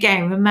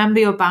 Again, remember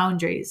your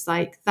boundaries.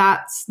 Like,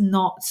 that's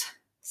not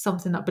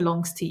something that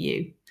belongs to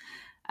you.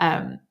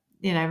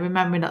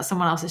 Remembering that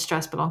someone else's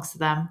stress belongs to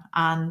them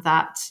and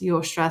that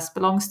your stress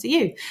belongs to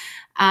you,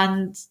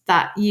 and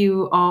that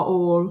you are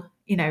all,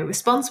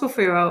 responsible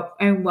for your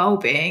own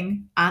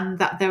well-being, and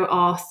that there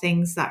are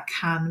things that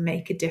can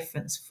make a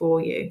difference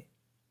for you.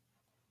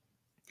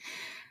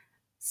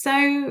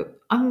 So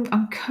I'm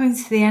going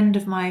to the end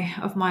of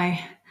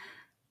my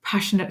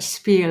passionate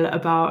spiel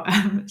about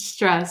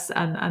stress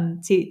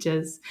and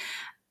teachers.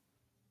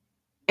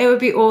 It would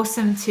be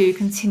awesome to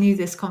continue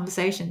this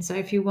conversation. So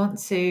if you want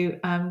to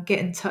get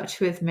in touch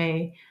with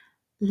me,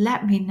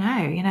 let me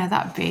know.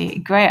 That'd be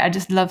great. I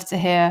just love to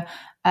hear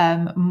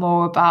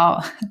more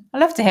about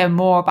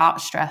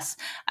stress.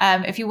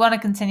 If you want to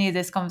continue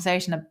this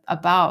conversation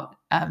about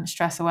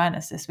stress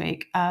awareness this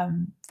week,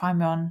 find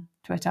me on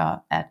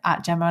Twitter at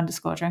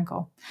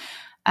Gemma_Drinkle.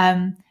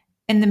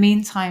 In the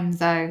meantime,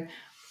 though,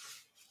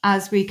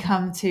 as we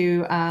come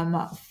to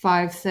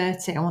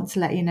 5:30, I want to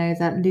let you know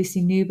that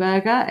Lucy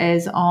Newberger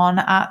is on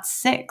at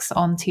 6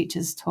 on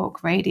Teachers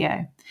Talk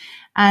Radio.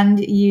 And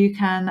you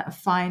can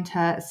find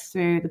her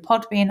through the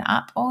Podbean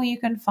app, or you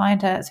can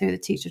find her through the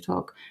Teacher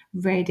Talk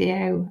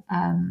Radio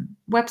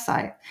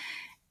website.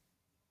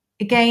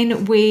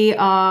 Again, we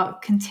are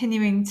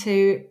continuing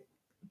to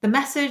the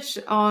message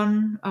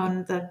on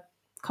the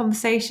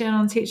conversation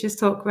on Teachers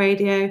Talk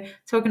Radio,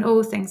 talking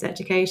all things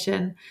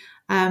education.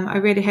 I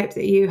really hope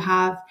that you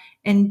have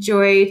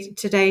enjoyed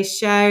today's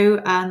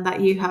show and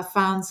that you have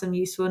found some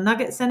useful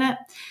nuggets in it.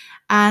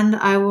 And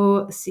I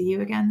will see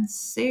you again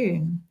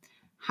soon.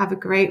 Have a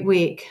great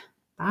week.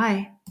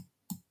 Bye.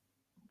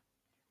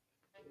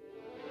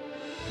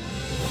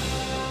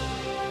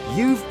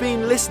 You've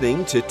been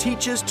listening to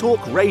Teachers Talk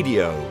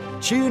Radio.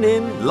 Tune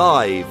in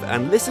live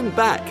and listen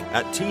back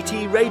at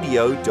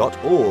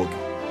ttradio.org.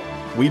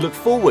 We look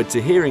forward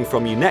to hearing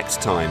from you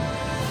next time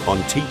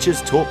on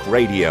Teachers Talk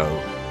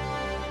Radio.